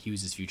don't know what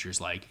Hughes' future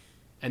is like.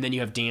 And then you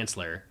have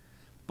Dantzler.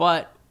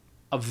 But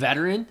a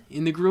veteran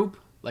in the group,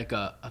 like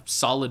a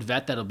solid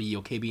vet that'll be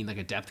okay being like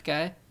a depth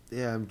guy.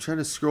 Yeah, I'm trying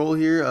to scroll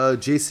here.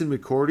 Jason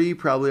McCourty,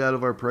 probably out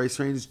of our price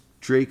range.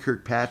 Drake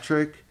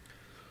Kirkpatrick.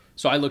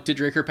 So I looked at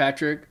Drake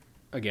Kirkpatrick,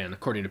 again,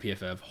 according to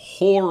PFF,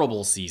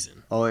 horrible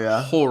season. Oh,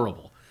 yeah?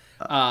 Horrible.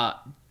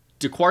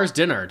 DeQuars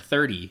Dennard,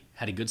 30,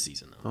 had a good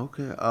season, though.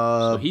 Okay.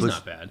 So he's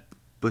not bad.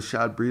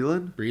 Bashad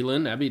Breeland.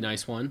 Breland, that'd be a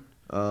nice one.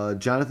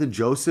 Jonathan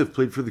Joseph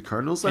played for the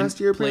Cardinals last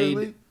year,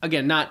 apparently.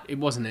 Again, it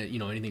wasn't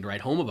anything to write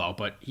home about,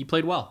 but he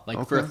played well.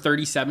 Like for a Okay.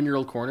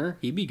 37-year-old corner,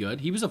 he'd be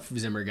good. He was a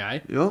Zimmer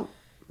guy.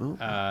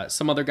 Yep.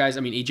 Some other guys,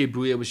 AJ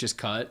Bouye was just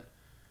cut.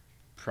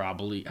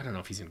 Probably, I don't know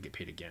if he's going to get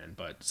paid again,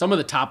 but some of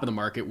the top of the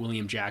market,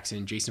 William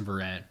Jackson, Jason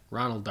Verrett,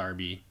 Ronald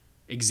Darby,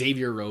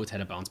 Xavier Rhodes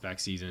had a bounce back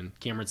season,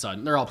 Cameron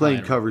Sutton, they're all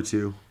Playing cover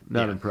 2.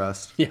 Not Yeah.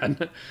 impressed. Yeah.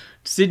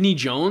 Sidney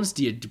Jones,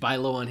 do you buy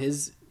low on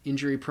his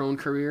injury-prone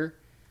career?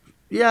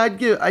 Yeah,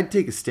 I'd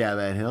take a stab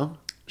at him.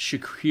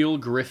 Shaquille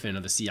Griffin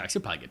of the Seahawks,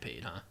 he'll probably get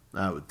paid, huh?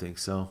 I would think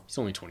so. He's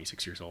only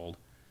 26 years old.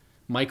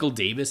 Michael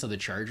Davis of the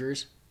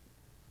Chargers,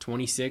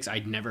 26.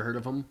 I'd never heard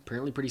of him.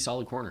 Apparently pretty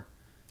solid corner.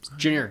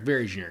 Generic,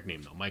 very generic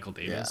name, though. Michael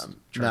Yeah, Davis. I'm not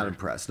Chargers.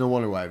 impressed. No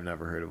wonder why I've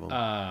never heard of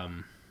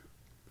him.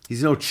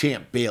 He's no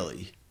Champ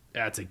Bailey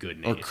That's a good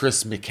or name.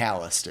 Chris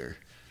McAllister.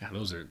 Yeah,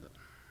 those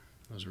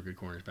were good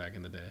corners back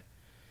in the day.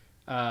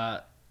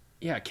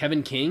 Yeah,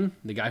 Kevin King,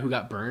 the guy who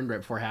got burned right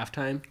before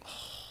halftime.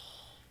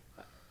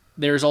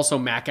 There's also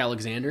Mac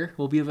Alexander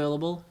will be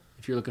available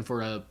if you're looking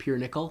for a pure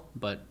nickel,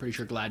 but pretty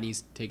sure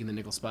Gladney's taking the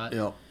nickel spot.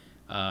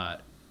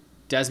 Yep.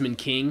 Desmond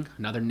King,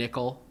 another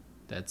nickel.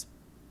 That's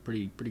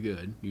pretty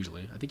good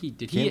usually. I think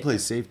Can't play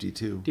safety,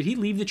 too. Did he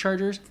leave the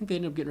Chargers? I think they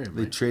ended up getting rid of him.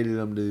 They Right? traded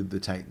him to the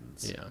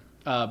Titans. Yeah.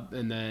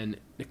 And then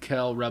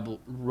Nickel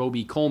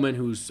Roby Coleman,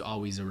 who's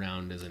always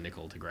around as a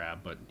nickel to grab,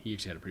 but he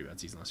actually had a pretty bad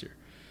season last year.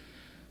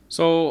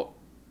 So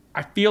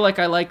I feel like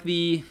I like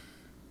the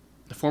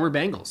former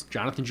Bengals.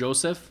 Jonathan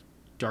Joseph,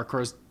 Dark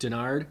Horse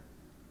Dennard.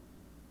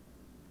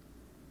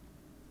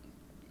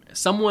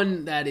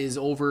 Someone that is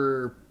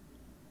over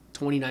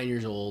 29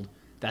 years old,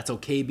 that's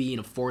okay being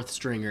a fourth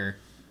stringer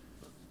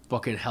but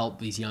can help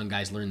these young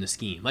guys learn the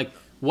scheme. Like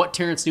what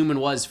Terrence Newman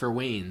was for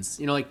Wayne's.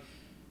 You know, like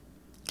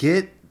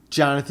Get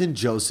Jonathan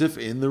Joseph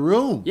in the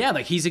room. yeah,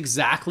 like he's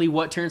exactly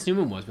what Terrence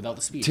Newman was without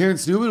the speed.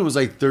 Terrence Newman was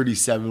like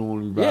 37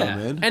 when we brought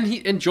him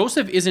in. And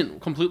Joseph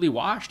isn't completely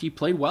washed. He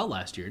played well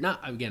last year. Not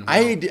again. Well.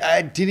 I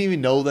didn't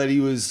even know that he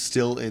was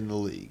still in the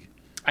league.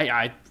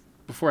 I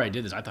before I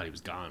did this, I thought he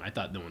was gone. I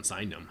thought no one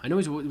signed him. I know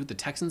he's with the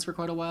Texans for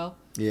quite a while.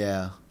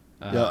 Yeah.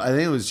 Yeah, I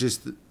think it was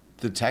just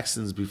the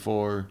Texans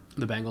before.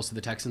 The Bengals to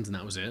the Texans, and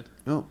that was it.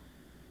 No.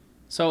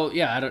 So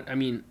yeah, I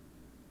mean,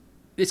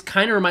 this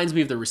kind of reminds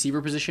me of the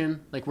receiver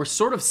position. Like we're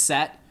sort of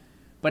set,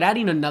 but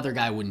adding another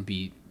guy I would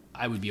be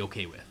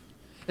okay with,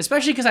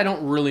 especially because I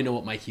don't really know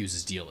what Mike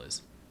Hughes' deal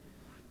is.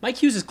 Mike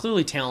Hughes is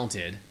clearly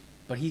talented,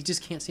 but he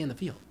just can't stay on the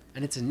field,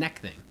 and it's a neck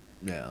thing.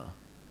 Yeah.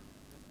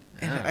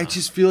 And I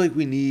just feel like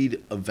we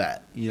need a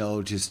vet,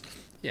 just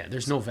Yeah,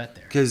 there's no vet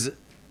there. because,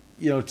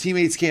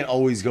 teammates can't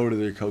always go to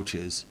their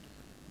coaches.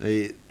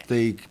 They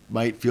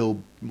might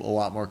feel a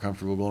lot more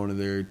comfortable going to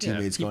their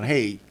teammates going,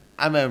 hey,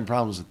 I'm having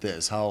problems with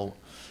this.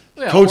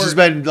 Coach has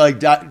been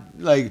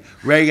like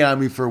ragging on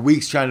me for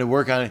weeks trying to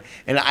work on it,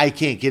 and I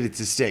can't get it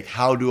to stick.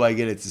 How do I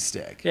get it to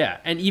stick? Yeah,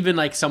 and even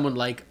like someone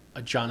like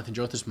a Jonathan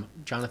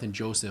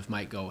Joseph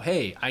might go,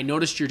 hey, I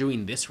noticed you're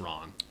doing this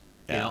wrong.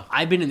 Yeah.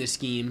 I've been in this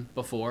scheme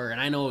before,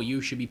 and I know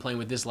you should be playing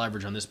with this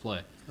leverage on this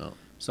play. Oh.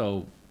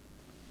 So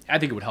I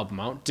think it would help him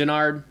out.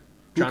 Denard,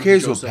 Who Jonathan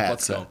cares Joseph, what Pat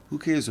let's said? go. Who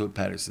cares what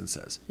Patterson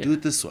says? Do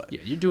it this way. Yeah,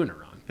 you're doing it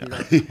wrong. You're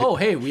not-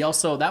 hey,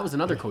 that was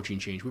another coaching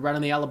change. We brought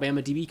in the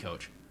Alabama DB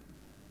coach.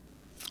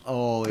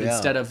 Oh, yeah.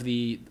 Instead of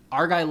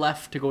our guy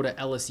left to go to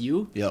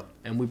LSU, Yep.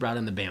 and we brought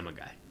in the Bama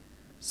guy.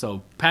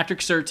 So Patrick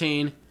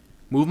Surtain,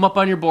 move him up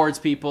on your boards,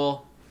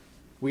 people.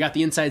 We got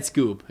the inside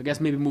scoop. I guess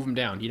maybe move him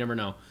down. You never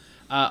know.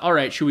 All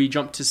right, should we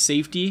jump to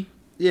safety?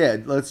 Yeah,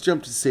 let's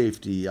jump to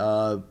safety.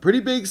 Pretty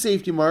big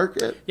safety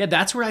market. Yeah,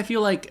 that's where I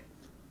feel like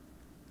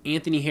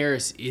Anthony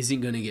Harris isn't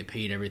going to get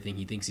paid everything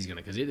he thinks he's going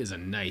to, because it is a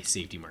nice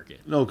safety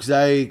market. No, because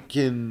I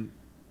can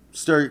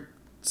start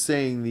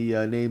saying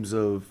the names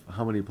of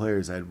how many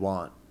players I'd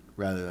want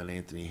rather than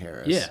Anthony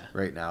Harris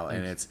right now.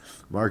 And it's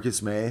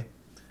Marcus May,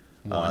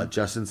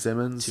 Justin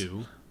Simmons,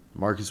 2,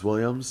 Marcus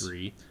Williams,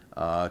 3,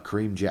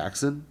 Kareem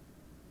Jackson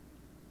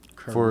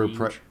for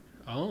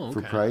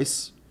for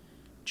Price,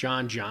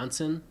 John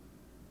Johnson,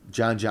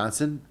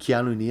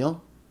 Keanu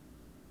Neal,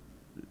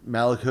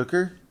 Malik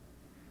Hooker,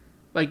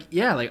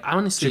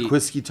 honestly,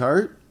 Jaquiski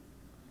Tart,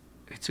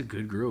 it's a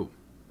good group.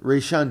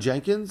 Rayshon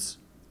Jenkins.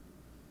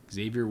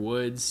 Xavier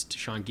Woods,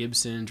 Deshaun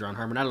Gibson, John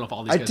Harmon. I don't know if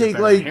all these guys I'd take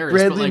are better than Harris,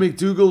 Bradley but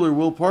McDougal or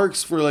Will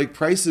Parks for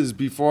prices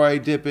before I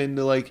dip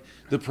into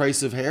the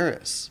price of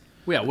Harris.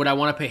 yeah, would I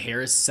want to pay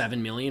Harris $7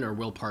 million or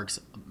Will Parks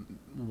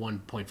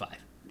 1.5?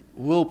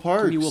 Will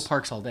Parks. Give me Will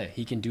Parks all day.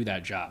 He can do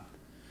that job.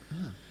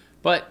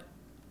 But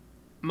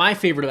my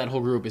favorite of that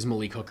whole group is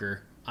Malik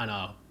Hooker on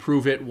a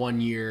prove it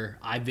 1 year.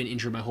 I've been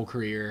injured my whole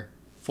career.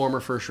 Former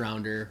first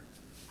rounder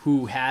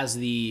who has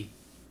the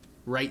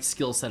right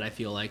skill set, I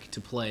feel like,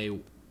 to play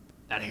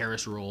that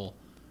Harris role.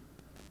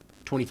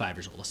 25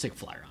 years old. Let's take a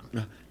flyer on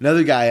him.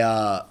 Another guy,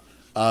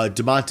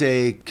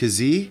 DeMonte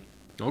Kazee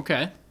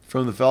Okay.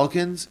 from the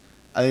Falcons.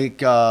 I think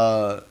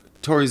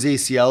tore his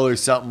ACL or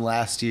something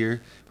last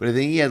year, but I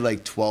think he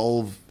had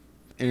 12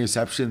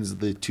 interceptions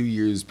the 2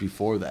 years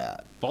before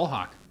that. Ball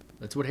hawk.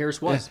 That's what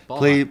Harris was. Ball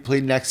hawk.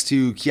 Played next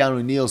to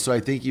Keanu Neal, so I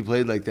think he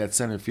played that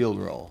center field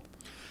role.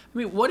 I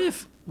mean, what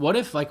if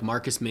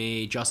Marcus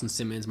May, Justin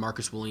Simmons,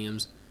 Marcus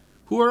Williams,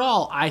 who are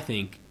all, I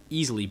think,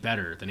 easily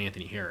better than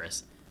Anthony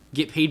Harris,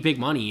 get paid big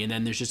money, and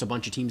then there's just a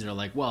bunch of teams that are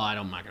like, well,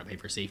 I'm not going to pay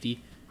for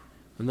safety.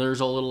 And there's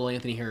a little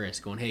Anthony Harris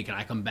going, hey, can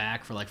I come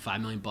back for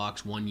 $5 million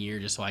 1 year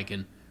just so I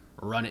can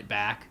run it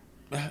back?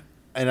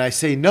 And I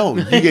say no.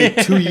 You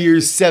get 2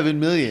 years, $7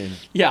 million.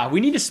 Yeah, we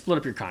need to split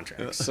up your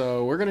contracts.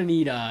 So we're gonna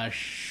need a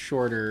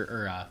shorter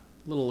or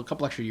a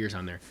couple extra years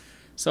on there.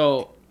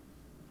 So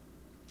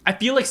I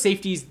feel like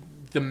safety's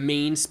the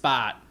main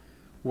spot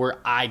where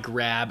I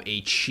grab a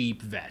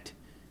cheap vet,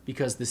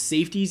 because the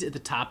safeties at the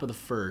top of the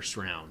first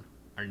round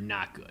are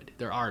not good.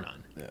 There are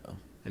none. Yeah.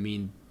 I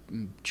mean,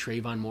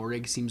 Trayvon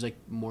Moehrig seems like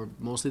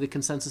mostly the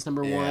consensus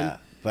number Yeah, one.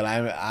 but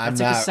I'm That's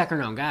not like a second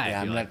round guy. Yeah,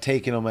 I I'm feel not like.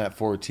 taking him at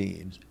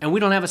 14. And we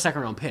don't have a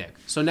second round pick.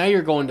 So now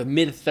you're going to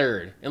mid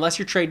third. Unless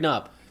you're trading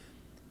up.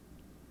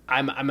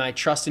 Am I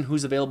trusting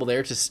who's available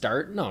there to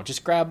start? No,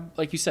 just grab,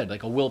 like you said,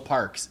 a Will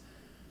Parks.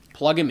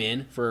 Plug him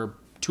in for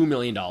 $2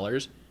 million.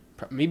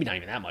 Maybe not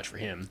even that much for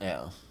him.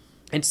 Yeah.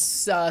 And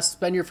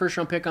spend your first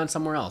round pick on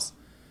somewhere else.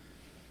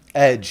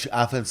 Edge,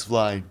 offensive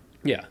line.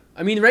 Yeah.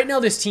 I mean, right now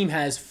this team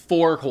has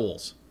 4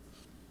 holes.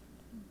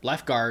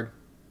 Left guard,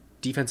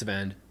 defensive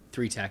end,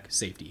 3 tech,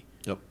 safety.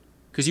 Yep.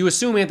 Because you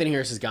assume Anthony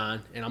Harris is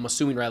gone, and I'm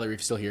assuming Riley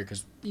Reif's still here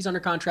because he's under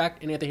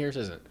contract and Anthony Harris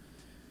isn't.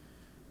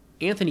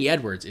 Anthony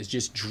Edwards is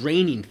just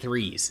draining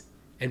threes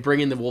and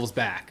bringing the Wolves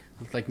back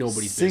like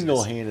nobody's business.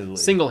 Single-handedly.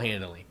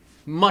 Single-handedly.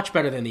 Much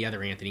better than the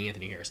other Anthony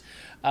Harris.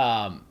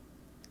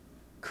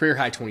 Career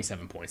high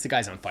 27 points. The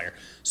guy's on fire.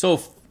 So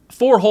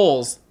 4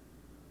 holes,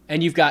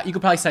 and you could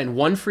probably sign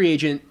 1 free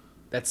agent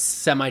that's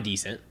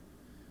semi-decent,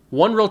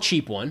 one real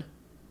cheap one,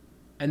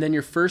 and then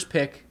your first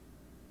pick,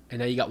 and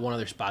now you got one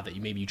other spot that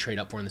you trade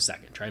up for in the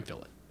second. Try and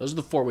fill it. Those are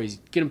the 4 ways.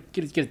 Get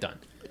it done.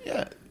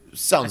 Yeah,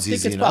 sounds I easy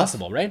think it's enough.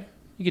 possible, right?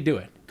 You could do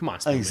it. Come on, I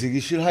stupid. think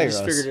you should hire us.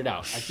 I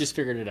just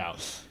figured it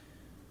out.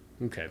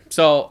 Okay.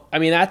 So, I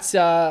mean, that's...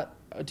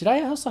 did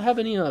I also have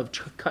any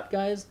cut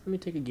guys? Let me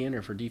take a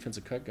gander for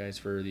defensive cut guys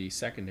for the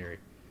secondary.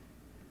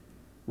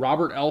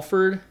 Robert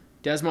Elford,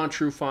 Desmond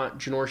Trufant,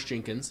 Janoris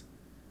Jenkins.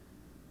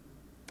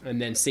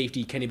 And then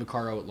safety, Kenny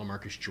Vaccaro,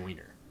 LaMarcus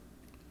Joyner.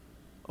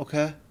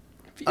 Okay.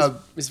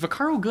 Is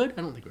Vaccaro good?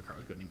 I don't think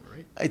Vaccaro's good anymore,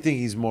 right? I think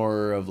he's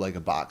more of like a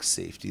box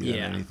safety than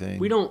anything.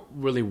 We don't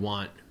really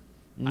want...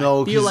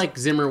 No, I feel like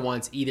Zimmer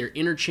wants either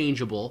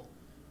interchangeable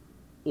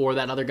or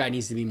that other guy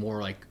needs to be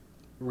more like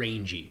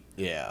rangy.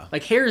 Yeah.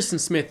 Like Harrison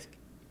Smith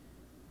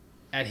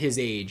at his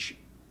age,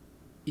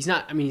 he's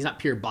not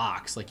pure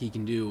box like he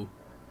can do.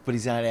 But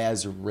he's not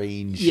as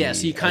rangy. Yeah,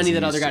 so you kind of need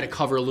that other guy to to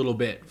cover a little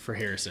bit for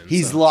Harrison.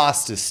 He's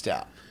lost a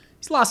step.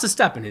 He's lost a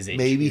step in his age.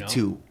 Maybe you know?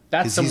 two.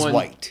 That's Because someone. he's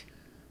white.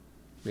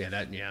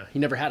 Yeah, he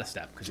never had a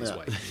step because he's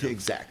white. you know?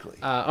 Exactly.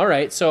 All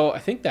right, so I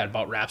think that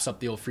about wraps up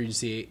the old free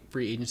agency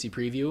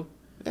preview.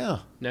 Yeah.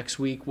 Next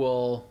week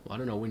I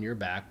don't know when you're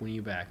back. When are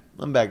you back?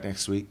 I'm back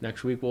next week.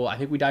 Next week I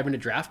think we dive into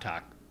draft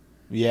talk.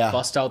 Yeah.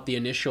 Bust out the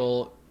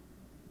initial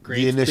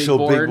The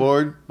initial big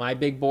board. My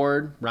big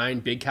board. Ryan,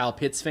 big Kyle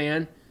Pitts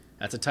fan.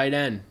 That's a tight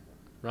end.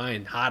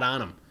 Ryan, hot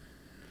on him.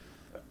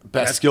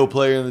 Best skill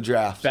player in the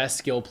draft. Best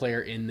skill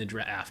player in the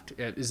draft.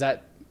 Is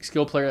that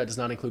skill player that does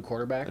not include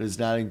quarterback? That does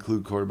not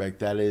include quarterback.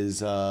 That is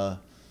That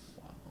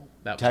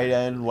tight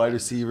end, wide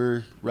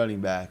receiver,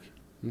 running back.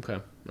 Okay.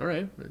 All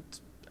right.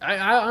 I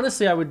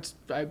honestly,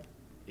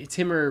 it's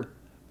him or,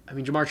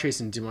 Jamar Chase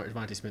and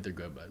Devontae Smith are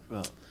good, but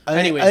Well,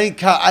 anyway.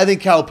 I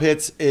think Kyle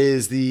Pitts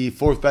is the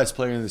fourth best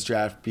player in this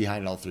draft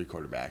behind all three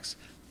quarterbacks.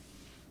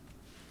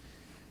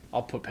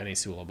 I'll put Penei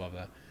Sewell above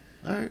that.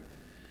 All right.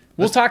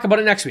 We'll talk about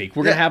it next week.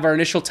 We're going to Yeah. have our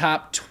initial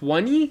top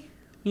 20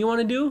 you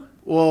want to do?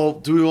 Well,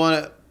 do we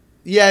want to?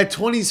 Yeah,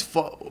 20's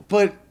fun,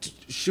 but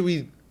should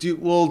we do?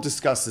 We'll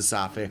discuss this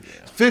off air.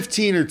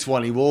 15 or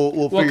 20. We'll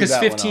Well, figure because that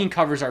 15 one out.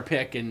 covers our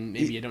pick, and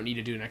maybe you don't need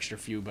to do an extra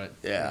few, but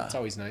Yeah. it's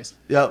always nice.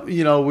 Yeah,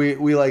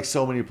 we like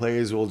so many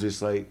players. We'll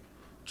just like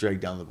drag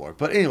down the board.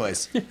 But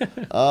anyways,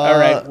 All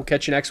right. We'll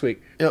catch you next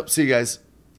week. Yep. See you guys.